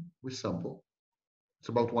reality, it's about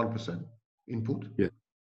 1% input. Yeah.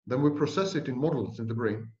 Then we process it in models in the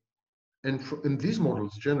brain. And these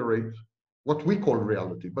models generate what we call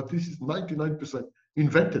reality, but this is 99%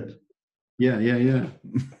 invented. Yeah.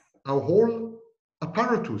 Our whole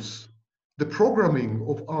apparatus, the programming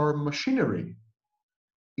of our machinery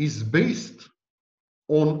is based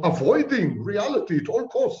on avoiding reality at all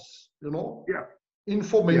costs, you know? Yeah.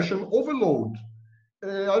 Information overload.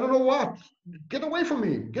 I don't know what. Get away from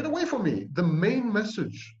me. Get away from me. The main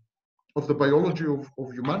message of the biology of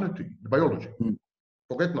humanity, the biology.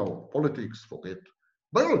 Forget now politics, forget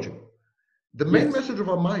biology. The main message of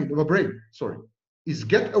our mind, of our brain, sorry, is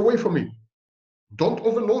get away from me. Don't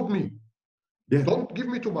overload me. Yeah. Don't give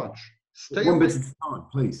me too much. Stay one away. bit at a time,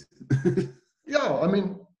 please. Yeah, I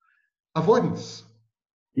mean, avoidance.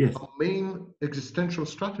 Yes. Our main existential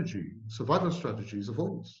strategy, survival strategy is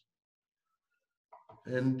avoidance.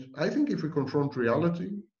 And I think if we confront reality,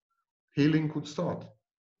 healing could start.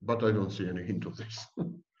 But I don't see any hint of this.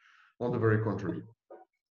 On the very contrary.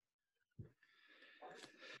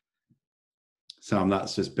 Sam,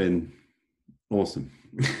 that's just been awesome.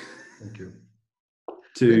 Thank you.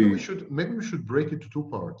 Maybe we should break it to two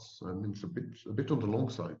parts. I mean, it's a bit on the long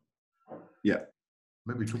side. Yeah.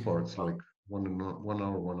 Maybe two parts, like 1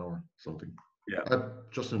 hour, something. Yeah.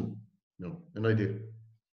 Just an idea.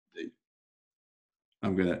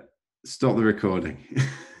 I'm gonna stop the recording.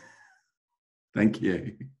 Thank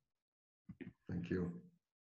you. Thank you.